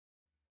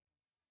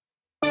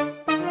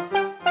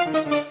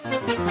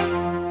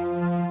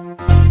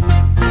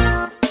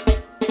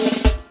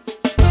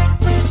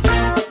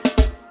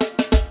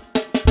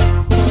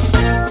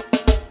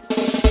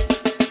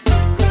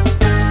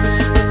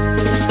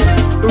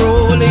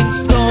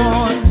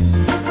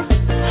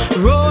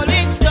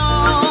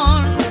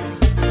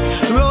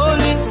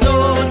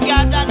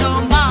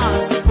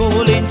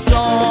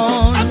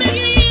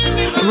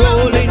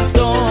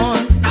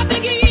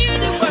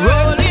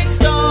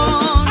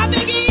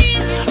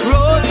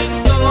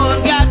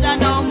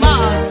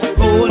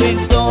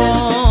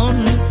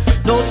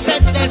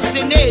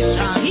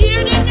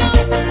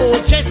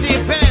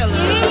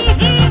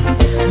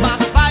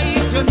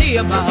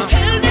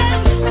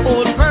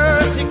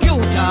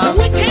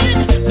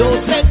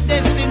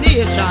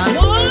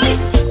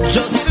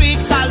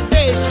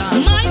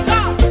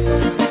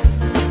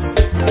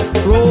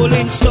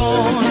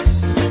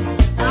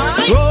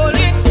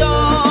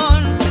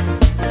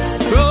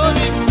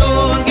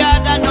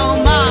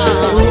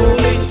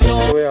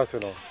you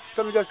know.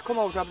 So we just come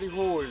out of the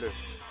hole.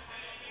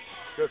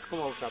 Just come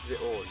out of the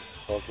hole.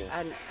 Okay.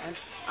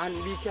 And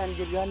we can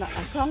give you a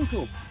song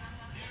too.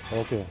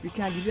 Okay. We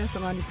can give you a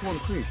song on the phone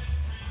quick.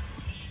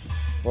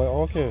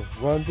 Well, okay.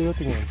 What do you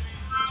think?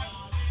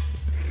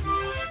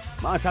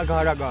 Master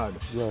God, God.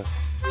 Yeah.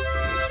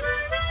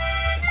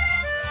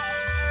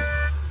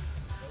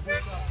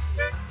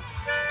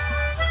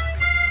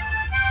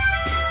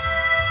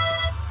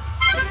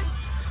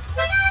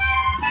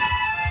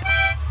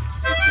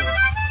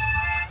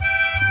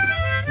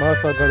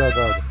 Master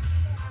God.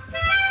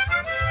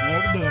 Now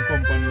we're gonna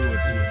pump on the road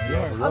too.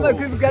 Yeah.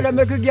 Make it together,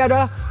 make it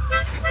together.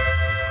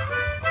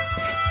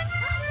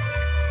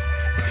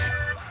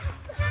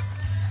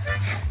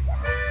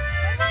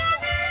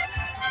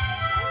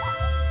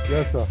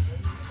 Yes, sir.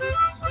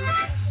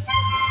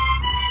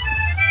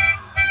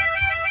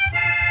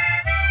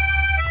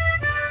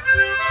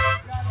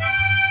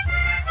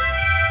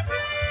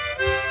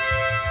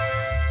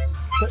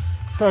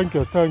 Thank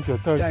you. Thank you.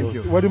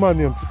 What is my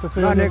name?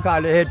 My name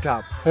called Head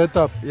Top. Head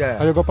Top? Yeah.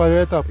 Are you go for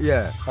Head Top?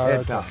 Yeah, all Head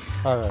right, Top.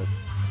 All right.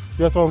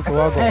 Yes,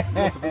 uncle, I'll go.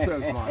 Yes,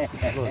 myself, man.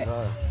 Good,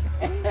 all right.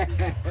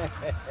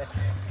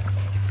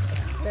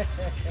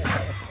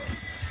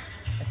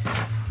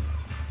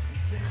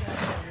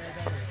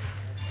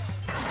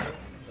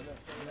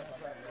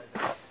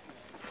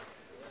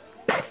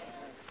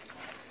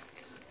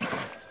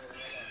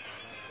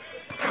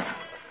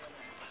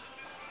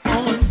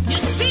 You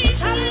see,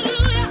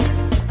 hallelujah,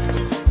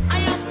 I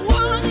am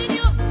warning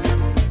you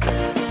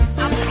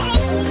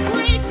about the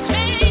great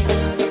change,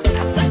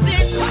 that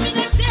there's coming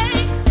a day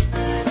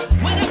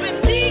when every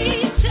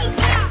knee shall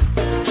bow.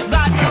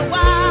 God, no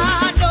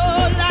one, no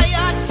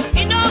lion,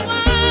 he no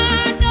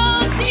one, no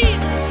thief,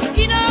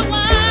 he no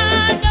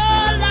one, no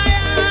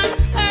lion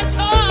at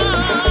all.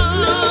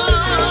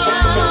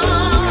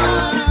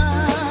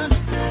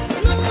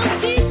 No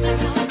thief,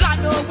 God,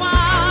 no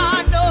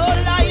one, no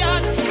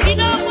lion, he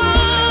no one.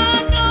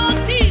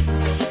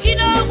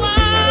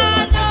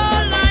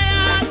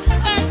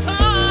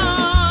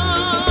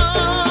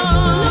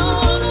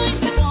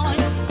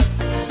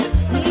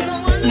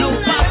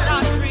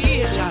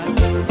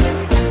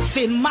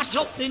 Sin mash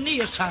up the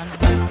nation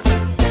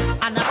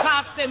and a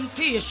cast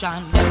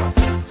temptation.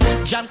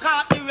 John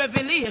caught the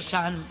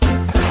revelation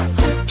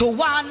to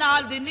warn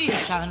all the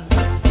nation.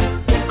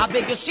 I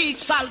beg you seek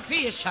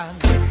salvation.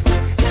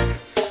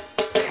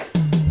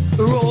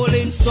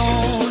 Rolling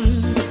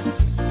stone,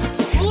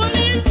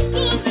 rolling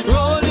stone,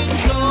 rolling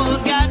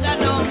stone, gather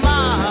no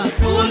mass.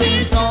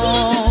 Rolling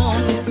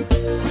stone,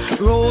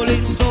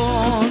 rolling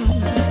stone,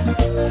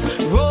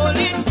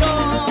 rolling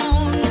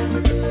stone,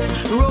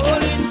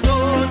 rolling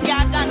stone,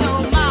 gather no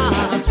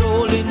mass.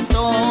 Rolling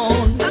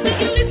stone. I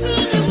beg you listen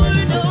to the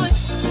word of it.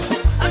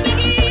 I beg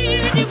you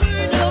hear the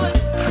word of it.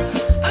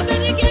 I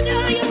beg you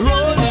gather yourself.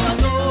 Rolling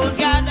stone,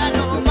 gather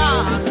no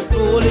mass.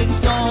 Rolling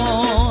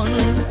stone,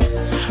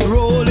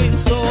 rolling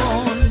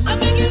stone. I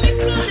beg you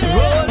listen to the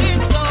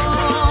rolling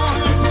stone,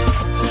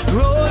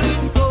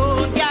 rolling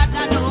stone,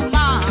 gather no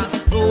mass.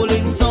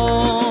 Rolling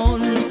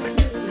stone,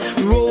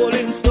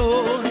 rolling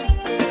stone,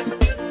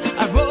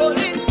 a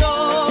rolling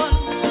stone,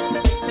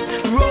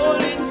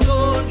 rolling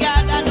stone,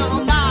 gather no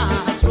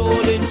mass.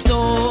 Rolling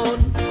stone,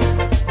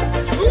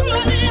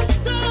 rolling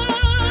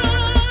stone,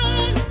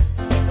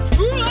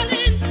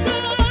 rolling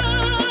stone.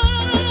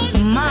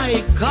 My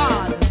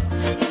God,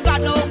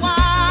 God no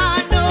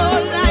one, no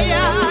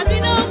lion, he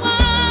no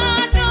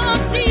one, no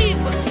thief,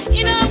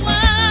 he no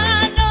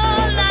one, no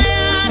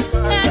lion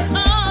at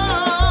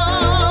all.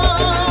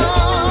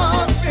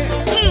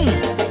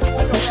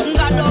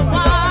 God no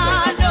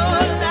one, no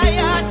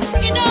lion,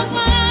 he no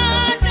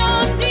one, no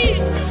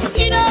thief,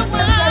 he no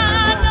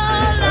one, no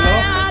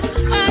lion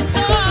at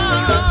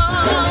all.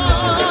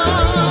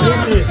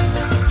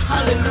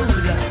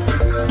 Hallelujah,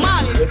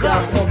 my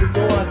God.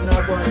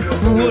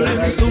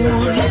 Rolling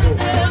stone,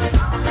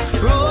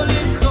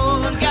 rolling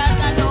stone,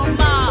 gather no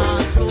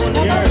mass.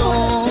 Rolling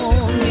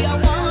stone, we are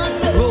one.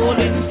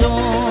 Rolling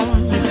stone,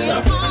 we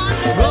are one.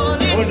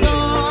 Rolling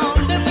stone,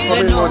 the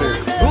million.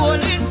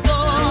 Rolling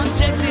stone,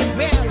 chasing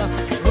bell.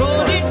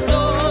 Rolling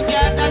stone,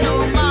 gather no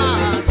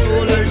mass.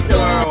 Rolling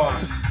stone.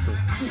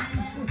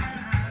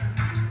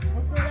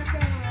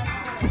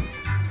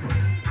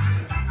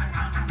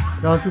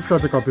 Yeah, sister,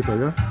 take a picture,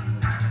 yeah?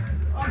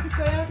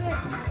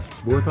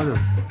 Both of them.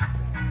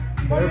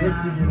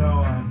 Everything in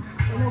our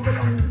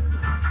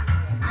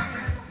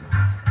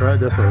Right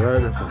there, sir,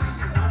 right there, sir.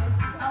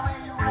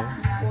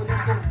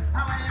 Yeah.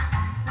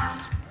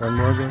 One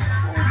more again.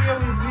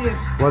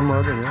 One more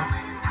again, yeah?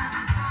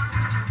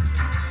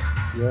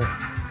 Yeah.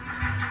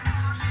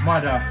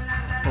 mother.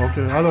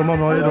 Okay, hello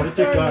mama, how you doing?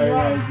 Take her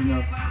right, you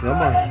know. Yeah,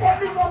 man.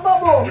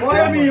 What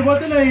you mean?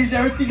 What you know is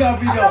everything I'll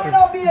be done.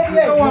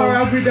 Don't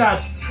worry with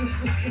that.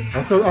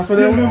 I saw Still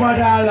them. me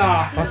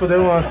mother-in-law. I saw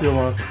them want to see you,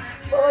 man.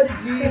 Oh,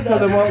 Jesus. Tell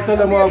them what I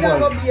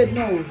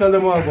want. Tell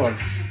them what I want.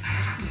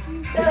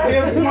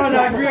 If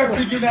mother grave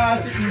digging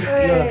her sitting.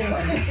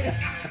 Yeah.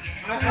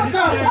 I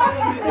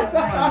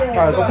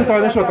Alright, put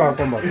on the shirt and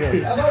come back. Yeah.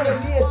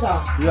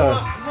 Yeah.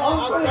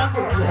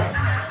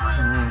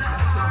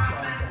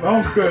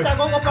 Uncle.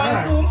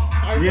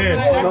 Yeah.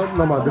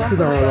 No, man, the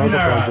funeral of the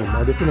person.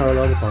 The funeral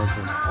of the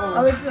person.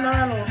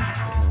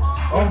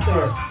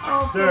 Uncle.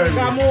 Sterling.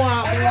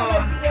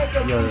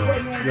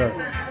 Yeah.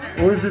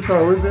 Who is this, sir?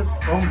 Who is this?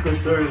 Uncle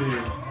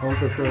Sterling.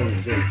 Uncle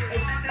Sterling. Yes.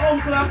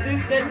 Uncle of the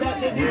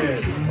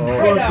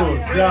Yeah. Also,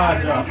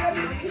 Georgia.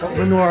 I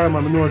know him, I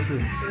know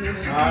him.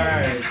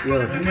 Alright.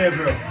 Yeah.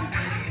 Neighbor.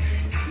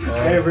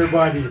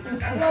 Everybody.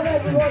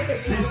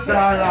 Sister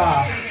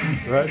La.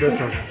 Right this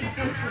one.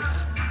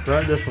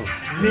 Right this one.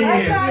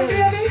 Niece.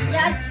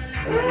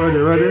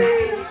 Ready?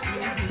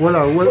 Hold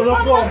on, hold on.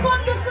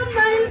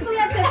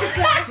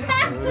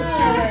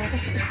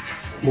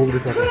 Move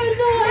this up.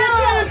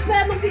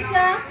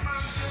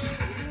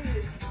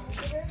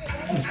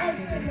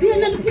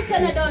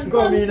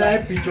 Come in a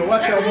picture.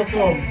 Watch out the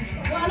from.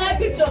 One eye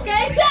picture,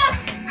 okay, Chef?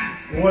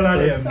 All of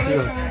them.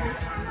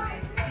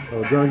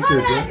 Oh,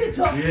 grandkids, yeah?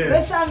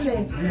 Yeah.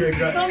 Yeah,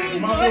 God.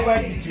 Mama, go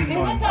back to you, man.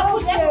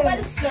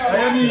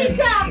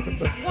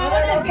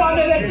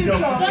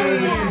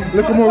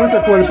 Look how much we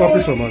take quality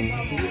picture, man.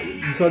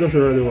 This is just a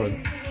really one.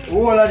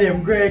 All of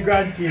them great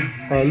grandkids.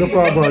 Look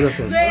how bad this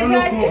one.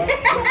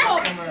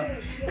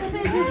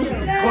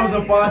 Cause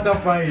a part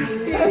of mine.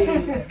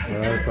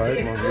 Yeah, that's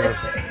right, man.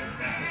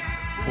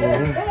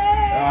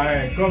 Yeah.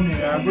 Alright, come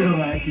here. I'm going to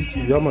my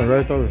kitchen. Yeah, man,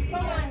 right away.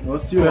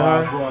 Let's see Say what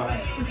hi. I go on.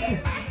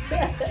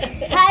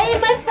 Hi,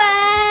 my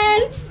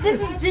fans. This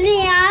is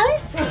Janelle.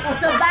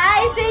 So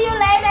bye. See you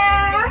later.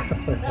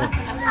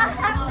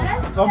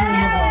 Come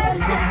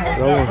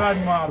here,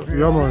 grandma.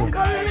 Yeah, man.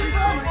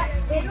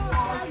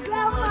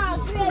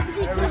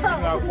 Everything I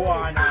go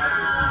on.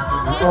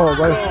 Oh,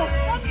 bye.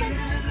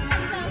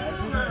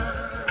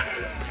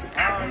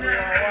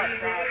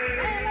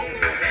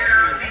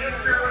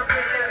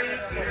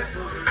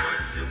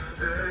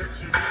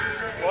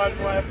 One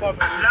more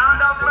puppy.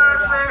 Land of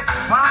mercy,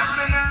 watch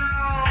me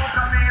now.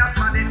 Come here,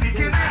 man, if you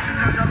give it, you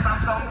just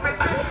have some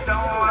pity.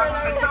 Don't watch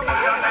me too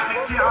much, and let me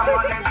kill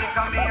one. If you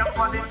come here,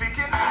 man, if you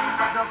give it,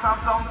 you just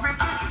have some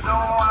pity.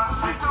 Don't watch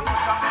me too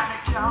much, and let me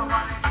kill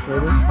one.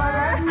 Ready?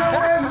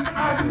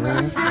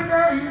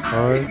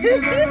 Alright.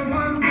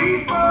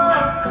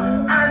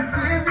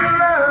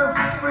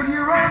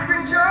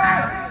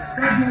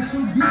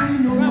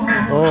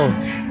 Oh.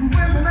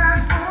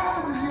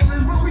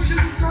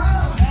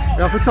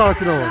 You have to talk,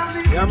 you know.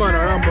 Yeah, man, I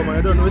ramble, man.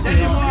 I don't know what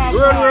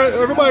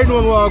everybody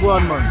knows what I go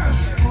on, man.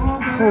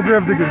 Full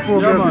grave digging,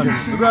 full Yeah, grave man.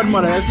 digging. The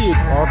grandmother, I see it.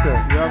 Okay.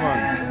 Yeah, man.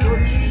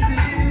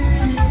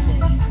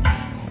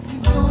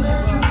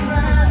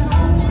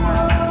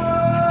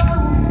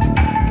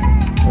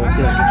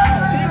 Okay.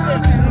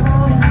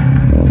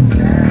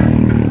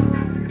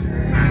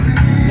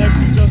 Let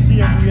me just see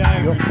if we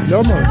are.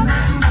 Yeah, man.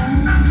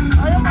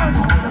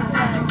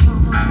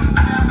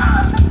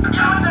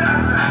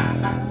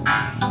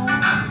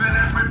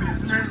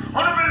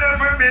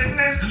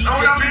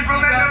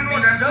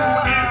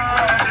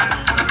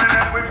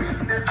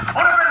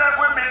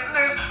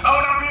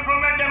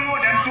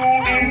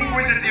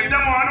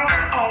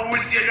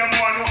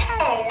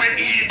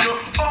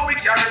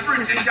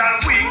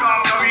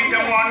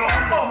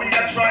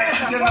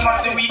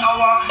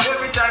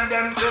 Every time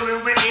them say we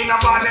win in a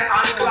ball and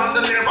class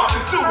and never.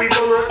 So we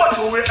go work, but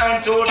we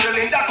earn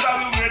totally. That's why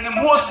we wear the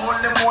most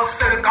gold, the most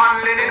silk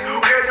and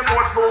linen. Wear the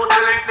most gold,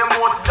 the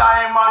most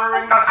diamond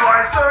ring. That's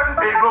why certain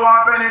people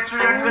want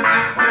penetrate the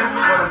system.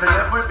 But if they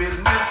left with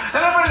business, they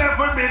never left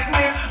with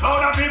business.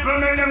 Other people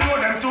make them know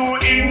them too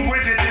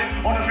inquisitive.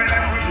 What if they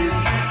left with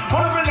business?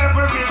 What if they left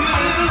with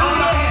business?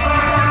 Other people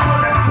make them know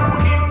them too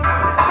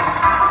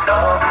inquisitive.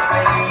 Dogs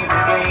play the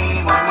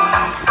game when we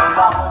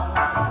survive.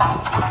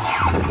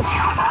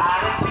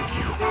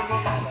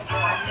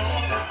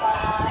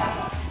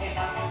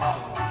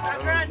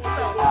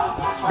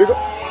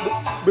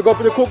 Big up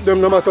the cook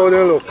them no matter how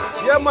they look.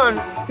 Yeah, man.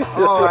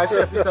 Oh, I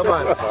chef this a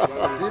man.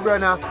 See,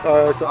 brother.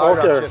 So,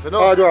 okay. Chef, you know?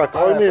 Hard work.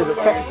 All you need. Yeah,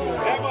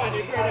 man,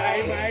 the brother,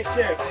 I'm my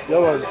chef. Yeah,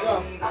 man.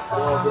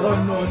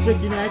 No, check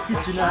in our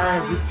kitchen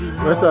and everything.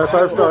 Yes, I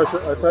five-star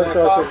chef.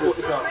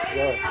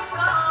 Yeah.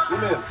 See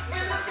me?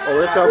 Oh,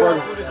 where's your man?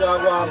 See this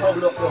and go and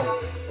bubble up now.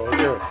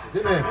 Okay.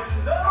 See me?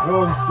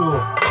 Brown stew.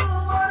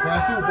 So I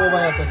soup over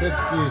here, so set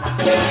street.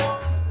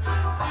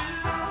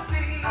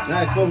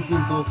 Nice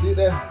pumpkin soup, see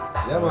there?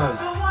 Yeah, man.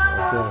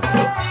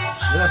 Okay.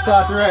 We're gonna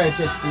start the rice,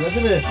 set street, you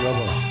see me? Yeah,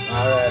 man.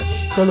 Alright.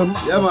 Tell them.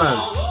 Yeah, man.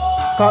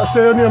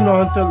 Say your name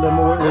now and tell them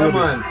what Yeah,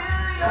 man.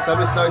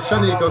 Mr.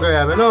 Shanika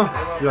Graham, you know?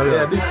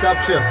 Yeah. Big top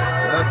chef. You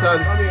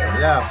understand?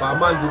 Yeah, for a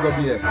man to go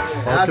be here. You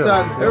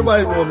understand?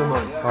 Everybody know me,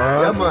 man.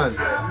 Alright. Yeah, man.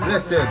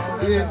 Blessed.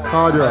 See?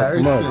 Hard work,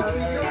 Respect. man.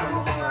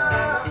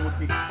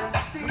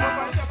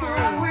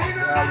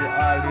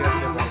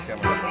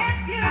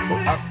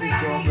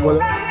 Well,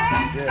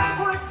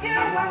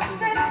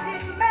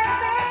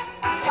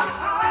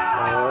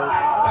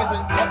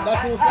 That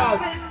too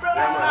salt. I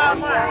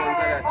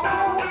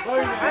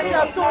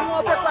have 2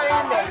 more pepper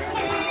in there.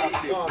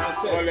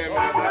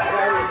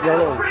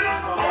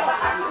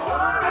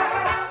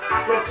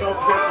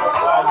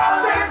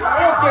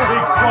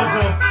 Big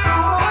puzzle.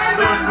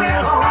 Don't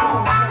know.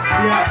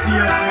 Yeah, see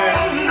him there.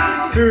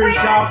 Very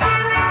sharp.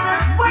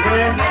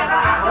 Yeah.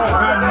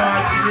 Grandma,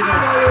 you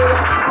know.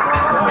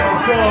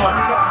 Oh, God.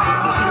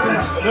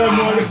 I don't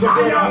know if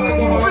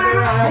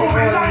you're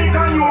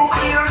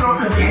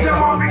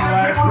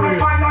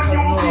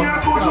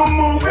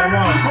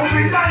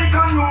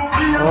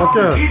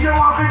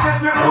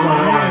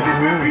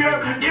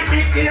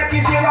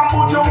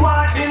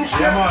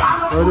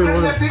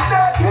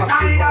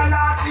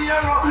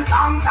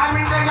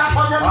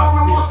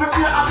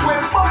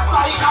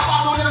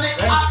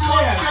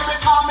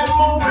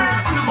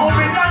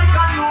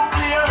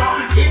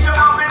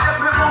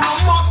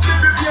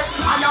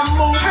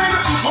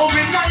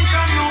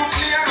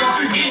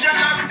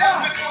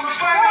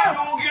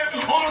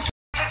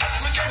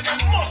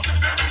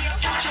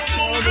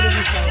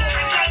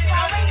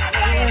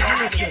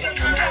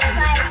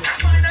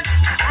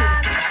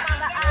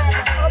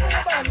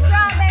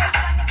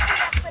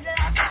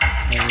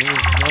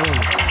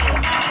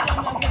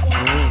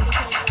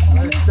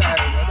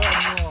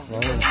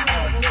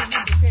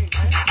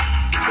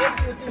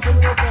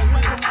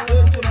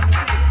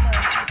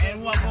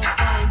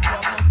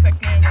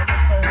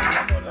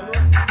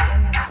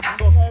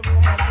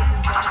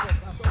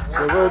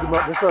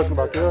the circle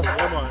back here.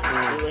 Yeah,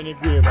 man. When you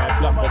grave, I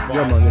black up.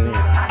 Yeah, man.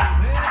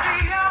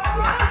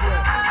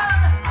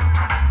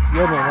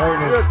 Yeah,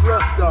 man. Yes,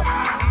 Rasta.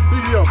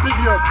 Big you up, big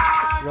you up.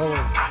 Yeah,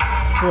 man.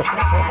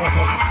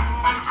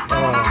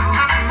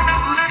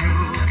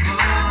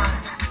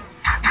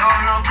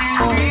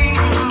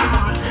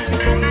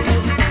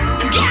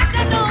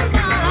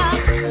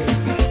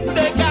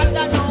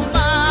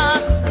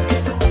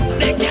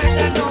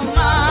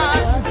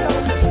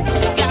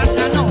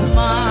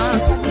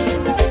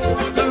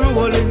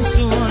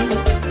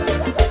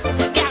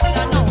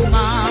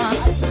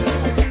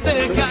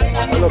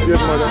 Yes,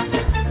 mother.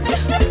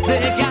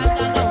 They got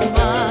no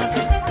mask.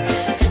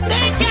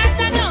 They got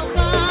no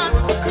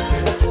mask.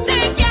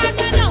 They got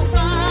no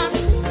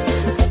mask.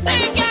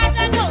 They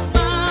got no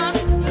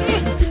mask.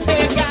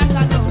 They got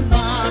no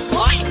mask.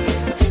 Boy,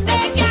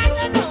 they got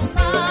no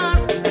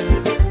mask.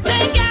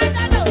 They got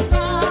no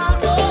mask.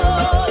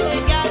 Oh, they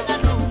got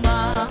no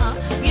mask.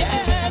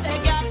 Yeah, they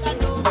got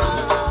no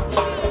mask.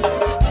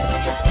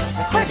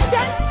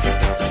 Christians,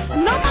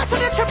 no matter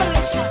the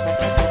tribulation,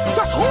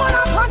 just hold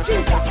on for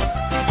Jesus.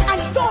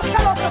 Don't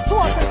sell out your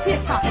soul to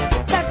Satan.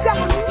 The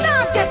devil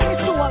not get me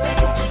soul.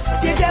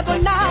 The devil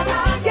not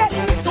get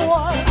me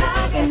soul.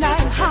 In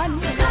nine hand.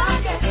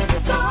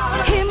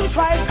 Him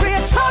try to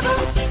create trouble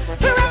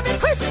for every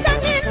Christian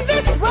in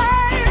this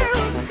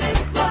world.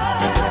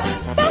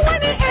 But when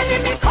the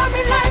enemy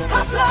coming like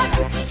a flood,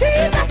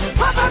 Jesus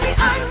cover me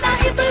under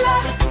his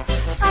blood.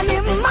 And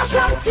him mash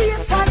up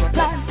Satan's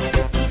plan.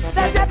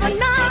 The devil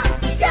not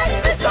get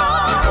me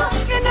soul.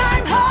 In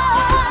nine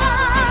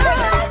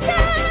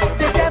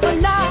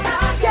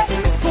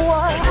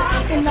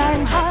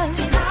hand.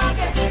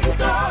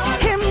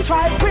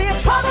 Try to create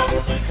trouble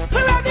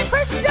for every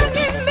Christian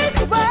in this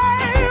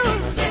world.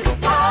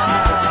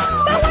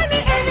 But when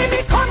the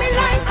enemy coming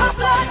like a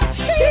flood,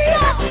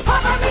 Jesus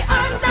cover me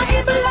under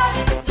his blood.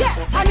 Yes,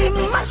 and he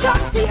mash up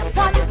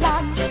Satan's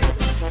plan.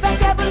 The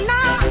devil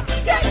now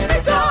get me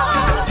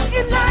soul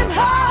in thine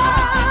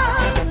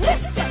hand.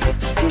 Listen,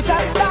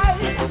 Jesus died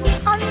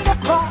on the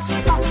cross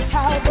of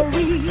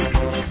Calvary.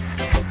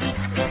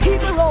 He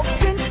broke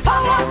sin's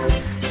power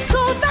so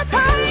that I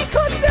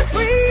could be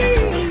free.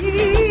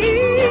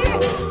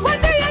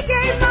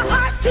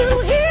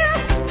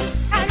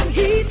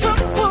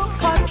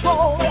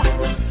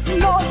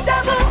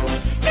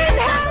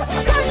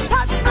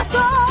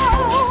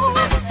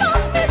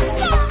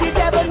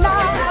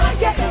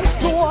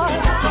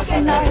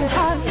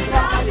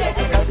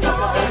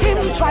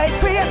 Try to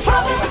create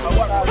trouble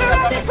for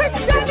every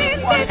Christian in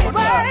this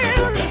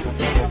world.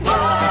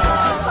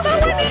 But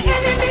when the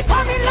enemy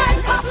coming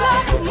like a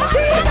flood,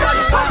 Jesus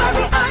cover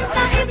me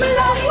under his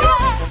blood.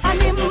 And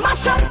he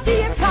mash up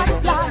Satan's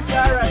plan.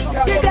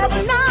 The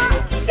devil now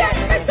get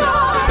me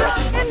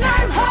soul in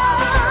thine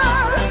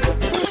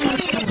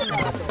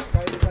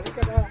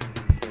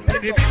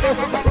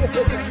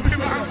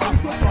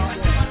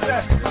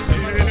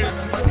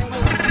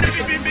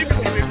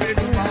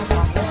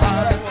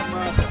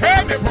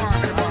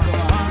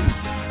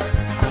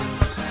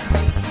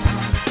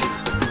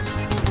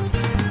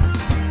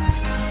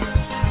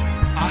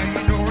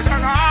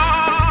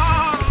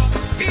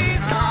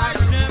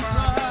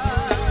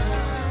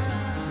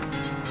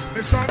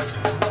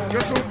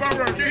You're super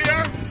working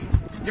here.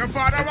 Your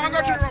father wants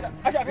to cheer up.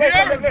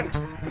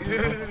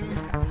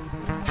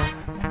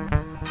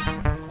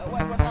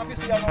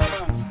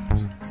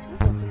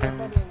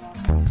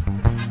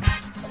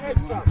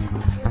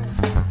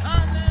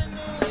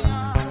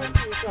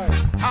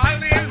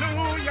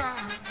 Hallelujah.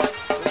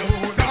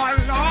 Lord, our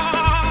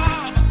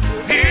Lord,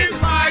 He's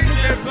my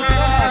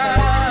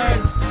shepherd.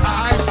 I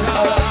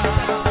shall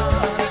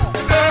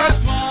not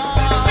want.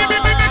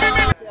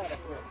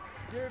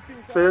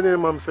 Say your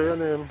name, ma'am. Say your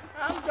name.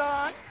 I'm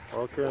gone.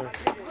 Okay.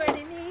 It's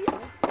Gwenny niece.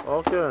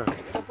 Okay.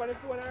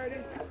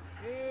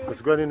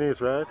 It's Gwenny niece,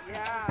 right?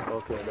 Yeah.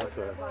 Okay, that's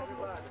right.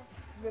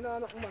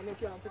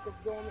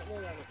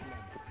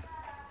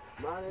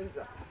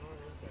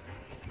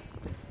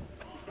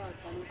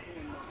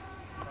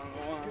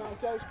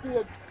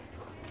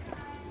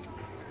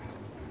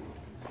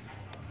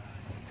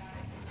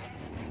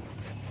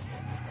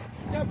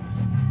 Yep.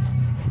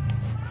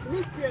 Give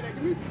me speed,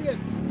 give me speed.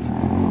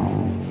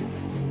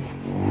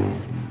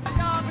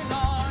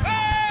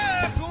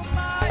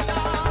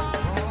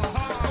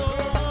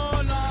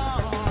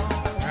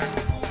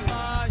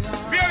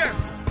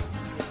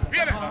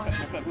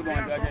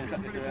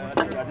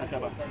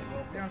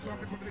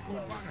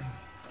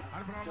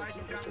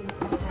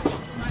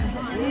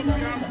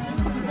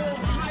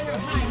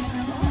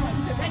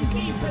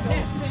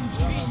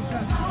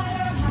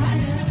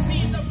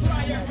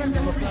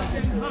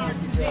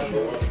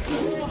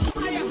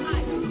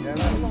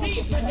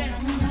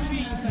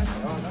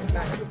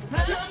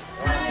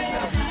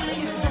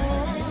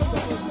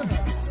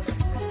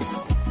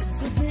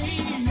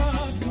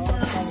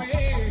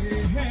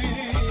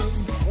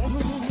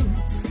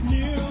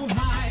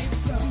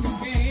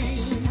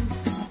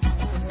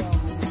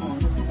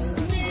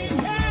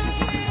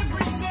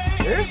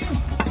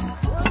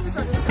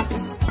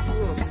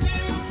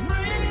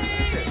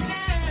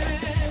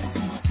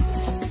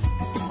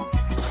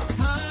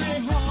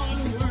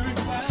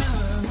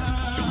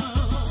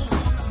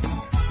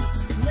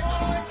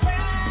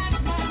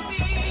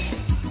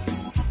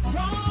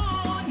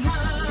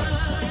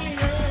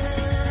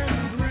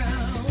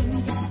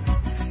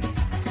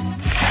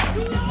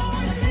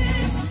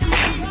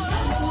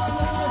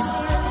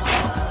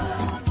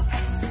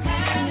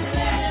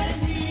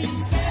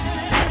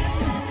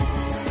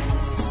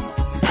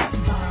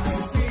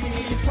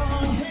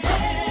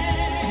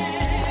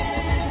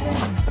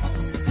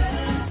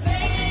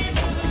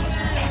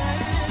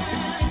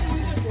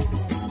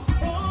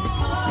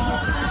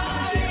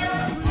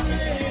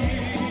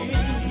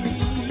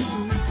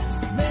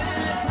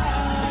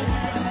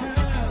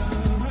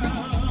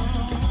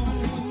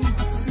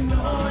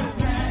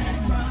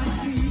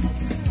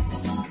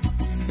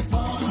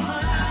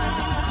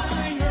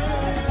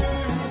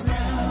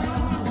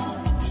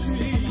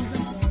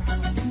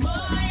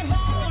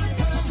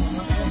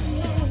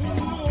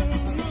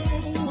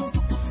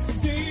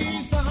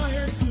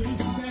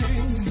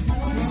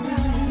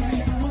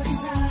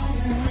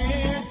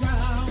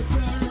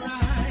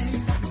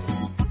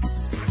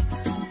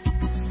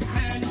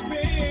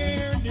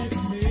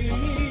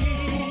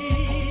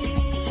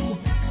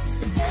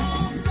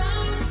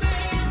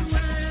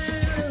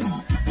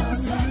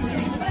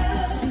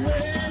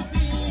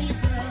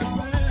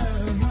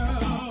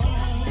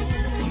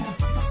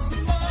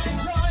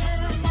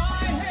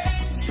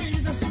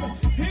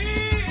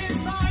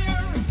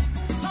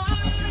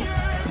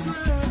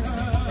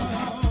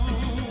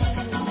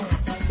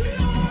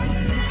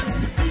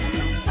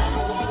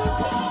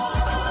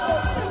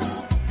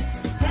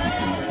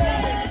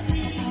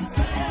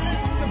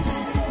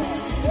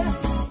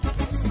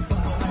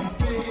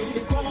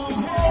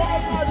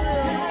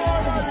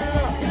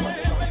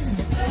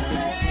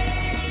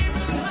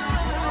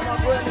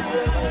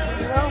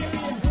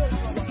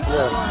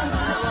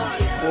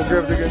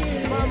 Grave digging.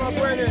 Mama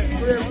Gwendolyn,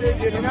 grave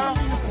digging, you know?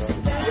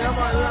 Yeah,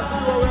 man, we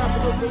have to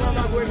go to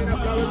Mama Gwendolyn,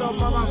 because we love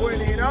Mama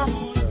Gwendolyn, you know?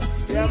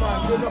 Yeah,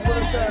 man, good luck for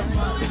the time,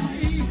 man.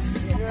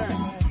 Yeah.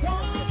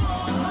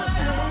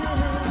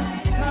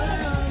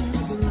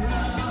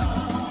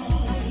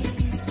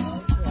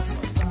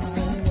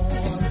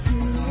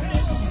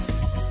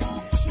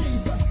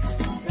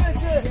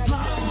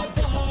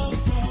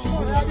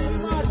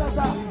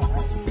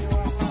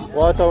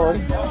 Water one.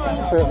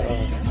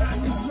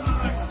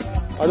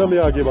 I don't mean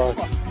argue back.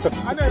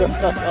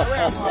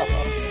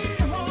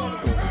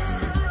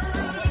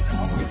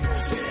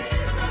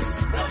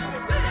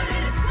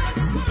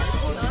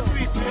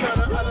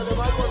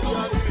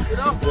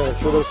 Yeah,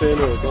 should have said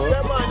it, no?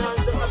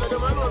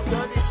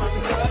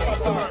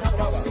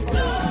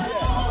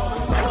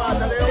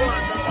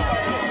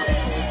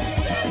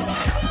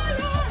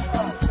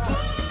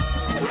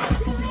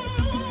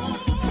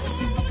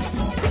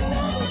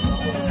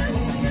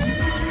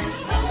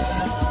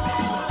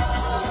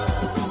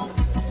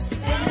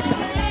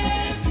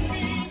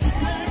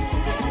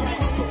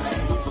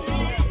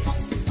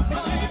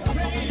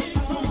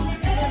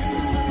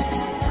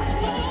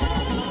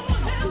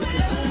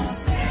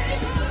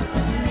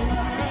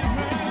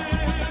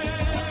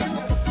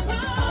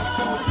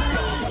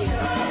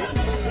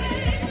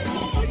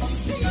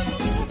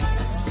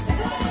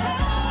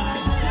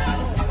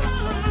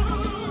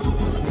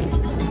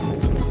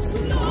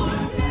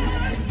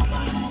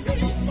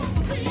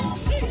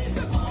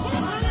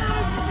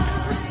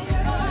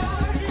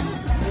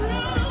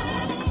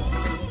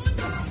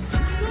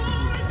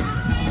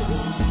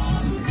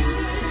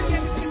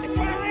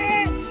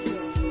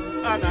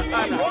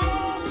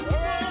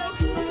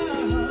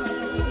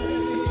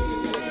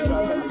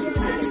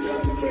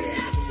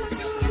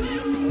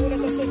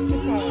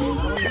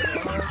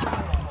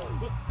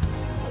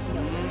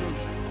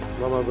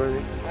 Mama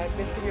Gwenny.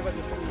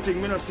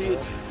 Thing me no see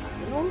it.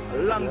 A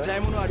long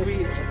time we not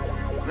wait.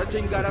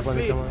 Nothing God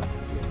asleep.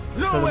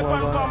 No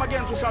weapon come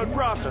against we shall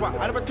prosper,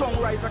 and every tongue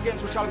rise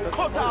against we shall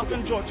cut off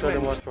in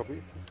judgment.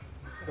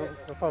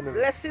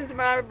 Blessings,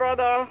 my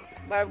brother.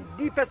 My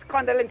deepest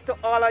condolence to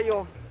all of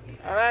you.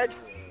 Alright?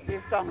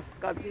 Give thanks.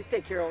 God will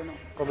take care of you.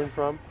 Coming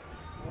from?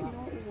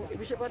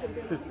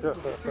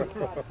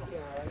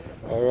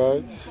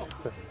 Alright.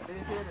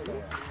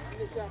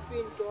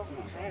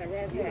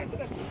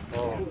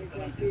 Oh.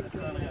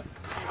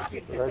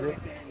 Ready?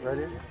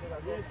 Ready?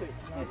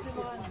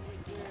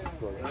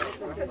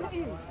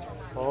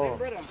 Oh,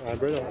 my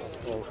brother.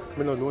 Oh,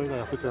 I don't know, I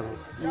have to tell him.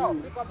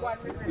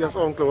 Yes,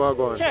 uncle, we're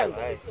going.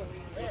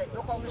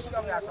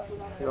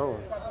 No.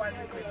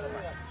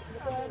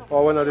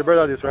 Oh, one of the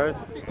brothers, right?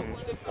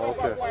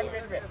 Okay.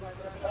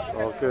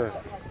 Okay.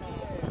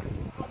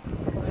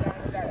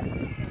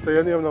 Say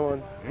your name now,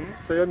 man.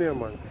 Say your name,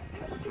 man.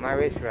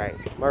 Wright. Wright.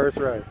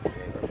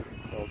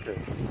 Okay.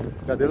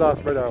 Yeah, the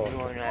last brother one.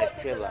 No,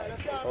 not Trevor.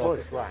 Oh,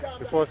 First one.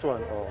 the first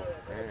one? Oh.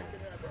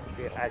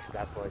 The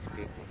Ashka first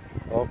speaking.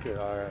 Okay,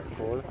 alright,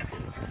 cool.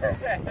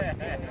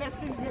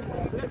 Blessings,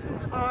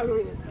 blessings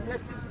always.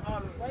 Blessings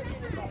always.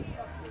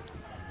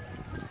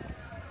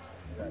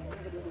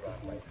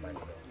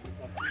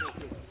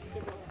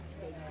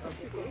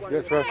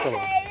 Yes, Rasta. Yeah.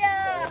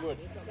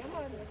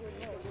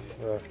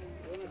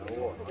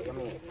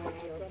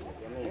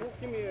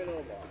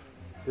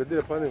 You're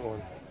there, funny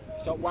one.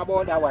 So what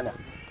about that one?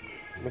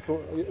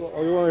 So,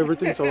 you want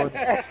everything, so what?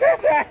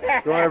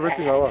 You want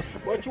everything, or what?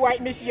 But you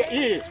want me see your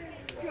ear?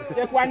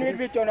 Take one with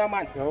bit on a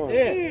man.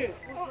 Hey,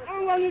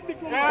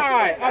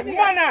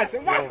 manners.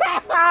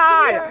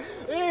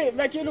 Hey,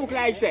 make you look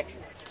like sex.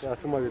 Yeah,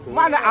 somebody too.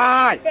 Man,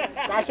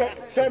 because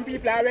some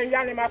people are when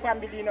you're in my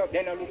family, you know,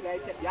 they don't look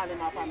like sex. You're in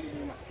my family,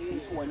 you know.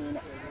 This one, you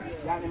know.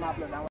 You're in my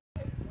blood.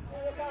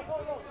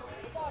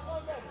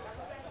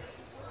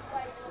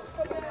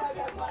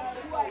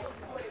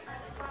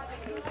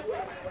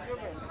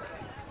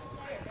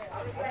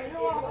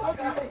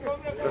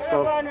 Let's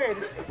go.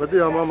 But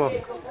dear mama.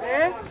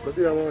 Eh? But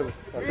dear mama.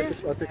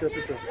 I'll take a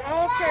picture.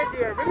 Okay,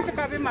 dear. Bring it to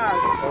Bobby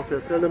Mars.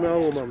 Okay, tell them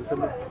how, mom. Tell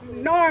me.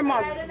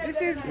 Norma.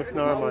 This is Miss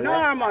Norma.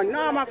 Norma. Yes.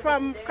 Norma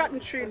from Cotton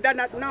Tree. Done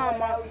at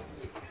Norma.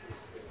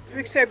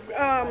 We say,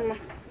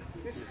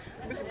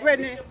 Miss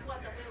Gwenny.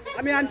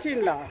 I mean,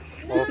 auntie-in-law.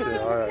 Okay,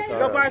 alright.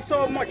 Love her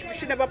so much, but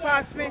she never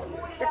passed me.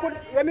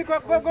 When we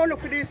go look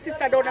for this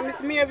sister down there,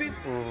 Miss Mavis,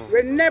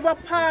 we never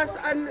pass.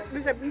 And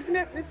we said, Miss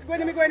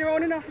Gwenny, me going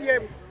around, you know, yeah.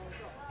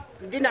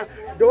 Dinner,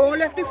 don't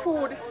left the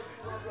food.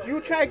 You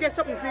try to get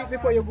something for it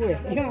before you go.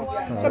 You know,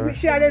 so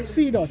she always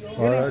feed us. You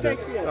know, take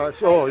care.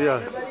 Oh,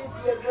 yeah.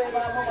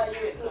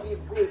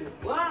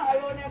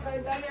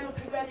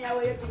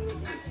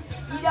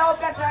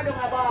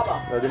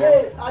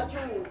 Yes, I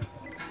true.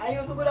 I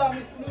used to go down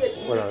Miss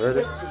Mavis. Well,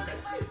 ready?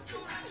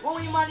 Who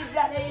we manage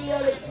that day,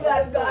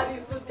 God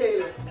is to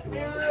tell.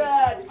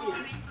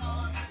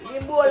 The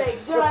boy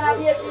like girl and I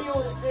get to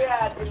use to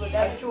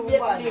that's true,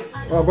 man.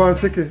 Oh, go on,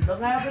 Siki.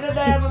 Doesn't have to do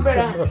that, my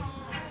brother.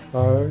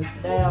 Alright.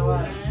 There,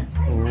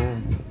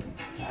 man.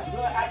 I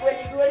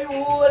go the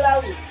whole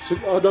of it.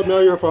 Oh, that me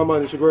hear from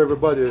man, she go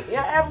everybody.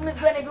 Yeah, every Miss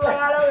Gwenny go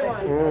all of it,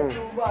 man.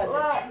 Too bad.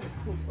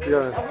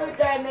 Yeah. Every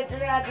time they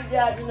try to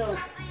judge, you know.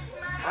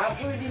 I'm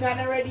food dinner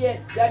not ready yet.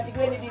 That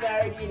Gwenny dinner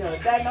ready, you know.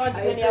 That not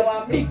Gwenny have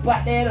a big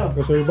pot there, you know.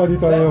 Yes, everybody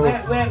tell you.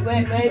 When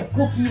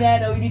cookie there, you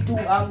know, with the two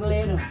angles,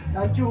 you know.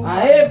 That's true.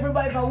 And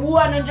everybody for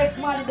 100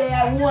 small there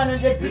and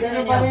 100 people.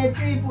 Everybody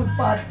 3 foot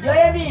pot. You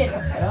hear me?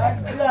 That's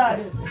blood.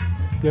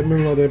 Yeah, me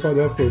know they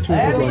probably have to 3 foot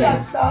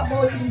pot.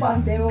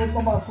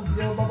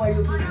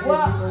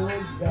 What?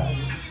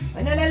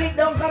 And then they lick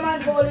down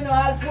command fold, you know,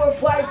 all 4 or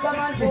 5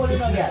 command fold, you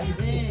know, yeah. You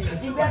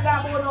think they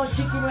talk about no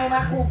chicken when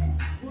I cook?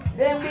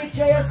 Them bitch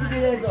you see the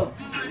result.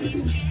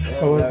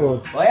 Command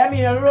fold. Oh, I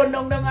mean, run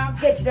down them and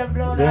catch them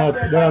blood. They had to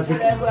catch you.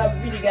 They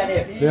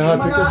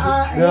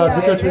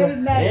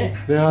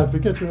had to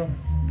catch you.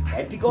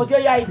 I pick out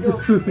your eye too.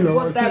 The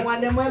first time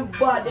when them went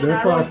bad, then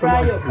I run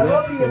fry you. I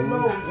love you,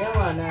 bro.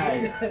 Yeah,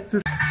 man.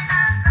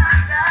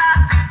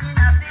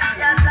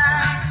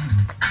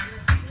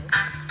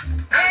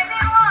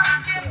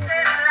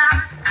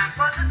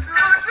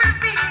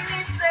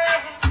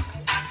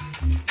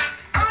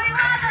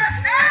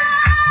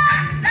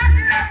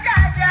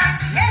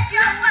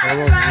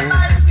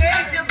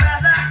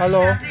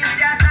 Hello.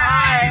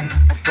 Hi.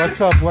 What's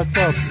up? What's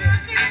up?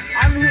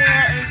 I'm here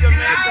in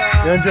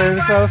Jamaica. You enjoying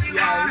yourself?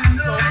 Yeah,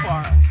 so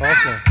far.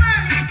 Okay.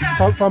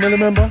 Family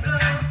member?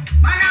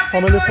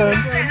 Family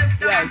friend?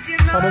 Yes.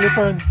 Family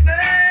friend?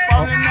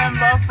 Family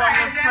member,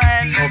 family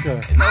friend. Okay.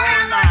 The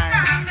whole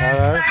nine.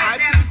 Alright. Hi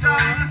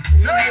people.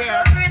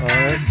 Yeah.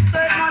 Alright.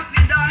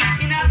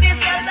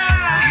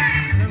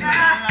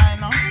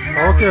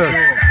 Okay.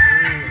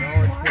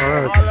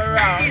 Alright. All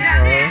around.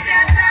 Alright.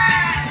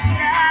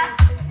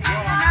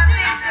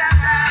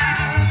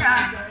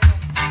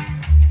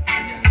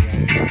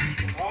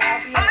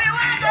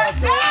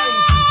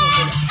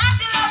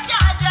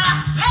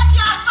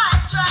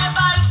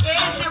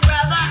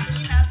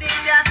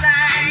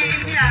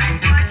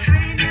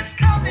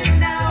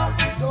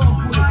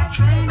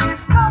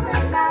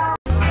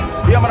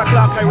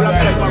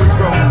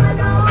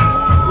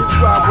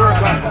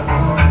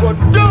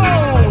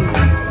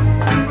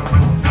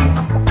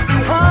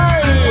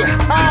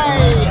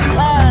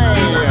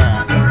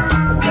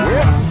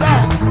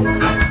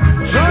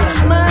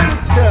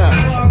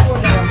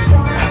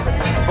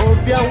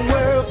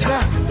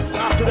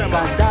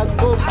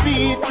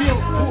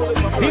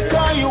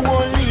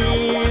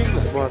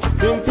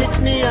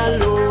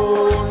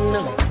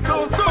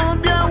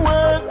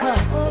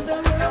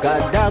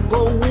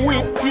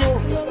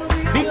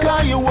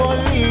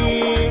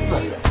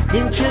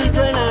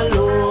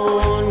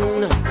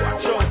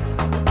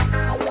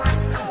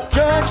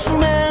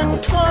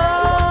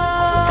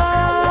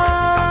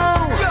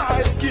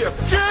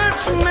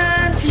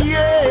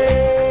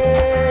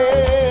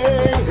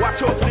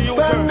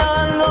 and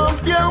all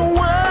of your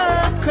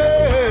workers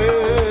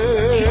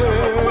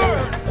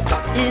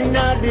in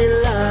the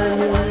land.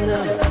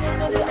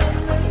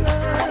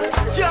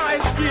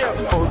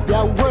 Oh,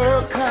 the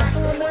worker,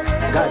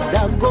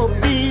 God go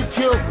beat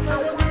you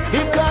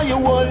because you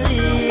won't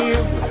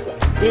live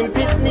in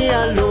Pitney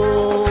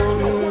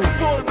alone.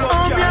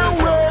 Oh, the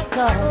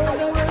worker,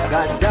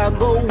 God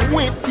go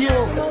whip you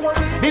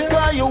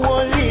because you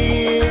won't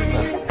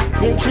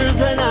live in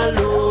children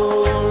alone.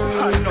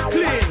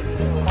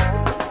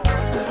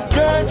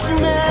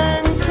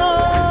 Judgment, oh,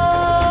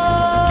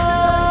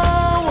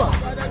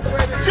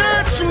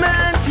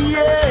 judgment,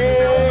 yeah.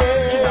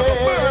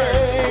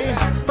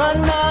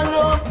 And all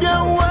of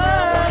your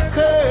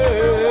workers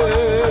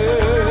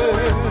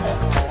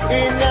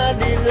in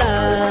the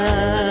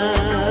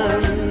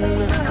land.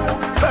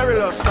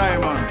 Perilous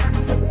time, man.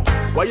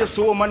 Why you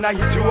so man, I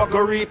hit you, I go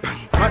reap.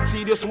 Bad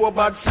seed, you so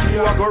bad seed,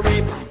 you, I go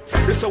reap.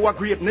 This how I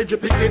great, need you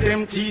pick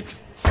them teeth.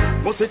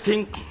 Must you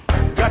think,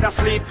 God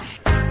asleep.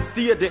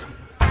 Stay there,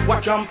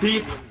 watch and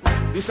peep.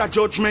 This a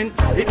judgment,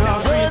 it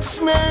not sweet.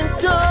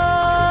 Judgment, oh,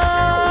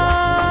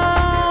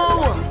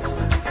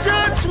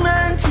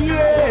 judgment,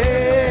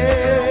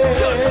 yeah.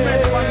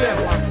 Judgment on them.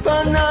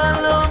 And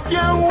all of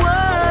your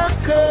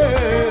workers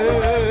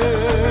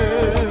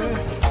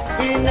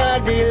in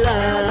the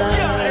land.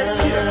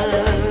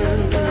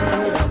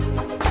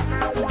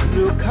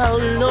 Look how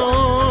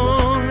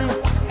long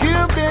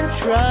you've been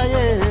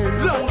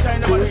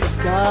trying to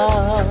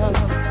stop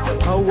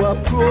our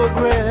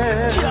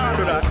progress.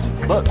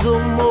 But the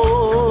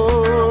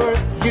more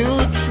you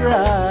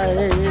try,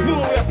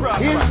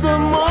 is the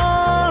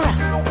more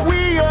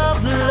we are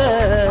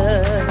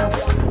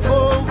blessed.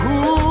 For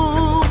who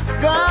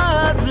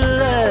God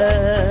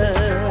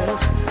bless,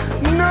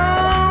 no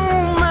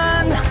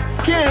man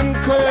can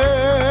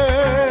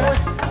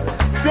curse.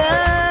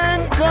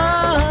 Thank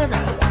God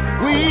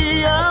we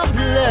are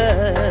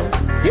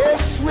blessed.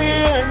 Yes, we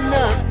are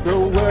not the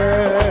worst.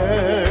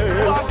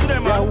 The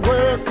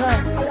worker,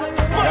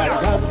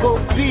 God go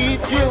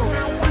beat you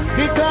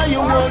because you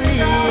won't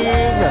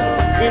live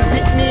in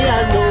Pitney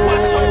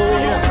alone.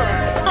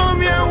 I'm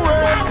your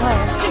worker,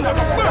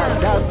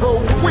 God go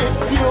whip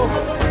you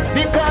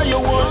because you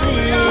won't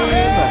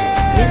live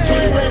in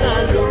children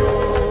alone.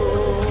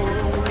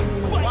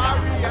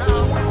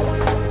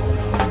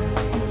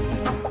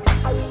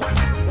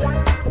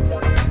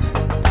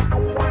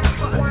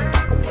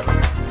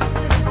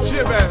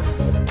 Jibes,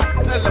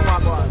 tell them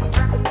about it.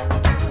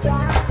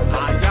 I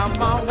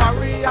am a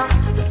warrior,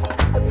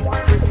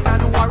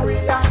 Christian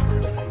warrior,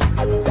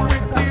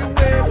 with the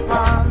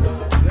weapon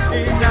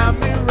in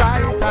my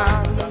right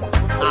hand.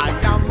 I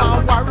am a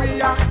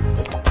warrior,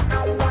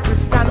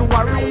 Christian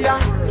warrior,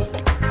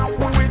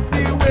 with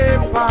the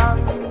weapon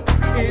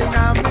in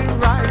my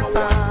right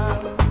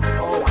hand.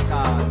 Oh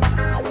God.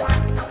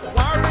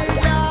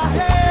 Warrior,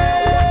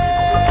 hey,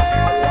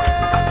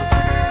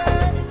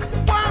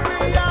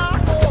 warrior,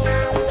 oh.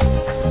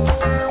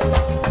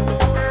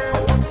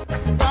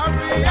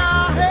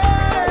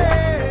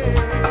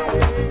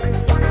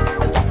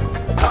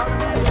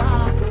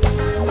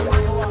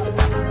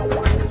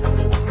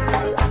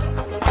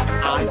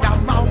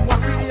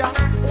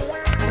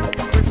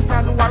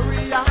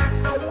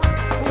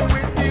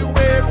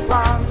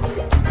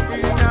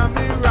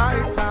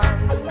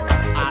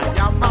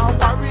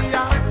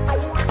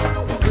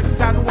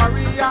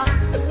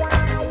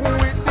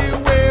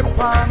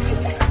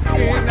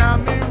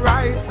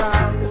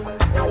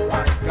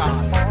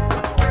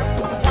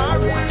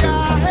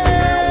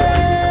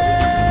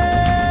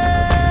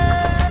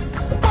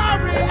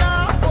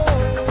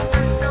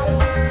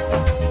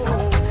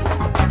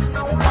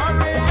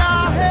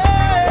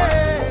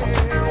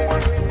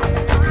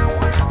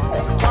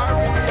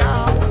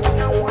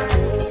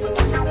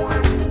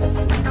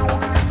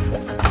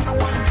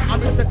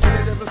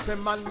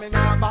 Man, me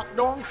nah back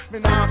down, me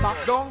nah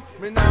back down,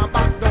 me nah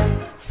back down.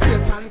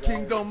 Satan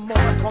kingdom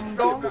must come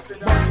down,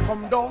 must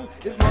come down,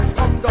 it must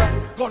come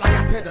down. Go like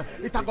a head,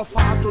 it a go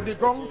fall to the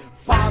ground,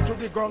 fall to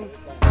the ground.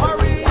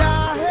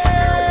 Warrior,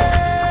 hey,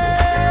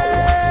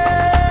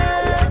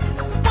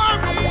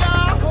 warrior,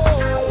 oh,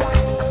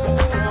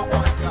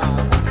 my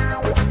God.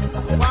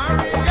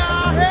 Warrior,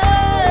 hey,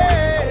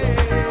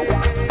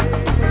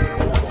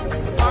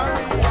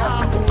 warrior,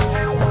 oh.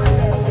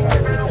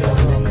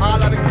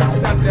 All of the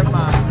Christians, them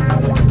man.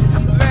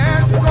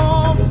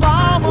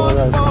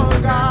 For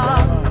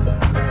God,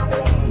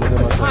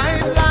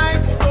 fight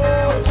like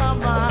soldier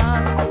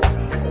man.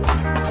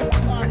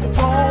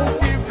 Don't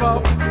give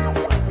up,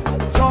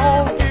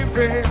 don't give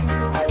in.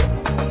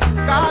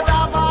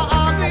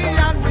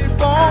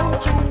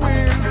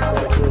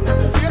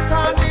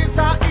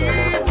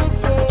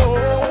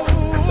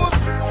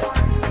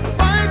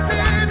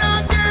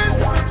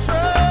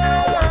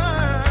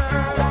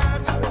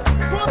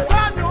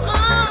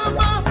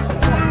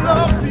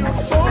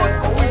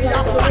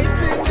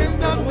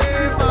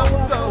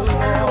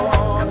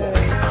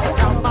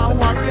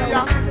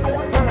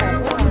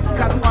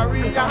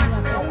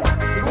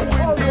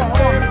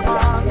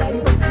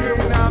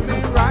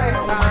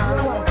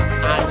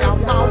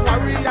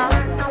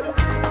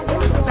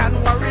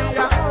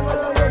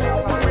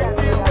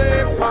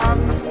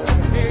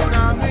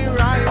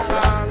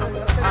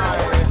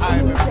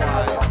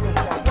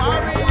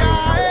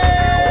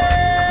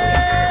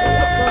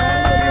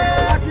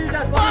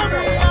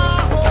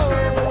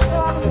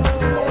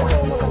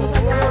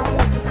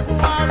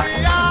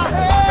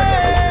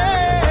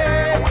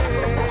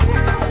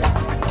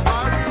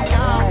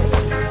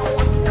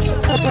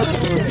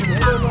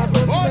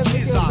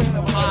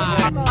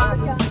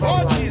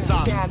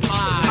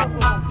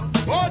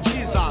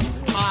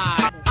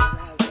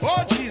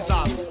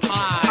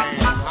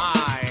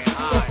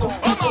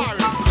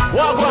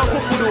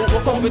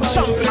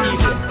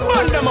 evil.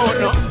 Burn them out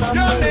now.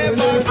 You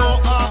never go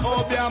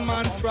up your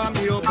man from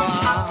your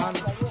barn.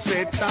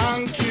 Say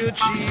thank you,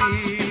 Jesus.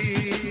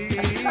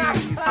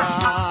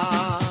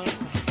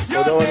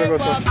 You never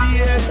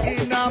appeared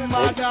in a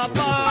mother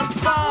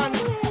barn.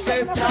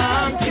 Say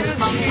thank you,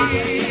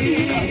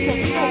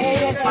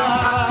 Jesus.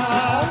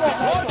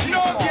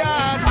 No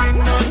gathering,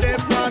 no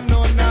leper,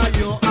 none of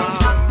your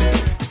arm.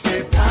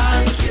 Say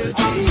thank you,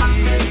 Jesus.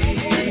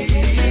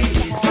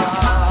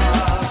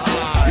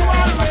 You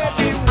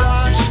already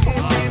washed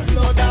in the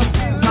blood of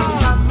the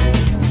Lamb.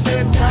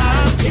 Say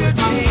thank you,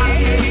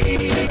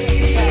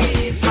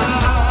 Jesus.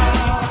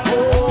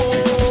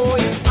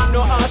 Oh,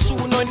 no ash,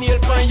 no nail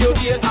from your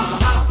gate.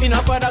 In a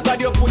father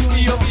God, you put for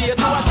your faith.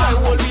 Watch I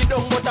hold me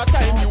down, but a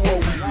time you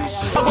will.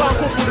 I go and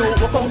cook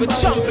food, we come with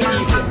champion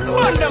evil.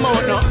 Burn them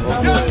out now.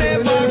 You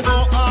never go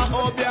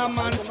up your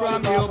man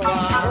from your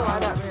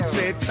barn.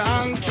 Say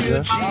thank you,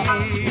 Jesus.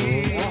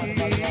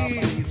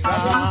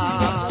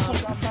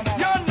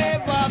 You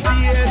never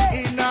appeared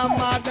in a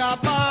mother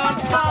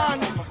barn.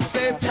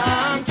 Say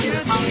thank you,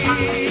 Jesus.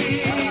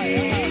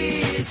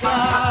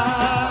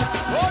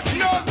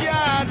 No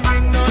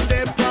gathering, no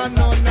leper,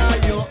 none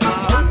of your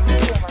arm.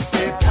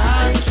 Say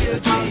thank you,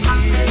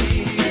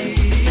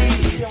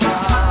 Jesus.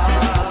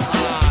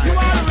 You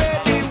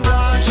already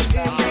washed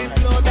in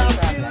the blood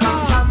of the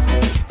Lamb.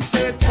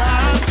 Say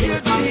thank you,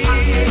 Jesus.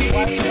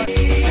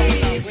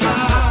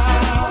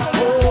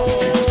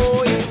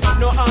 Oh,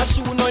 no ash,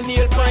 no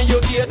nail from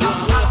your gate.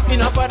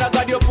 In a father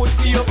God, you put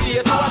for your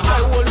faith. Watch I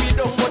hold me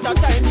down, but a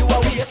time you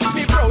are waste.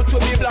 Me proud to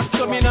be black,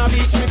 so me nah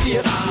beach me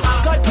face.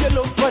 God, you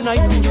love when I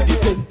mean you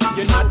defend.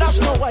 You not dash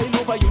no while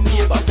over you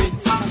neighbor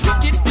fence.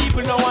 Wicked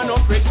people no want no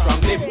friend from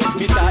them.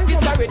 Me thought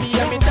this already,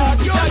 and me thought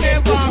it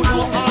again. Go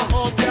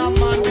up your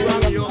man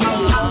from your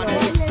barn.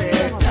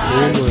 Say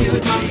thank you,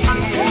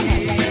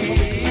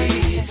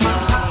 Jesus.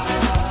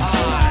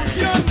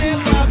 You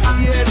never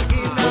appeared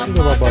in a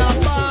mother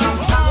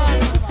barn.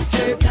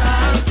 Say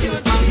thank you,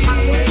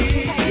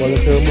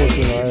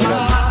 Jesus.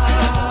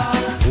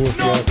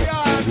 No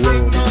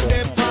gathering, no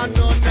leper,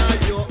 none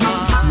of your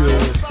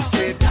arms.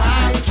 Say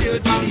thank you,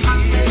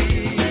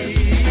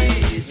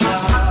 Jesus.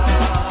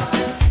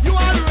 You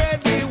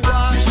already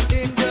washed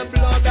in the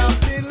blood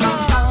of the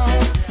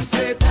Lamb.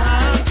 Say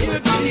thank you,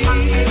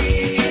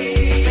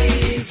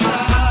 Jesus.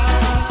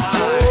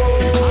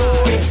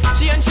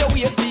 Change your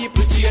ways,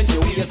 people, change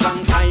your ways.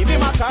 And time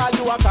him a call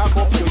you a cock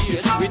up your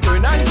ears.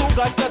 Return and do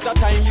God, cause a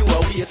time you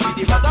are waste. See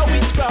the bag of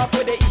witchcraft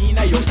for the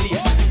inner your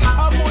place.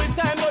 A full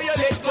time now you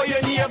let for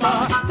your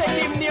neighbor.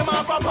 Take him name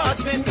off a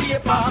parchment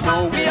paper.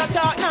 Now we are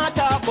talk, not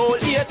talk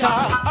about later.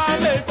 I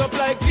melt up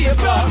like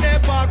vapor. You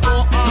never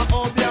go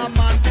up your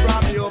man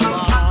from your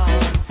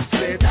barn.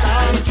 Say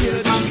thank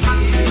you,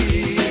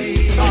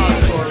 Jesus.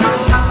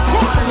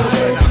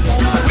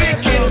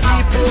 Wicked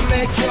people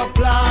make your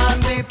plan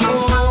the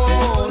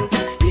pole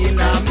in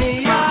a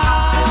me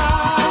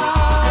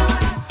yard.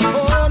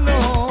 Oh no.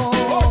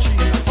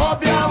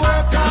 Up your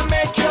work and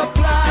make your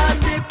plan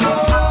the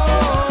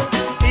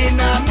pole in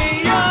a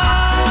me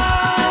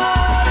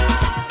yard.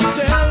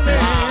 Tell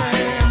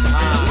them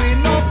we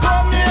no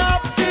come here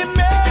to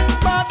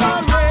make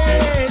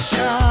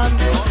moderation.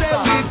 Say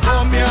we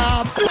come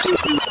here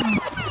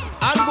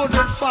and good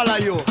will follow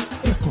you.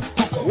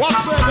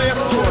 Whatsoever you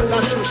sow,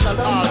 that you shall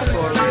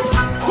also reap.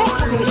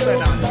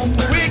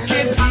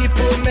 Wicked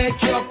people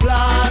make your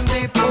plan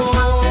the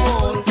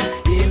pole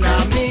in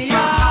a me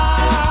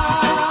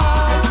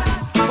yard.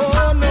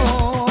 Oh no.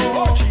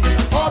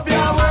 Up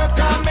your work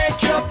and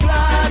make your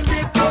plan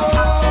the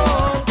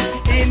pole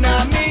in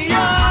a me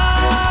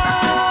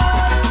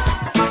yard.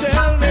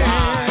 Tell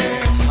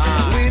them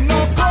we no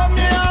come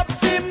here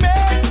to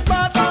make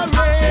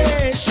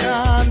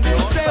moderation.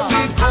 Say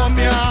we come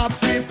here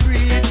to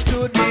preach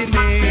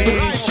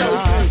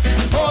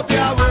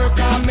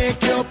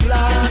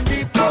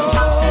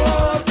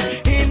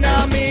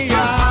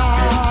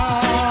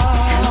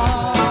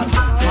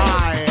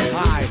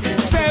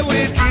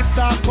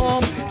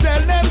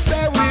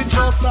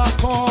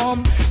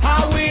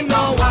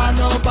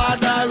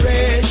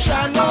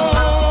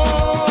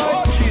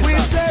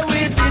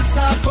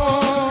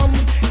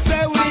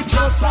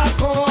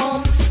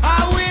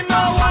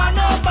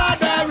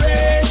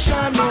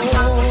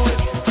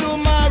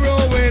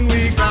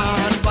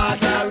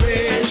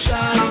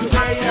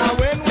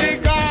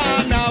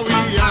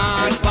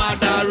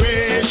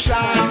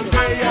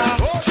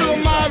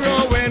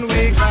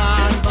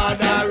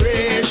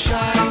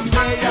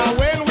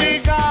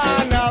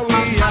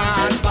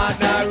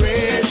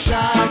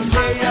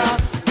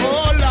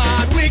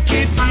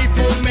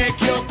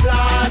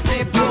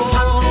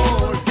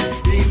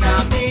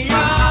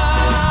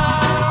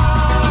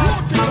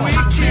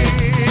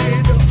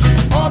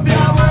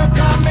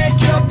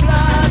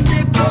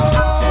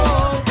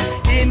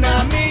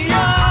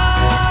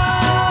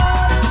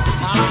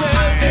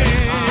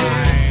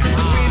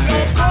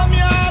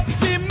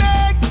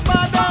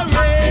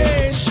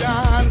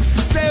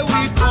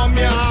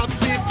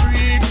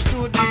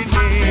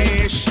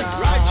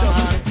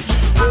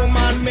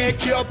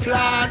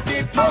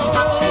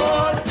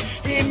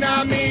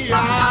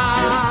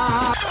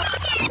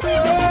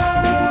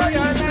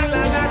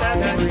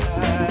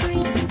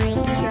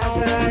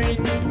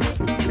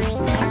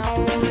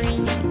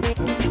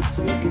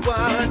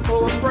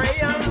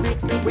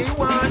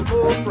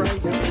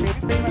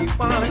We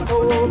want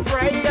more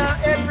prayer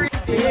every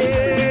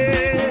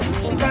day.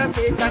 Because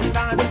Satan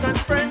down the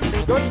conference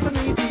just to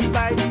meet the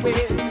by the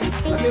way.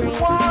 We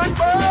want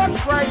more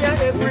prayer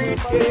every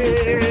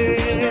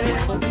day.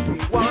 We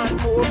want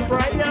more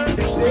prayer.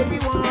 Say we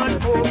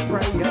want more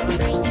prayer.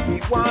 We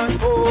want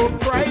more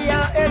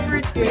prayer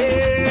every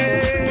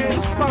day.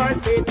 Because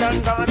Satan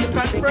down the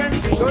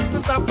conference just to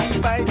stop me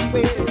by the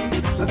way.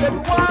 I said we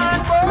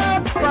want more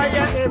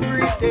prayer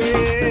every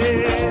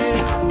day.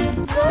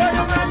 Go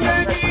down on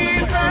your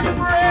knees and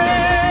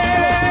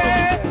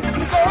pray.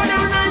 Go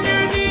down on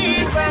your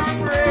knees and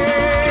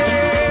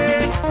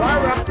pray. For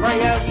a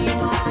prayer you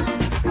want,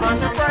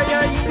 and a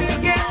prayer you will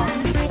get.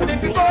 And if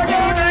you go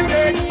down on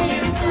your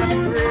knees and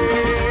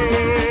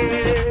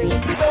pray,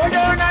 go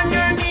down on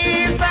your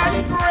knees and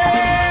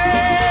pray.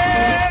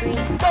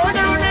 Go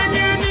down on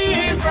your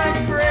knees and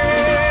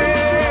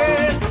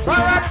pray.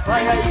 For a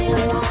prayer you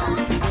want,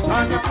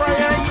 and a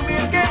prayer you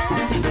will get.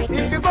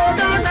 If you go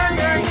down on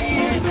your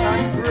knees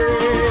and pray,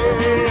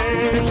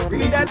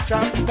 read a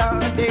chapter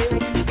day,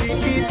 keep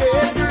the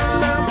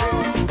devil away,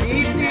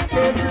 keep the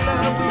devil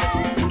away,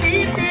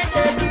 keep the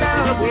devil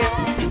away.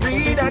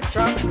 Read a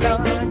chapter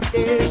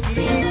day,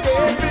 keep the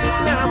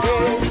devil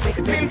away,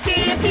 we'll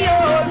keep the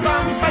old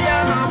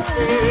vampire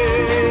away.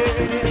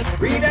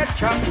 Read a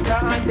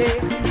chapter day,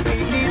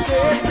 keep the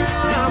devil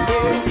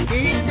away,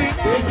 keep the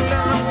devil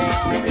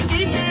away,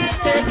 keep the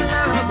devil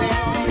away.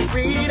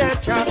 Read a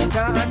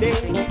chapter day,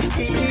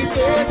 keep the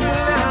devil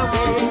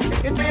away.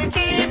 It will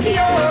keep the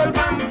old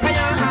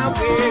vampire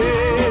away.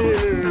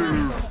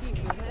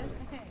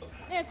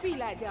 They feel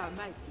like they are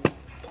mighty,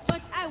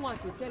 but I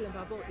want to tell them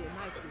about the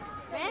mighty.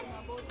 Eh?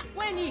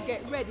 When he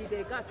get ready,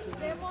 they got to move.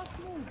 They must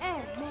move.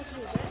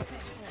 Must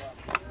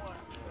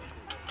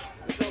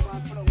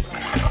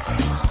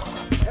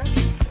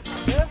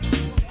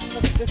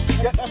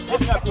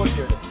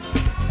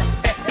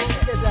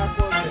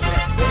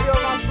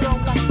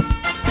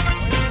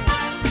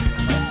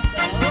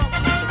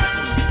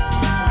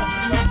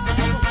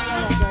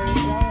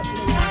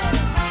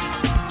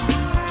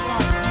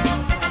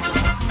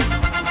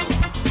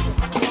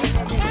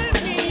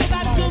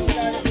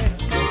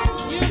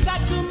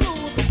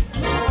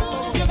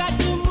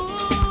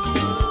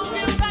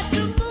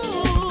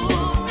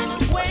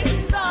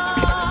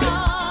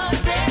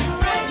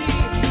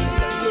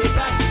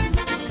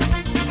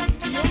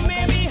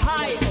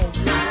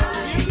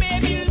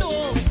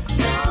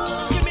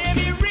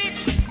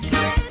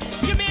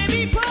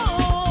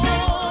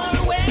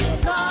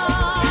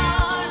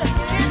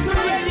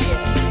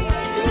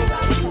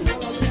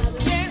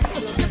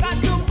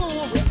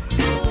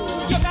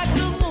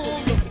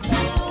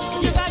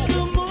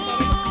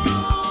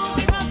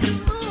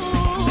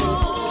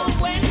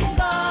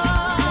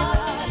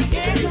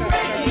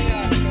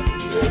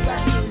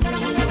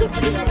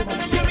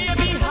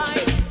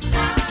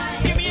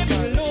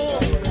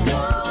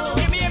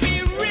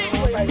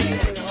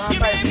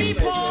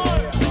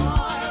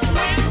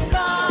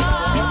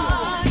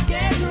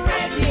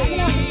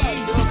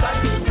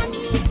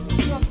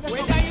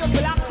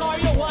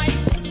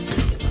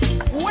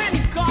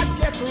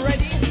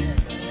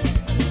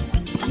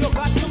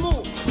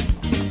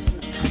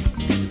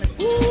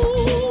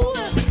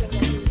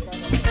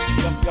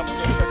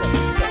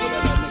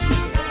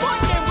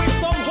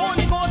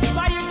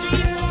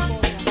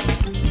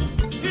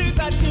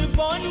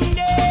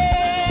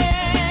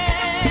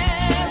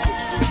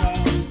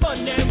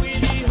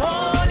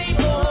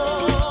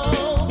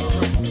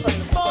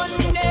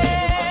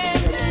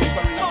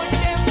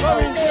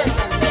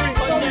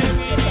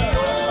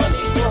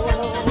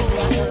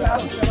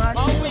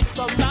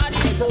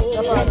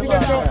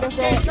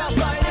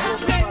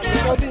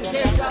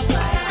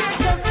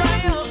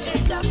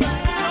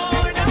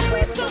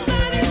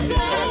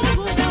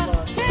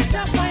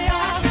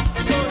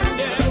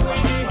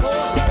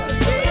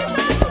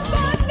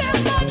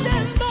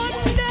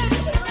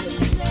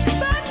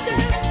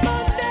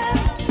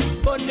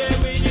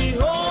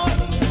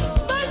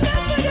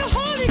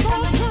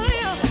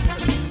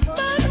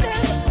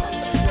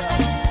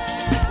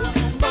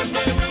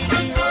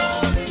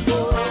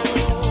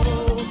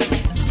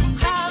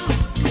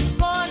I'm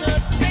gonna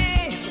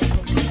say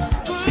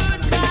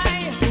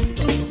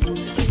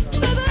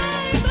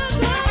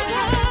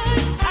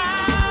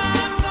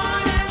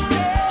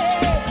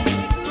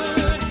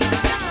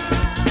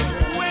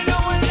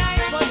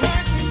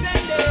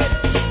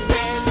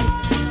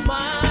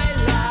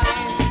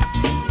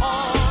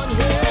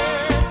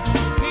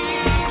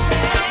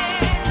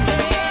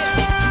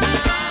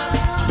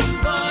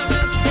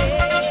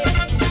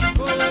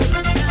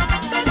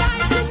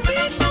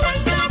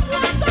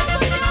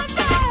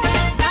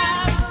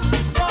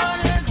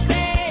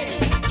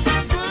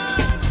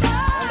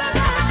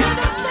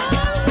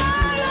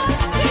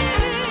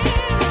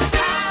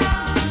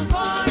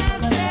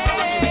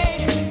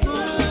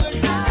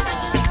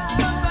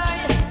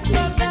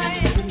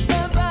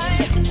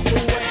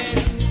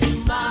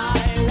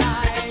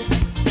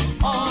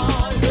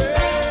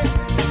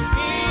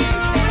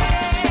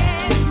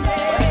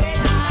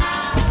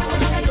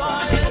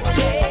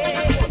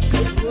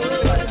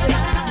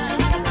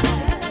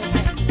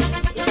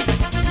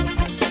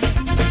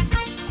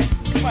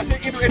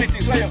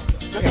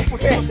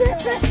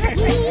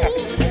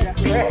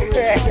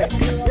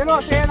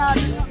close here now.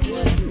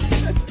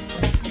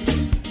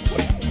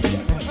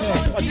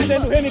 But you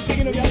didn't do anything,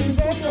 you know,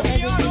 you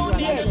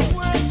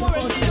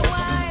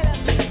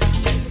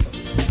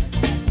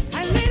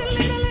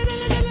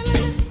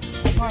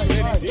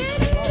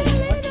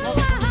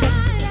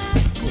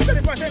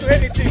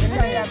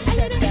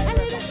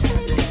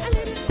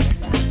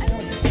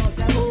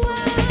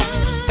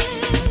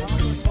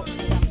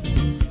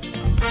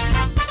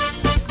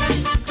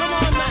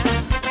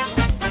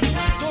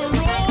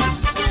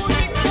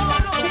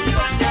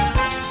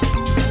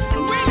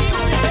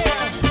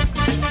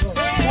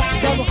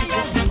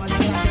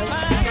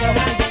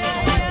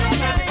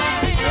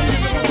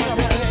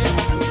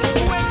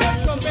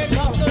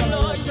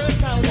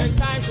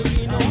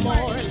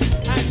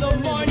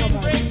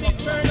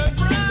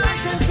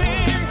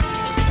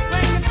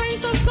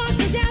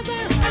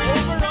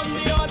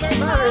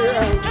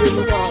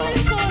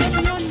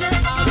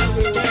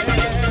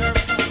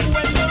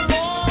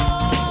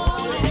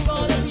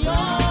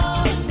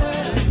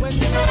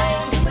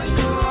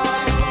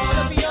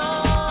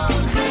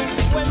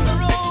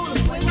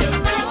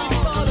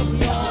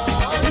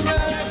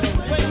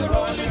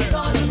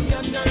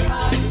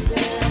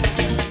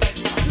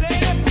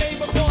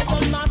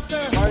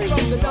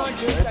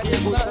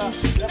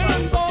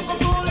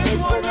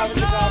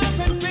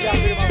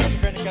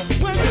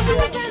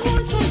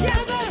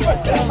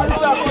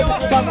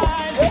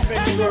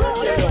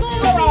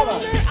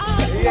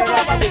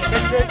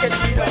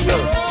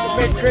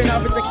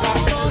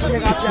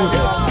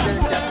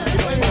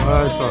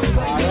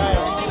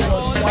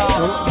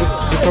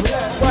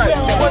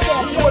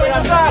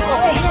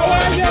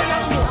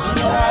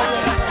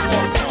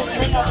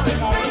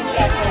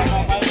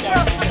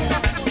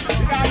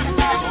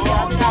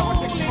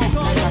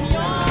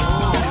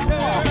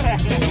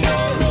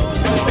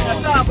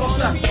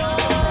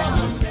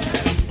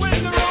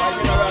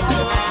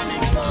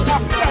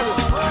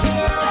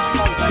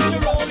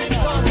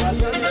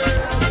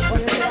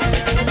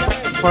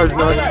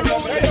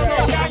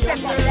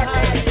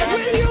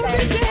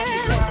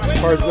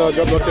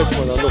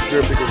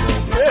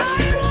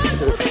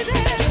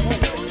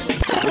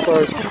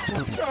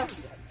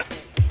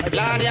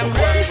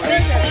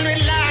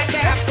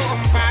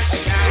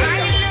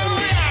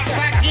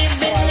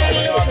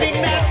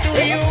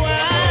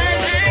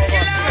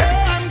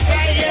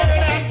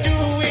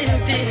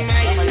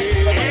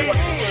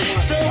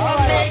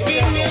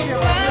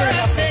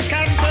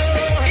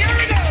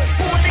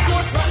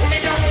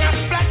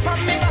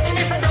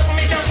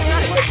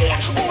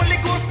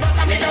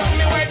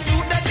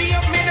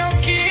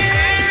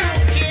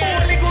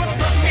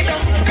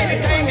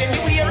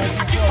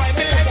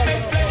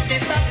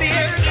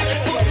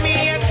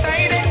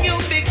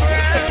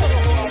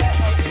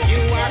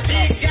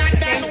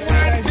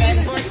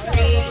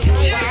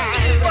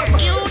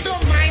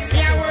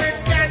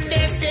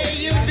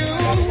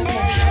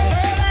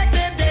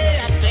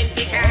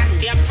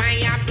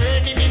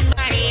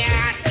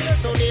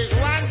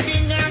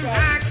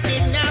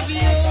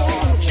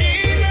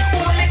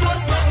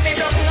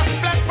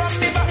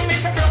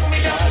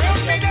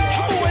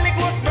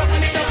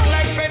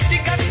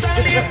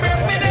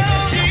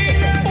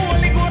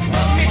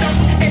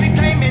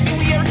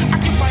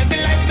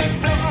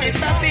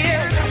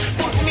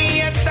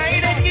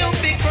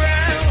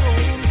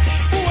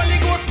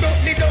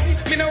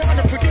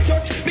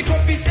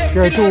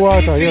Get to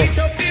water, yeah.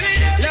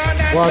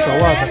 Water,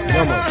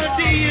 yeah, man.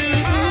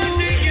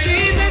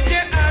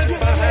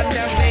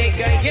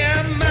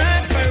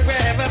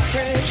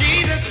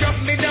 Jesus, drop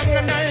me down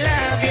and I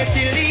love you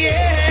till the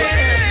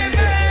end.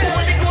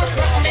 Holy Ghost,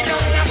 drop me down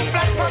and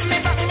flat on me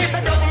back, me so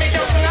drop me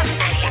down.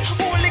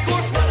 Holy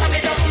Ghost, drop me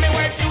down, me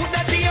white suit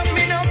that the up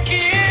me no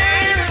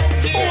care.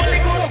 Holy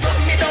Ghost, drop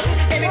me down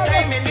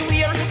anytime,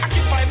 anywhere.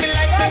 Occupy me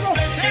like my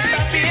flesh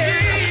disappear.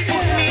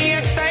 Put me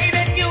aside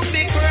and you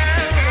be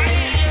crowned.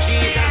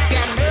 Jesus,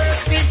 your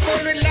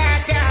merciful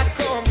Lord of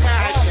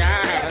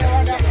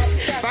compassion,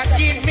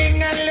 forgiving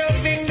and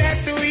loving,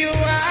 that's who you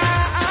are.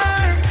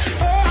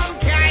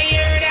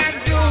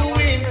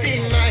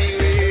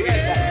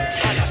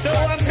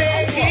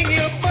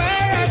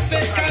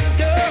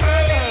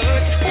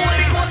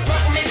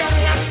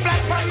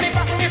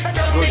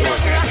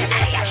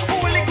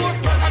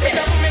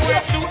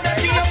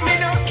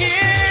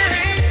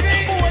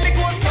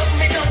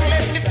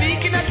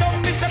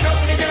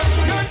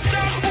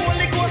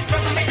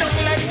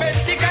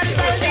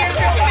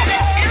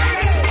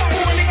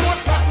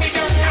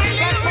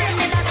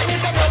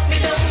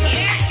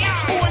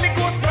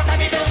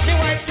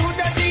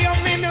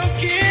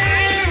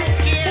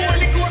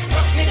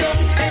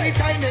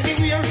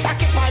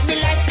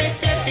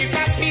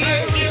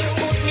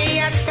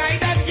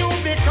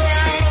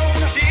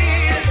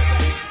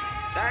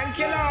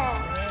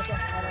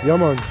 Yeah,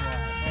 man.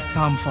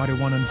 Psalm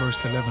 41 and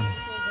verse 11.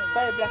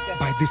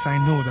 By this I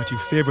know that you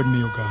favored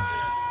me, O God,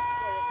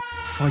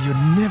 for you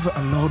never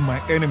allowed my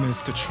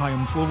enemies to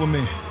triumph over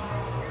me.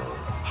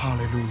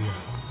 Hallelujah.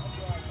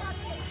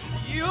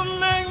 You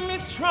make me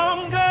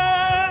stronger.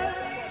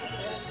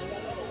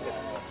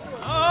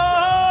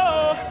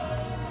 Oh,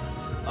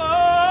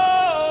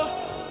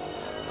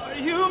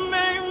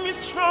 me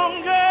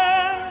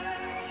stronger.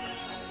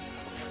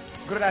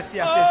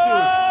 Gracias,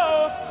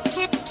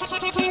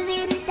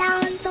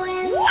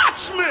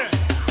 Watch me.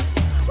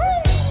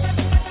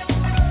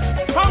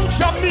 From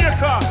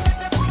Jamaica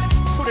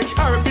to the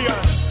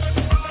Caribbean,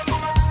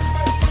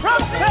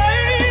 from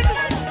Spain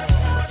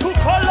to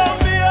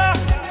Colombia,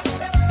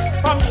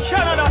 from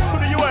Canada to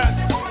the US,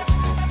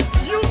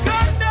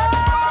 Uganda.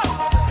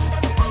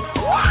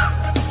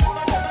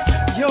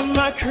 You're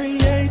my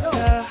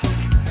creator,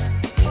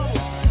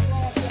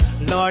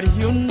 Lord,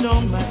 you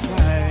know my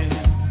time.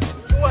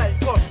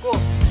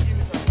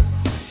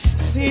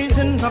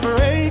 Seasons of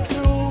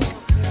breakthrough,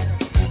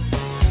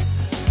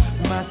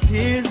 my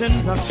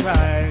seasons of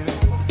trial.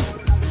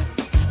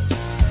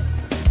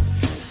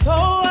 So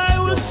I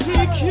will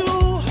seek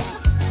you,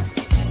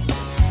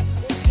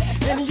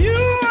 and you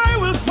I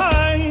will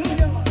find.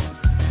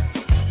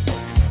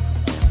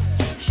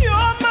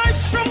 You're my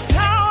strong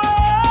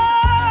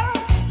tower,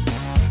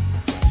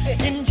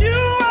 in you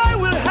I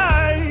will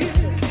hide.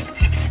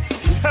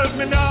 Help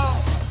me now.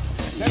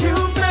 You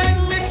make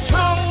me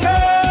stronger.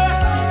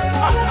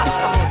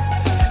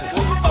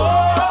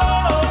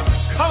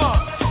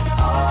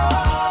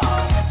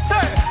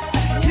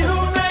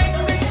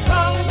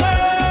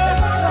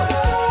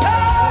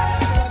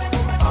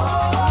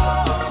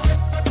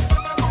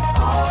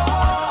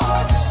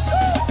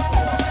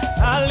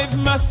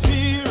 My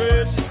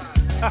spirit,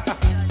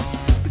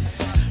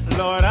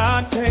 Lord,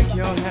 I take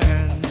your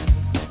hand.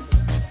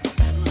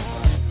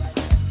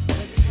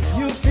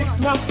 You fix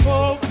my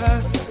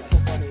focus.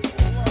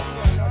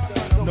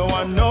 No,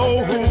 I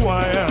know who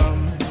I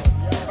am.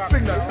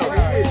 Sing that song.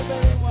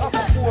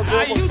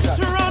 I used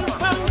to run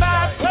from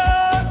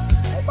battle,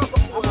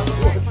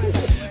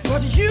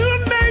 but you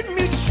made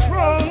me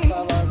strong.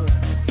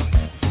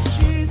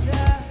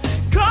 Jesus,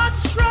 God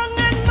strong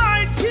and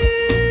mighty.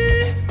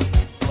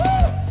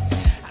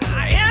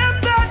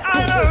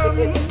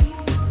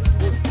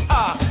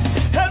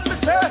 Help me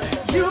say,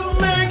 you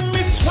make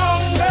me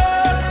stronger.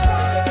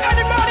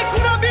 Anybody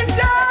could have been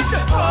dead,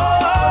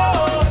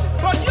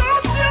 but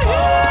you're still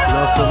here.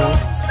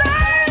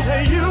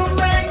 Say you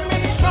make me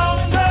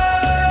stronger.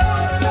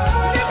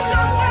 Lift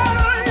your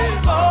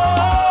voice.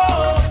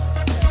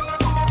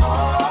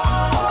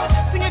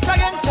 Sing it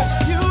again. Say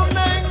you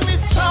make me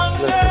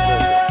stronger.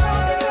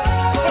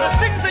 For the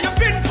things that you've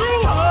been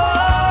through,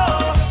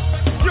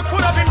 you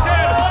could have been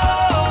dead.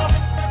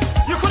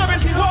 You could have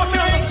been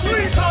walking on the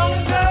street.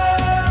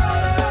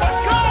 But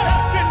God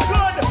has been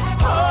good.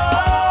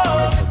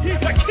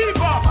 He's a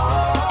keeper.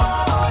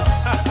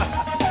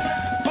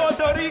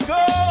 Puerto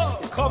Rico,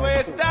 ¿cómo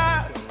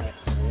estás?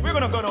 We're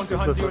going to go down to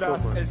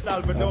Honduras, El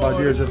Salvador,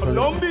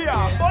 Colombia,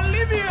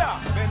 Bolivia,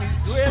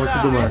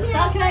 Venezuela.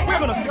 We're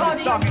going to sing a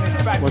song in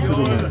Spanish.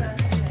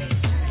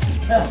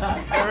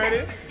 Are you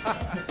ready?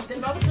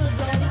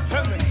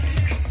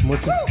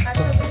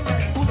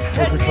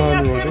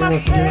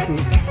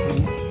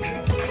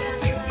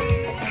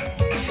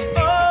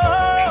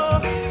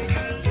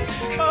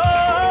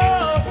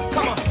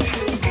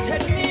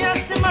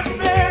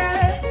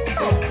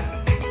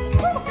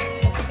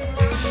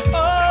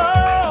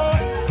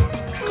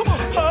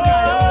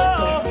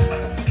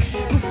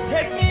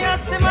 Usted me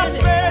hace más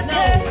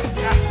fuerte.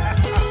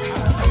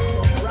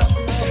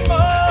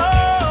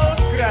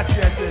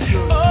 Gracias,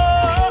 Jesús.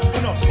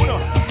 Uno.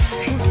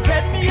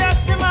 Usted me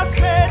hace más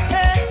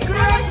fuerte.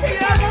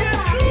 Gracias,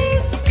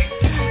 Jesús.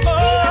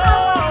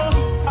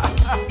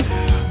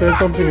 There's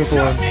something if you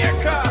want.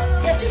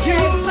 You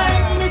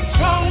make me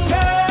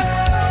stronger.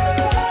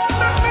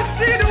 Let me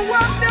see the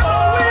wonder of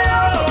will.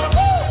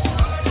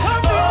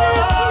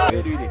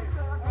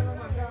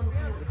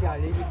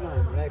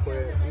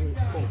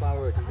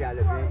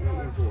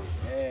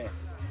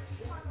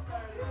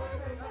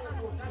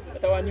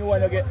 That's one new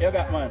one you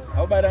got, man.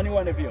 How about a new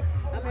one of you?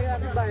 I mean,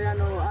 everybody, I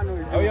know.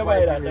 How you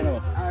buy that, you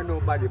know? I know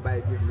nobody buy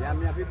it give me. I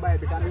mean, everybody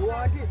because you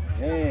want it.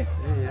 Yeah.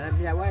 And I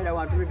mean, why I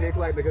want to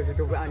play it because you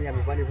took any of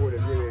the funny food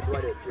and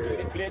play it.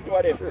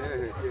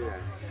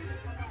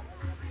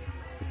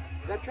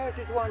 The church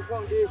is one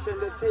foundation,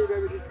 the Savior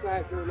with His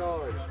Christ, O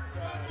Lord.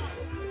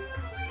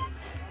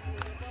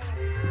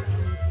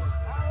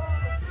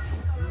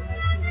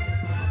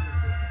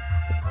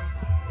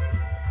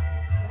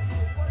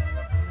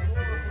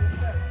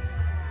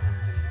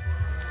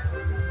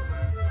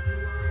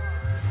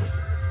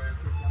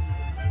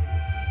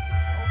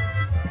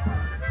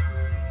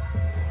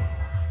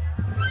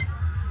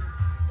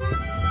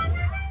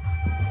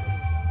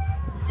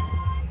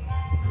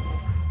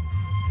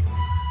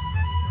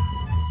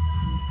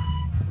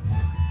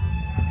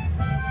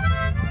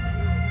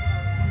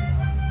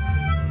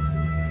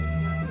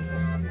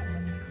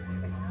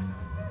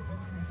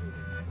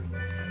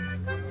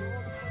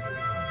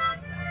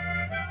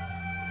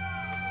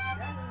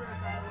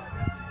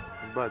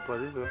 Bad, what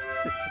is it?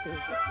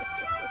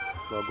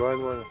 No, go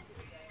on, one.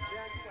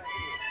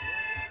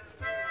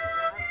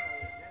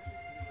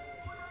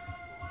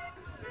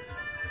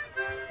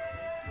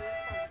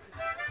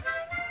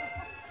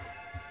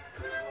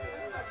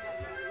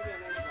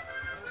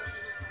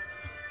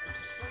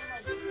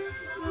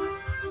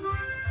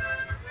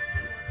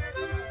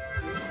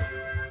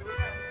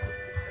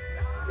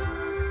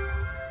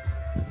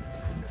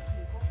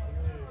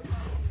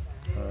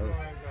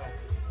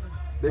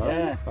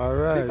 Yeah. All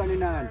right. Big on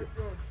in hand.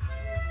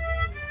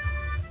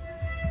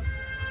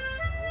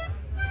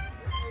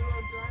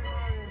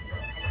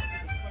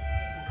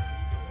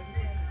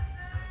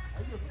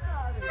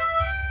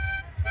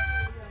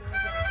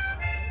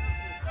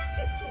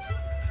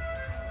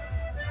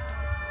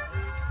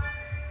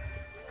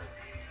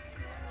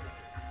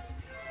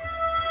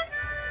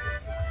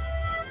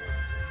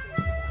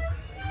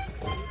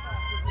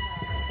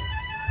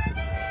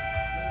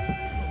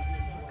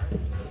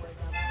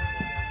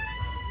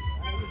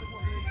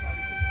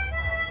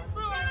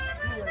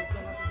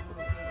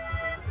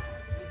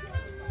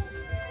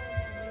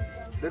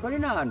 Big on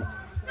in hand.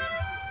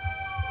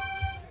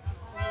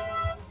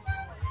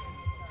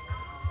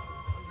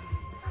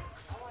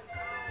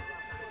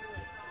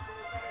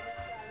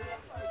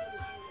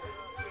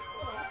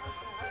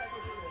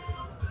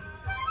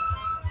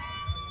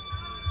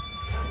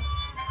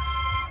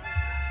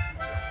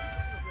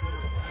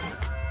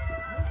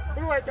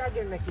 Wright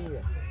again making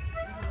here.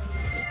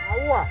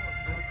 What?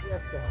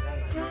 Yes, sir.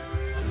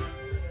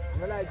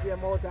 I like your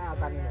motor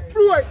happen.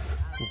 Wright!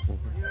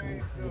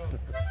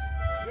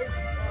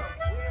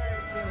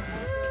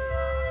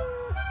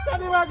 Tell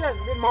him again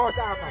with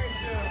motor happen.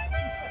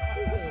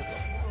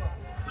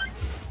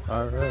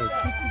 All right.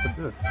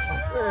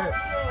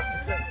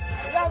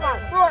 Yeah, man.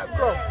 Wright,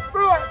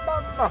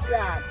 bumper.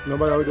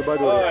 Nobody with the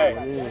body.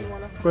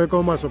 Go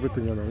come mash up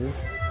everything, you know.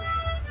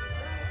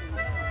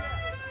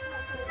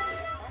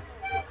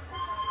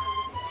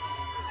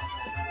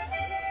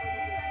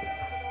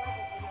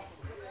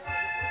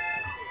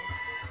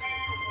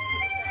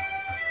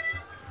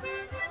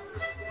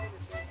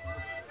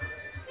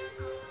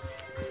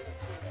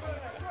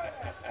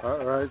 All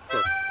right,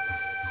 so.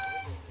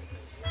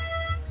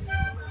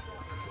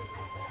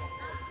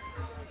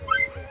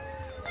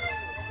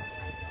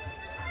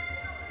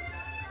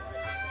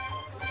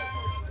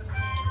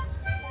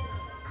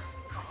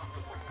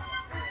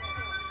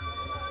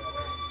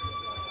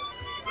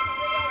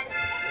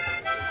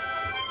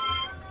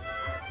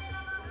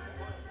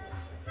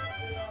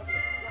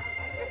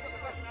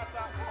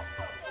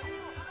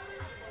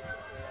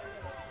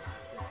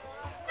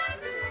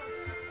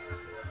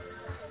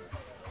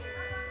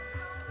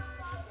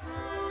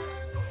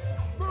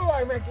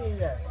 Making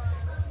here.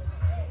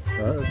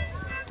 All right.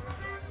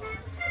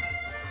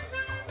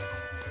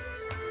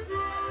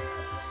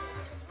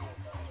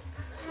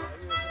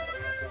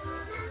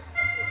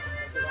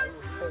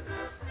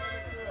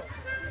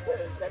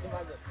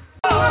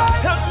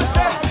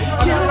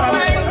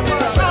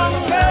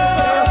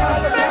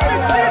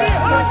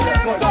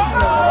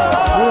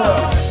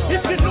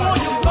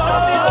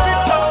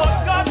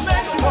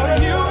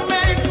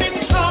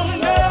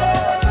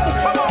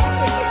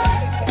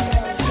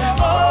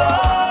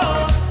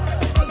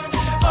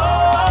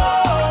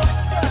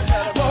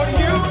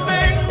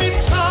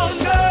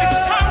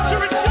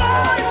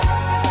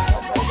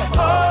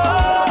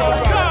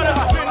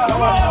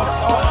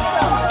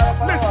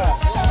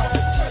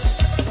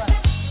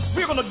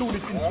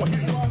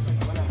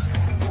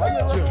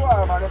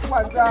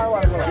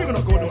 We're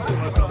gonna go down to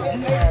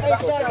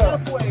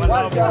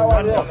Malawi,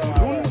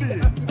 Burundi,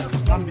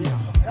 Zambia.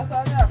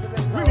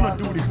 We're gonna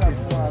do this thing.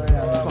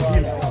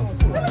 Swahili.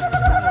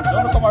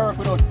 Don't come and work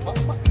without.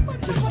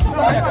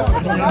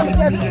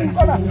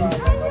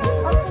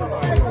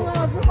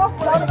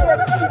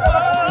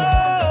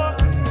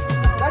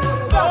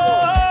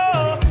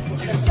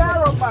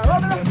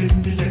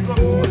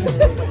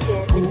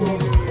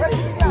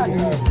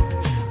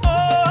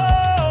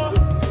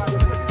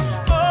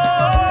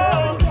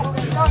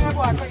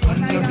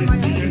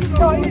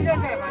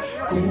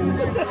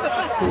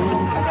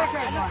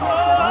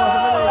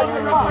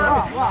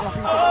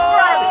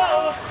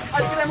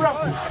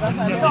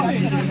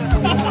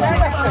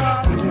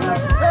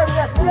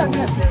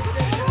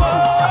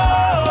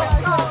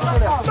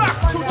 Back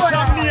to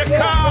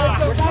Jamaica.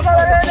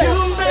 You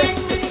make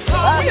me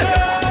stronger.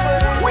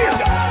 Wave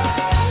your flag.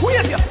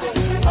 Wave your flag.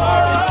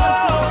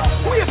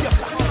 Wave your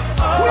flag.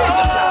 Wave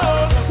your flag.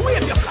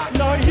 Wave your flag.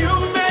 No, you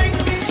make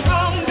me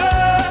stronger.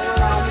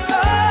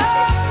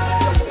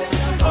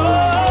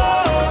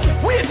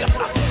 Wave your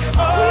flag.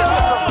 Wave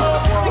your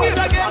flag. Sing it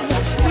again.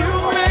 You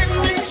make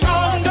me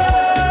stronger.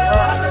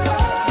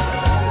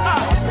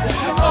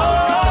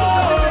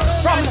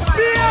 From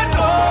Spain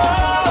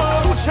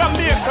to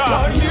Jamaica.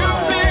 You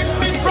make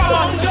me from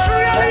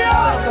Australia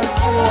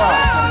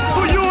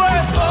to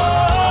US.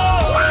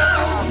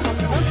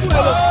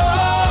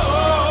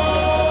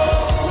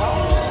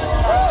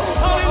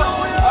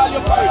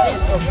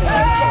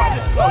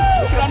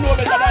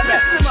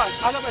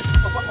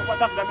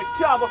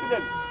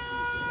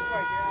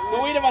 So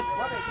we never.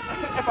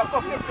 If I go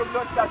for them from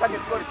blood shot, I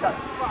get blood shot.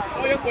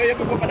 Oh, you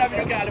go for them,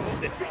 you can't live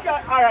with it.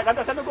 All right, I'm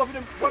just going to go for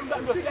them from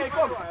that, just stay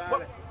come.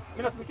 But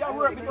we can't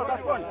work because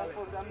that's fun.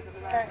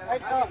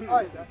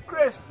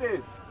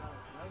 Christy,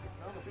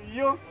 see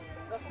you?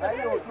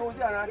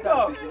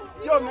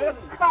 Yo, man,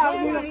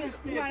 calm me,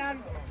 Christy.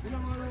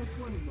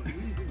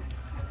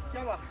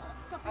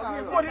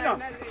 What is that?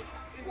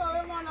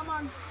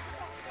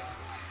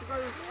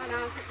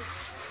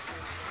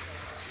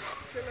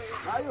 You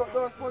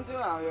don't sponge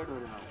now, you do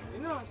now. You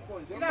know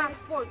sponge. You don't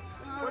sponge.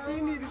 But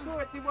you need the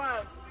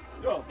 41.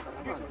 Yo,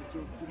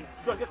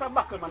 just get a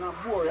buckle, man, and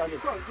bore you.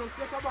 Just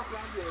get a buckle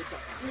and bore you.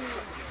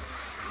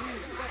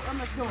 I'm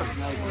not doing it.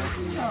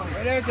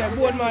 There's a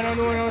board man on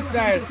no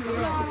style.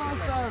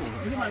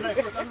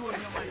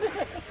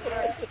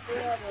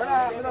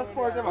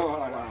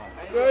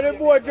 You're the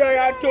board guy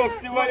and tough,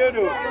 see what you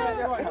do.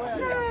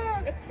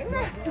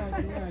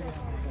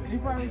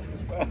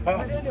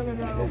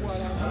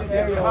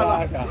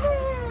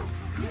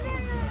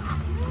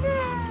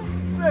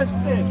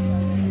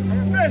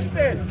 Rest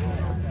it.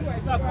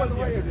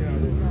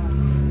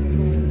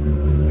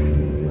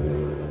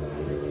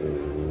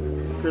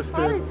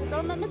 Christine.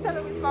 Don't let me tell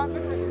you which part me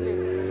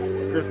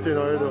Christine,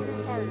 how are you doing?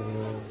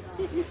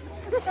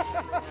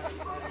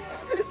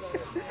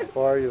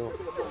 How are you?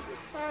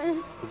 Hi.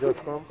 You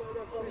just come?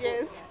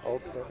 Yes.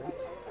 Okay.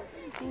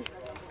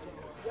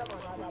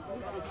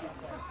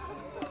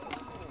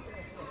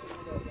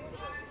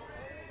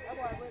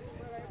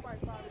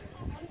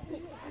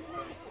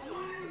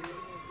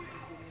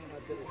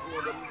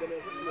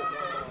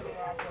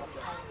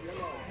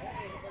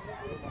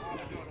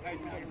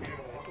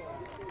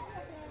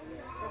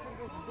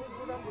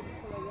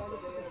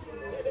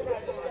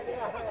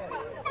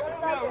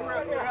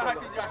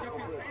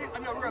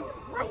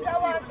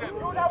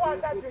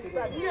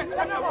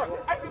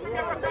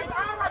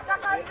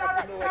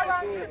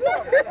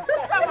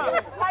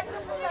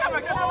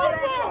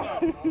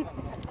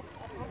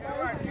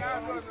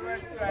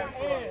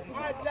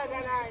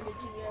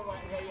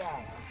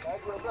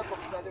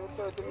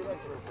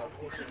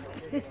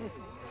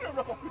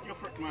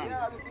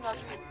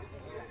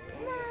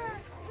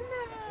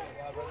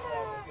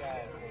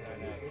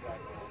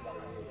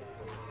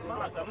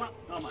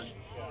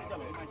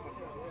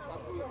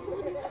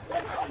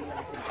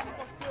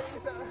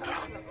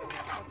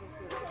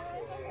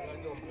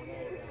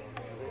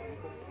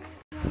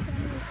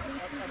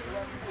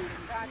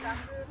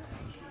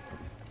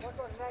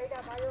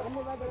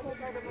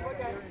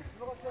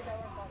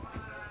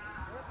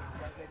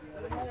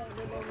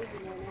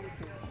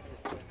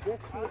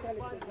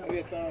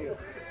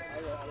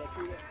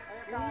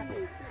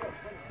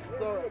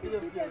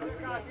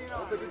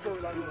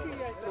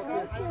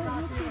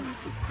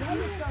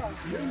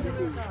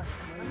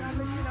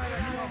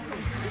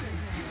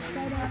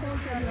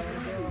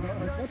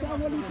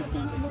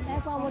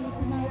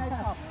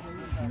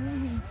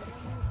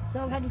 So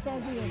how do you say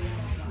it?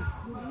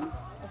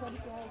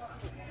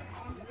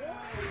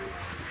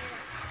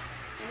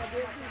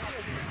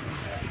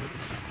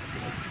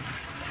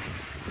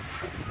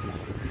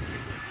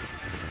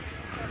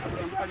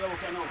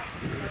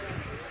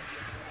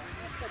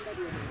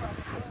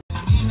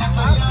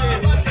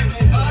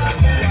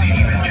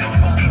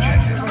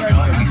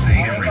 God we say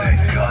every day.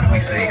 God we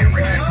say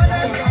every day.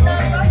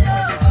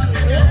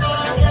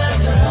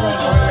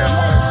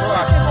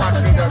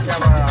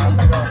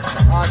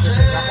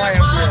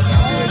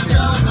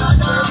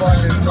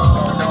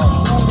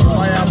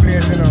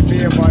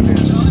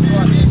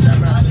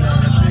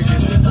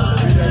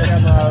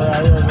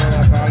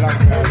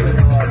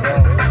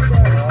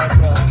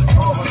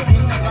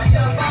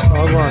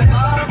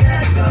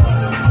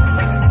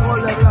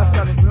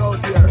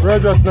 We're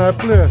just not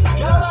place.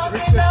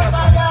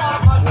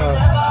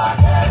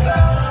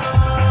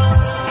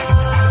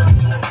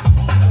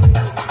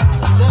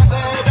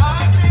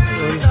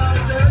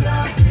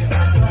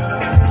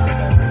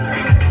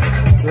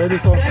 Ready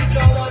for?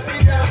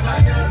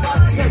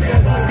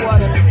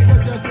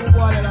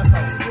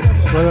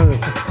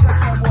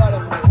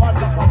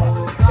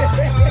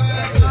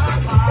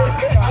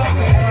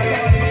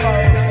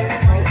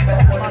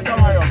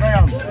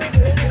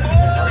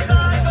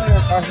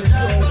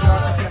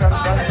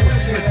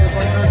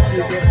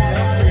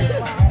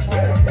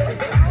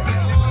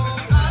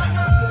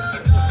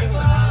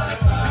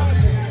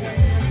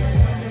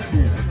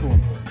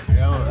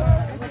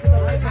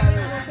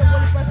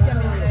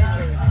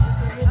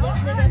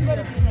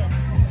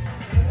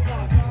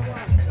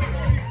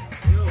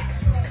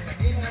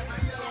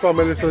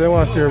 Family, so they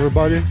want to see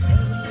everybody.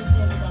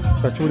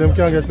 That two of them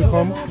can't get to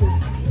come.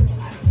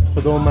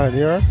 So don't mind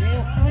here. All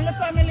the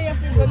family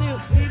of the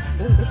chief.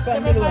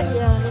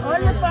 All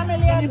the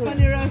family of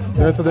the rest.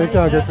 Yeah, so they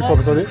can't get to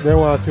come, so they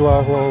want to see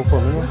what who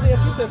come, you know?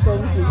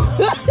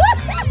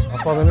 A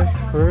family?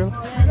 For real?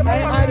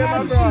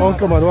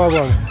 Uncle man, what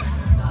one?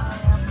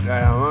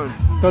 Yeah, man.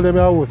 Tell them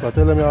your house,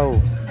 tell them your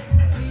house.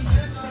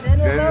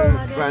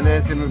 When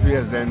they see me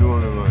face, they know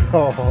me, man.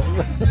 Oh.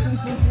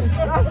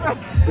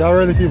 Your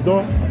relative,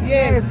 don't?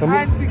 Yes,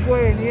 Auntie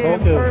Gwen,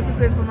 yes. Okay.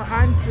 Represent from my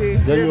auntie.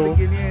 There you go.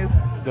 Yes.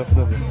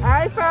 Definitely.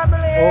 Hi,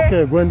 family.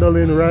 Okay,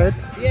 Gwendolyn, Wright.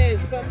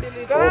 Yes,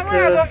 family. Don't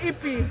okay. Go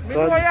hippie.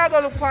 Before you go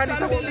look for this,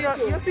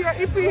 you see a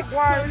hippie,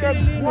 one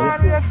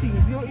with your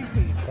teeth, you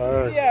hippie. All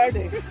right. See her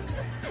there.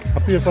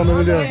 Happy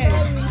family there.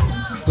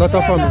 Lot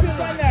of family.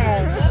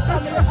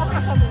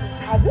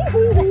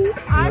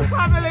 Hi,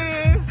 family.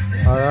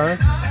 All right.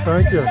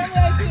 Thank you.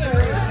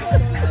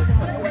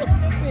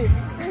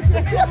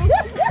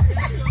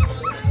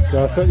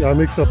 You're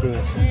mix up in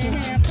it.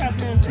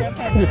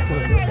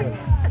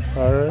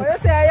 Alright. Well, you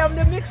say I am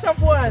the mix up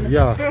one?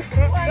 Yeah. Those two.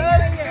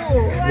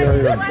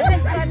 Yeah.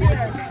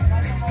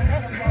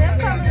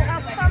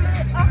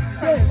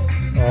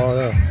 Oh,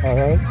 yeah.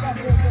 Alright.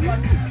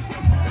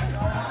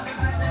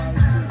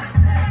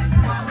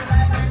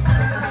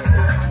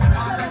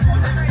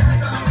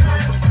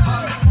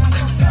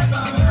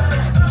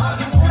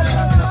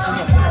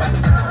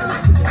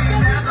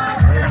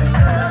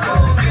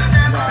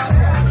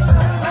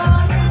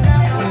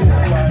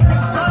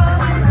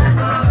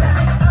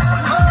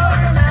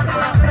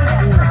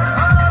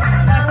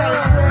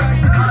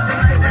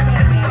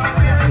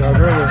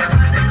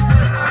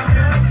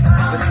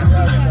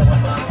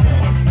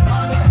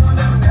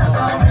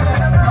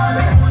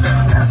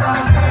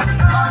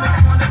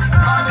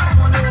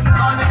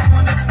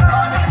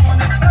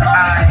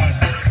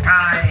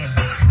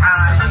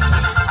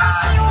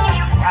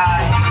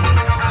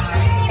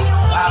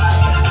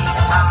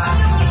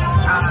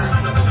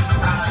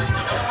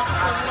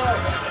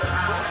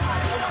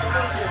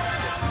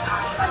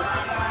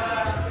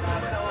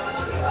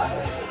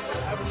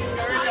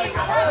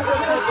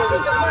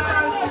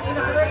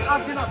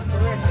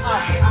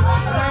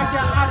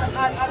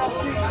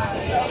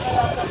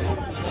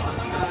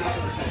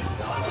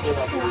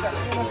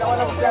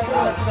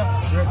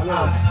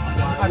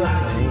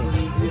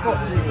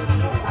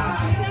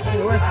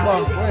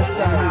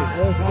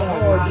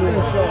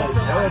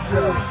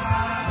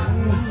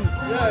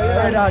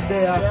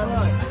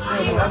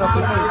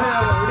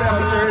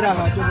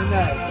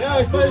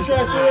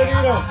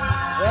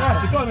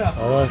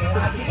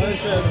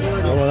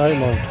 Alright,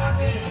 man.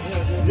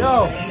 Yo.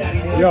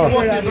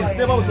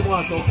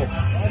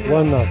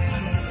 One now.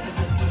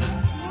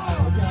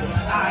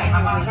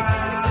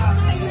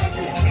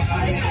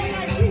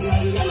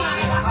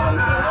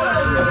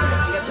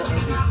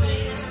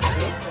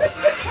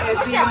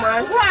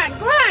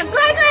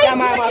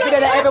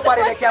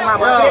 Everybody that can,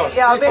 mama.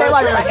 Yeah,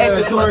 everybody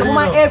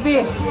heavy.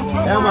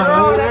 Yeah, man,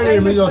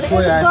 I'm just show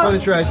you. I'm going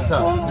to try this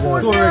out.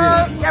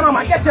 Yeah, mama,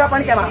 get you up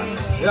and come on.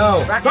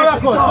 Yo, come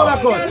back, coach.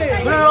 I'm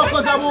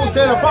going to move,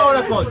 say the power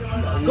of coach.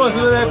 Coach,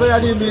 you know what I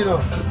didn't mean,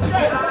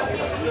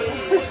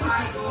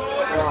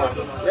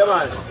 yeah,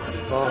 man.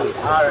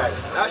 Alright.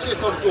 Now she's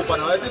some soup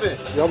now, isn't it?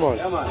 Yeah, man.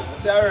 Yeah, man.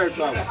 Say I heard,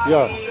 man.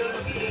 Yeah.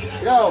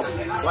 Yo,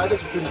 why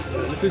don't you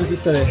finish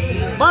this today?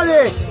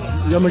 Money!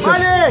 Yeah, me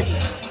Money!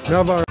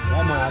 Never.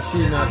 Yeah, man, I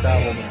see now that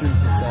one.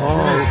 Oh,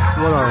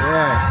 what else?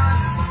 Yeah.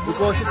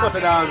 Because she cut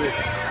it down with.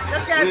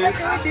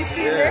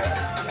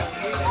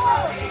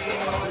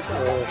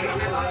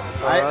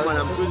 Alright, man,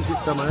 I'm doing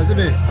sister, man, isn't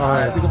it?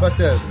 Alright. Pick up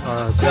yourself.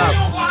 Alright. Yeah.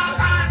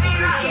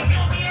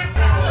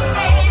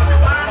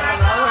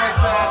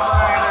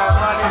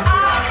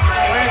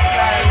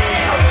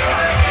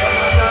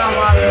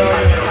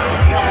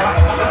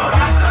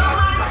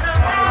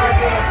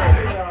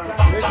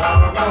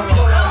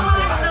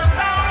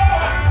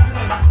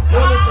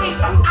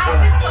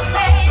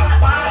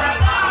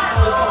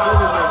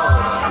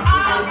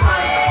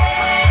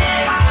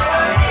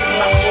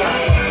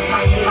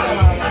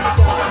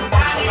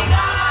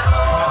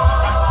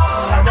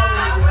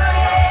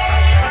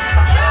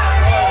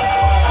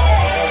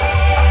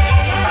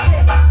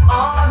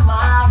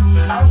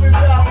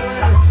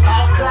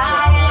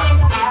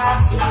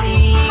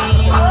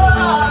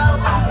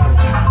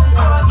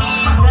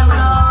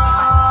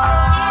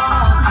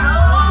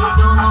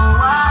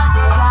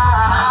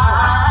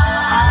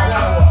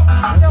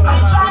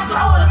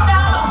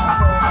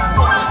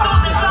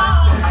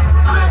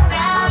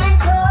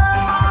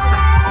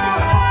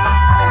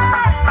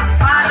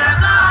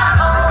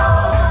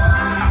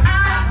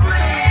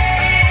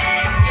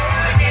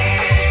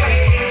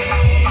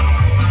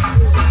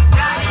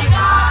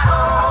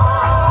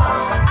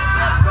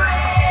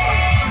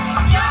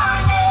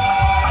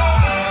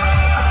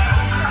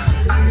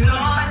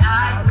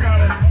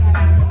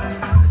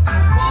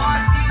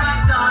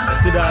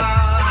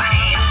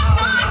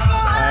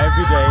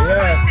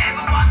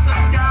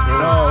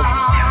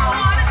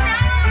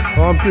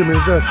 I'm 3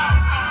 minutes left.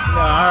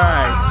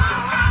 Alright.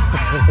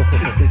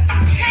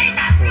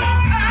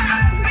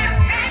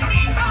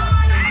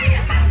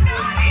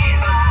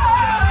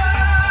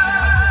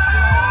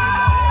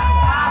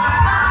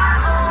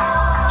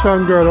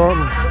 Chan girl, what?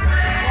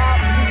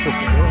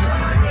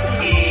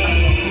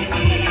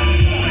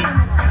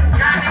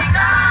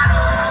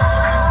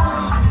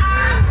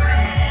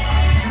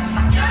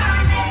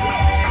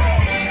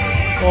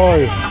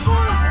 Oi.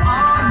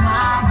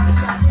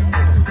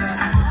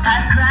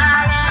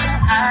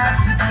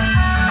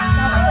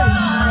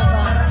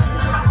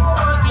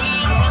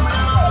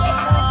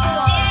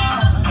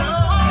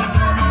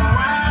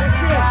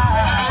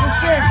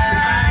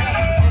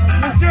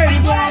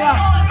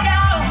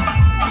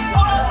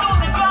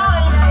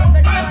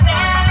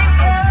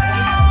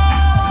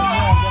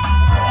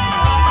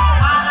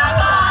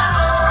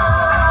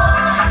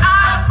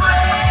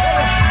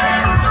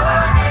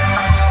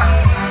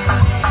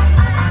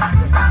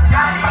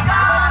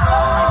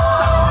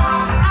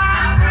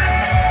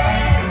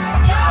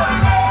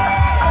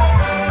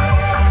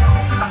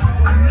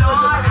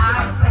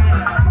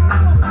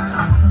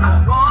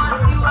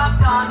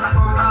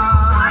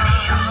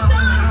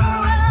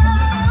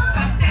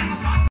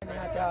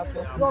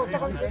 No,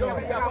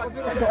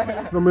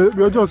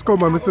 you just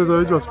come and Mr.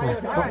 You just come.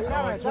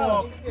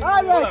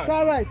 All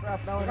right.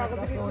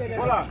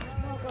 Hold on.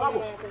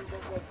 Babu.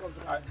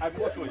 I've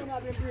got you.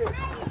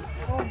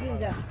 Oh,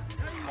 ginger.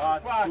 All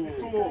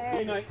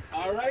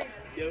right.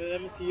 Yeah,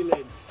 let me see you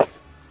lead.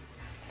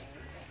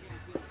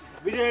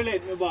 We there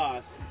lead, my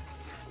boss.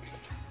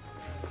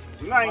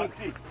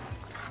 90.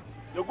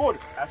 You good?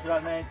 That's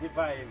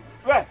 95.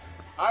 Well,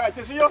 all right,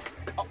 you see you?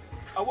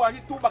 I want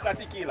you 2 back of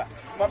tequila.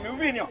 But me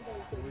win you.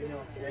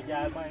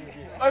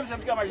 I'm saying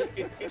become a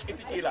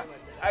tequila.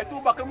 I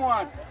 2 back of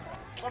one.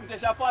 From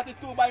this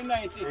 42 by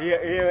 90.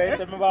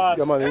 Yeah, my boss.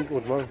 Yeah, man, he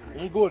good, man.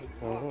 He good.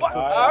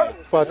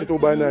 42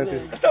 by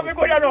 90. So me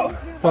good, you know.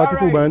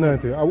 42 by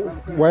 90.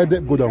 Why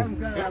depth go down?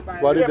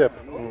 Why the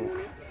depth?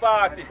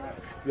 40.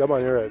 Yeah,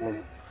 man, you're right,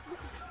 man.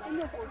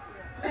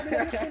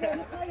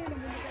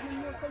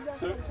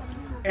 So,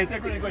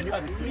 integrity going to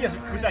yes,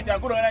 we say can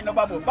go down no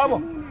Babu.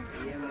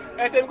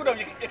 Anytime you go down,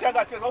 you can't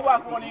get space. How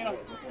walk money, you know?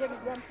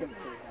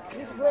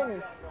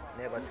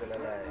 Never tell a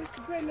lie. It's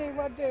Gwenny,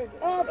 what did?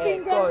 Oh,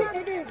 pink and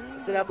it is.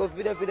 So I go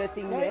video for the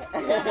thing there. I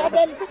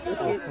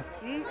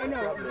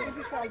know,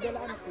 it's called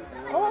Delante.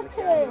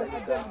 Okay.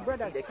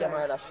 Brothers. The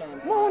camera that shine.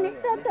 Morning,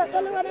 that's the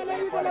only one that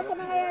you're going to come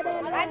here.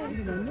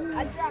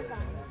 A jacket.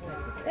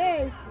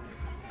 Hey.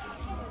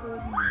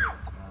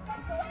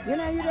 You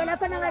know, you're going to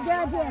come and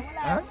judge.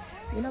 Huh?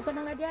 You're not going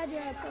to judge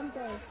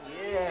sometimes.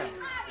 Yeah.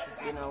 It's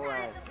been a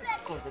while.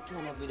 Because I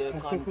can't have video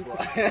contour.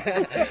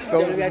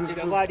 Tell me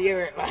actually about the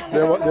area.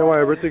 They want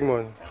everything,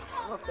 man.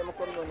 After I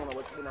come down, but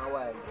it's been a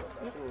while.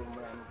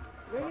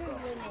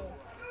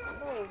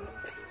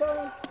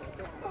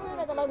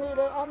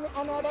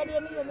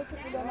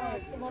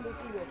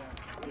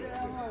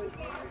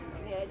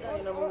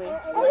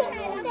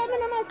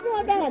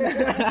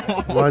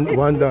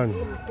 One done.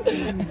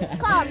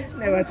 Come.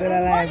 Never tell a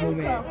lie,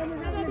 mommy.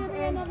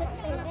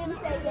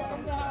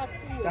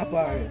 That's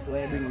why I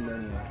bring you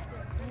down here.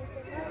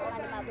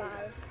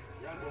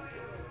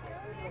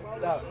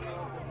 That,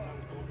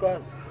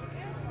 because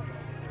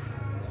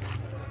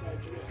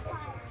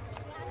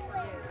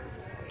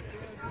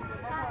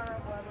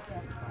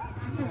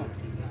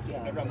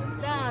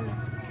Done.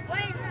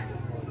 Wait.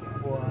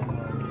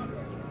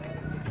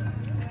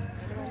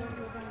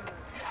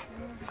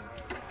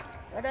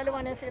 What do you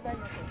want to say about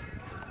you?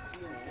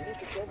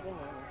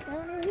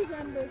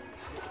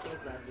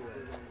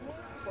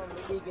 From the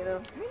big, you know?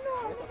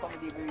 It's a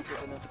family bridge,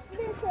 you know?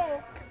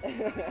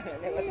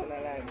 Never tell a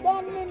lie.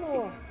 Don't you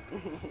know?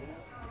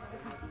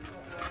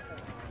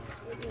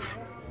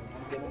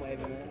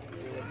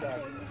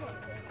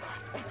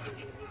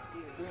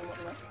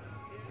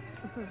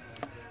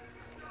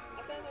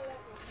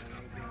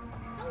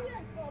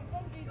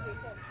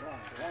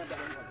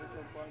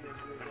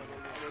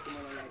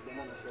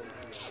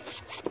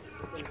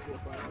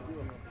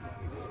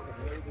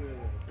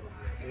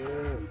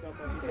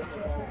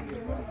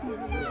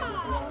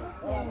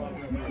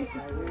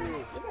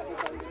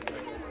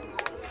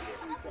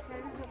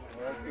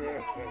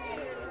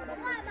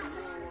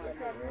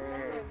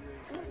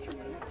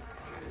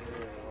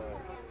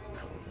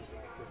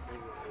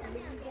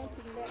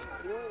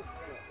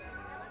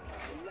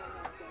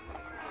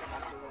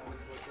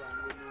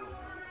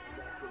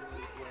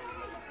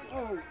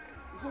 Oh, you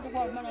put the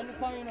water man and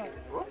look on you know.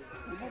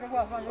 You put the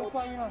water man, look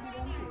on you know.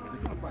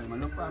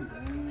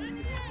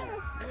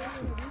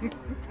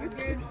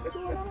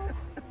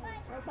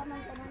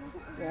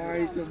 Yeah,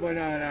 it's a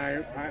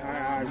banana.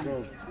 I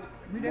go.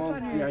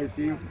 Monkey, I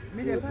think.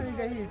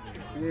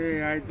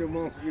 Yeah, I do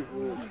monkey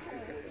food.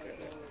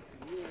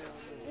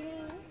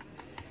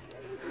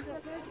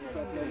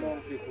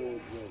 Monkey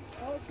food.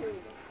 Okay.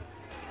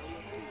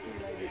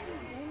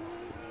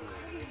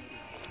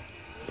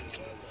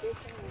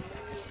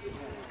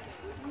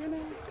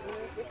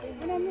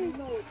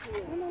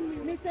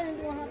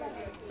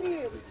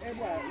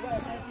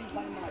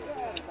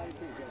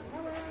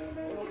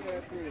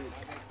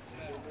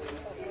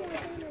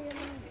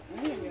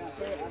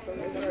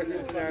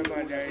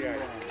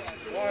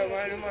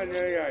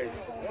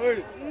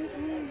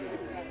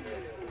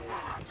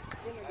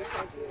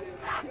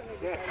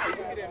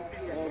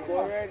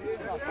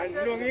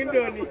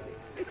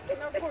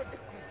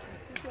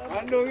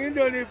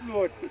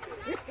 Float.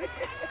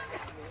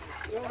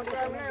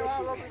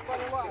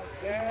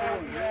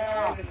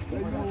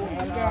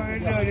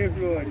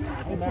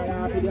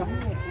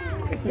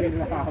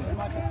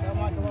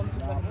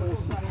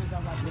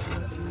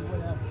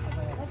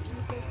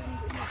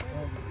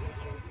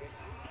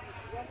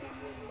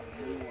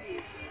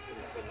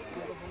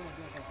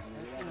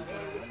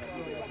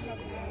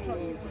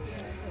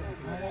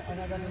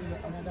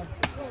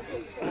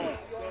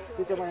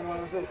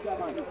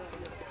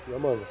 Yeah,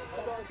 man.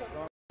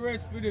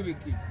 Rest for the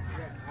wicked.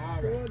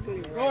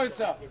 Go,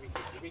 sir.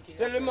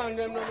 Tell the man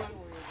them no man.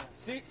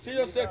 See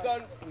your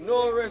second,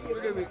 no rest for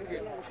the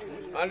wicked.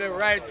 And the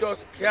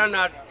righteous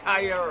cannot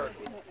tire.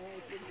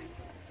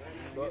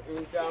 But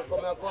you can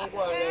come and go and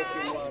let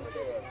him one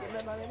there.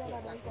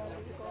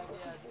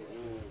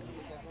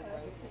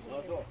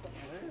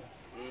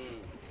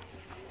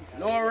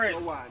 No rest.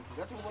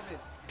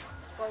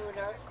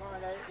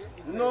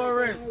 No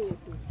rest.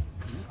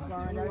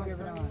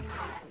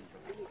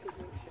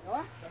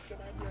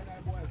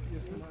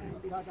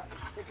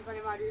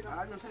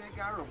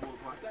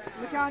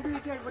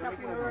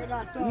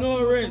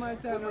 No rest.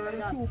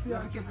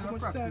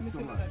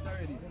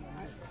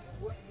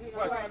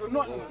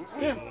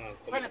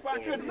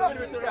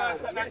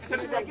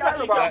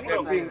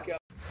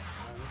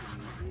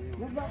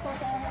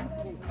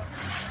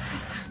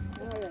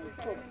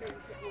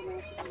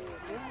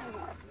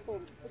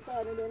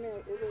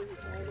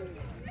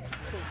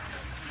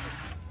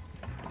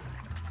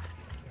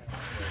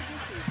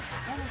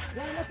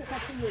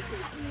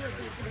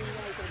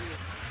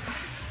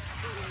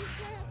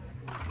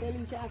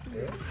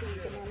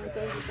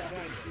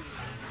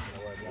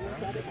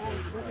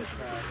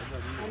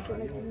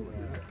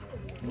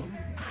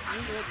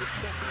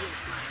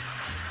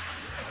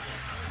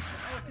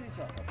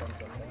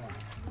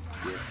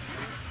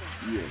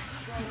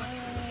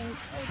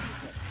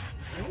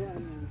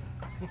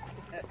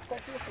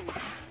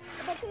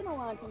 But you don't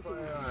want to see.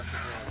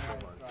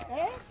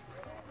 Eh?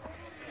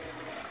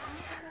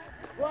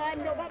 Go on,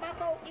 no, but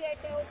back out here,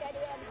 so that you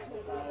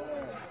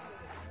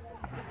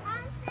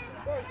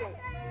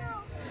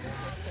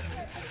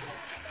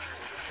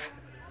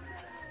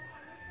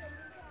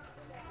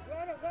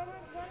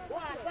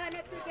go on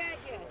up to that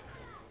here.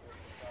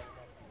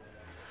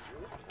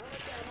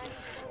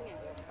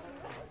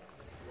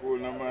 Cool,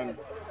 no man.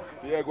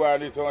 See you go on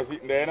this one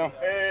sitting there, no?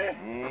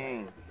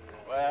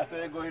 Why I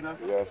say you go in?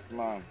 Yes,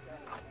 man.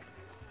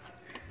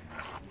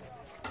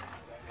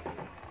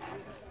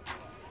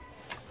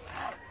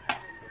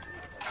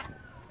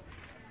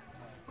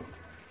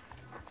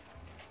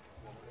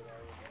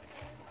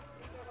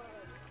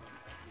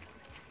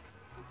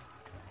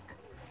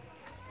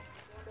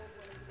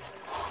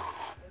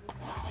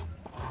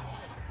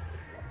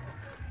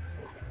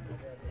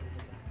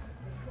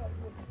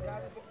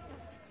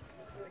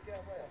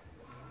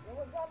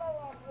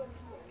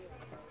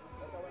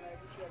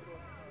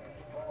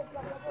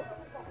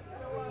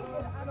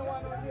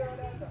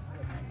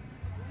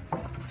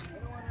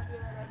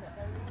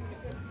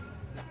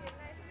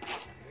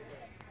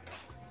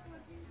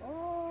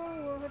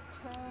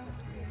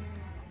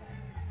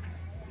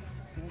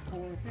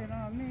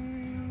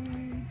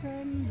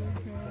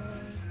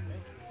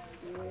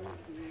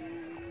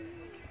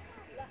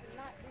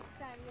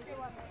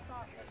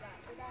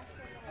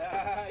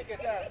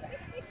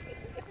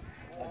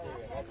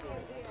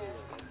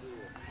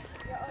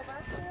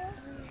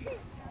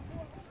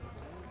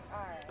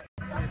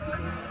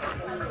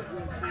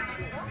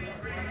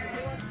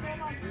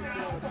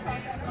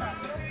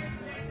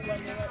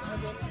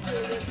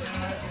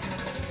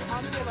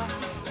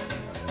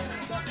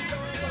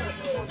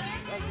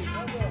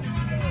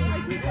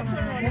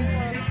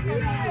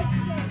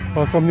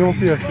 Oh, some new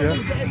face, yeah?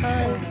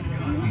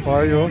 How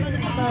are you?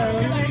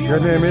 Your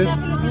name is?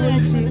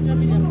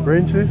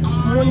 Rinchy.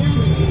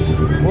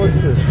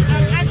 Munchi.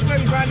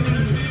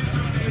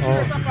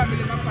 Oh.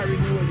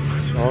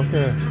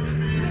 Okay.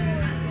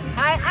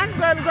 Hi,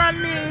 uncle and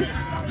grandniece.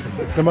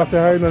 They must say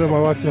hi, no, they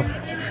must watch you.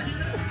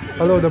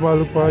 Hello, they must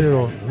look for you,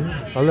 know.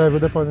 I love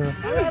it upon you.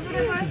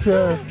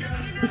 Yeah.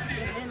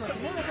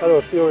 Hello,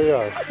 stay where you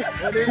are.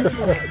 They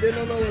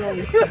don't know what I'm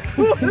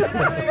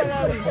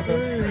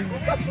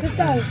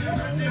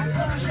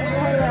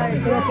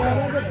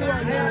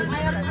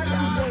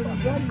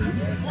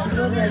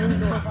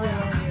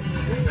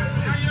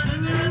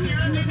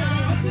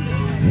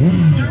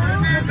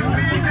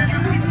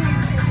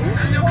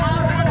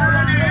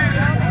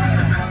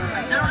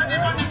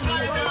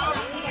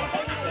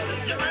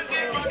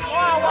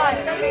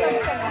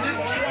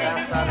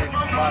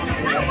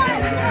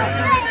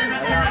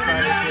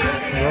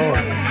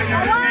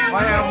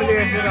One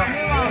ambulance, you know.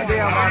 They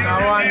are one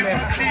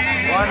oneness,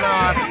 one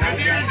heart,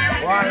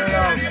 one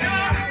love,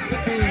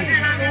 peace,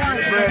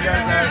 brothers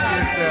and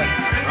sisters.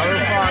 I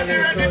will follow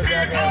you so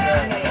that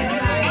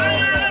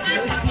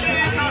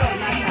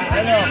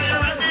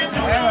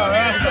Hello,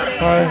 Rasta.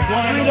 Hi.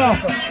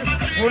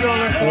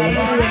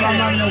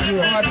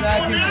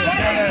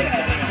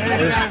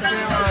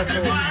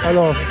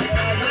 Hello.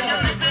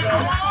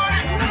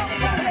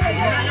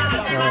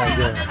 Alright,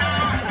 good.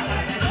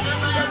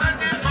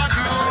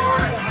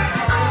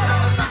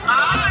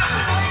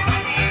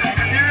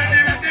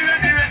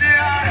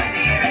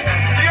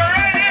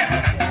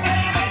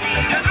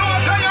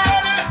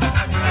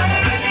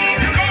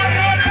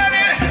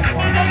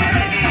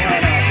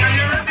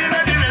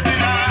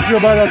 I feel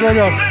bad as well,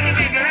 yeah.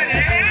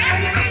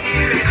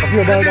 I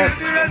feel bad as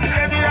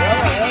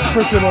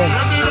pretty man.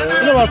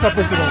 You know what's a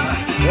pretty man?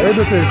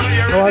 Everything.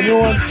 Oh, a new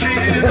one?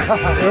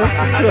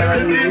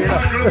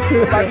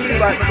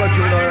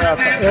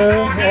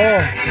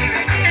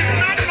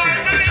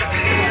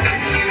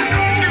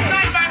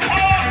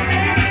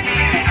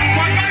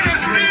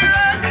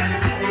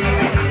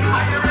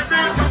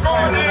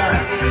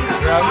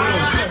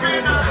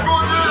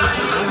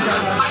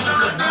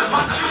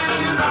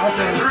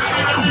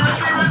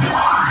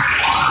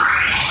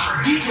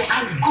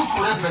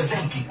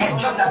 representing. Hey,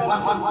 drop that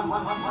one.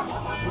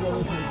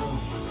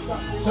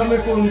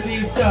 Somebody couldn't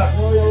teach that.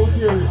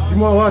 You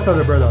more water,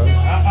 the brother. I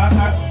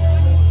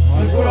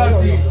could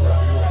have teach.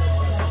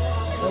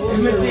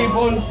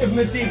 If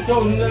me teach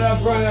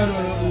 $1,000 brand, I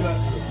don't know that.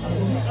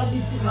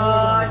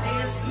 God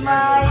is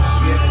my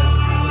shield.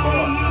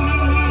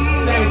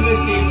 Say me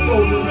teach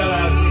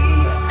 $1,000.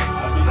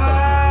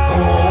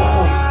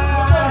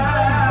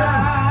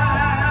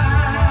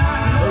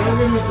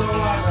 Give me some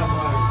water,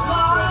 man.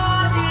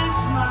 God is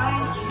my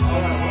king.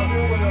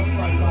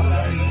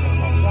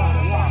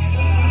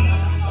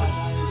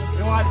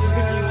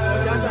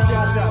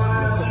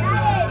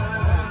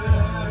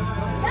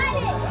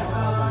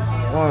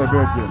 All right,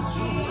 birthday.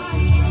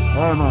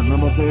 All right, man.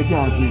 Remember, say you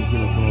can't drink, you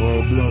know, so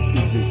our blood is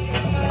big.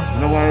 You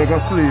know why you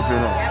can sleep, you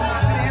know.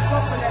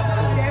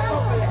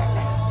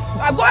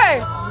 Go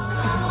ahead.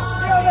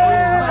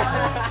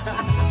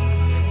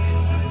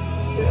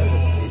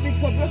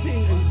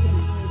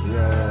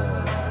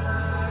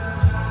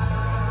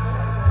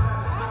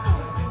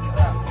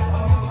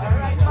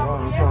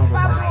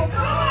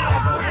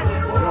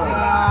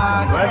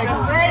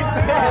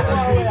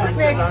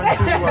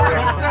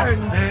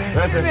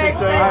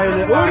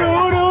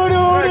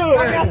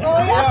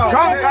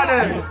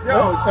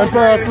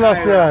 Emperor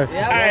Selassie.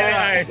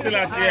 Aye,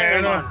 Selassie,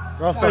 you know.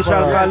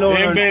 Special cologne.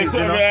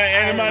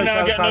 Any man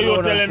now get no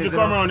you tell him to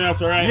come around here,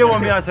 so right? You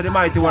want me to say the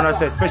mighty one I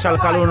say special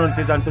cologne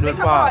season to the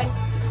past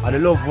and the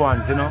loved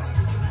ones, you know.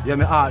 Yeah,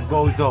 my heart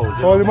goes out.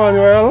 Holy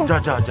Manuel. Ja.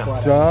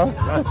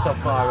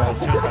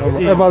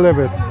 Rastafari. Ever live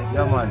it.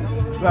 Yeah, man.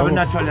 We have a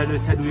natural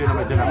just said we know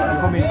my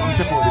general. Come in, come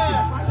check out the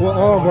things.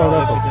 Oh, God,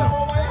 that's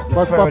it.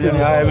 What's popping?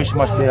 Irish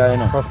match there, you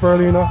know.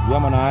 Pasperlina? Yeah,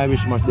 man,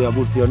 Irish match there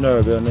good for your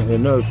nerve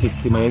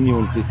system, your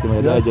immune system,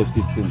 your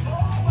digestive system.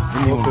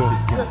 Immune system.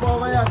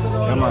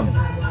 Yeah, man.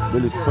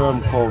 Really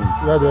sperm count.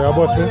 Yeah, they are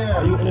boss me.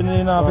 You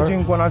didn't have to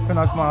drink one and spend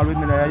a small with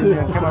me there. You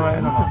didn't come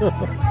around, man.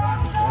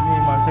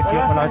 Take you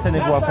up and I send it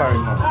to a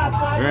foreign man.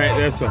 Right,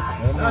 there, sir.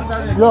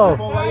 Yo,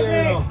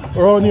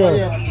 around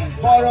here.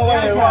 Fall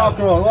away, walk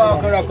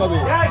around, come in.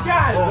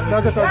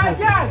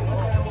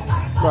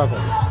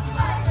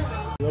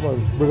 Yeah, man,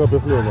 bring up your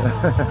flavor.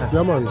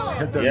 Yeah, man.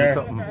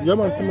 Yeah,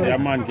 man, see me. Yeah,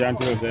 man, can't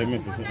tell us I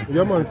miss it.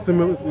 Yeah, man, see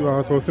me,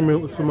 so see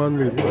me, see man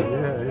live. Yeah,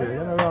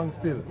 you're not wrong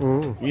still.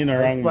 You're not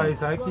wrong.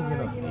 Spice, I keep you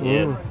know.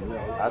 Yes.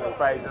 That's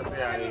spice, that's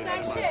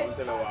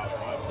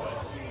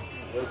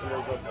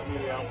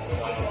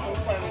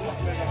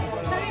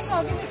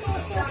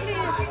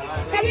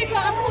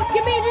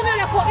Give me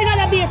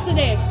another base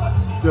today.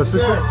 Yeah,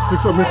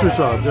 fix up Miss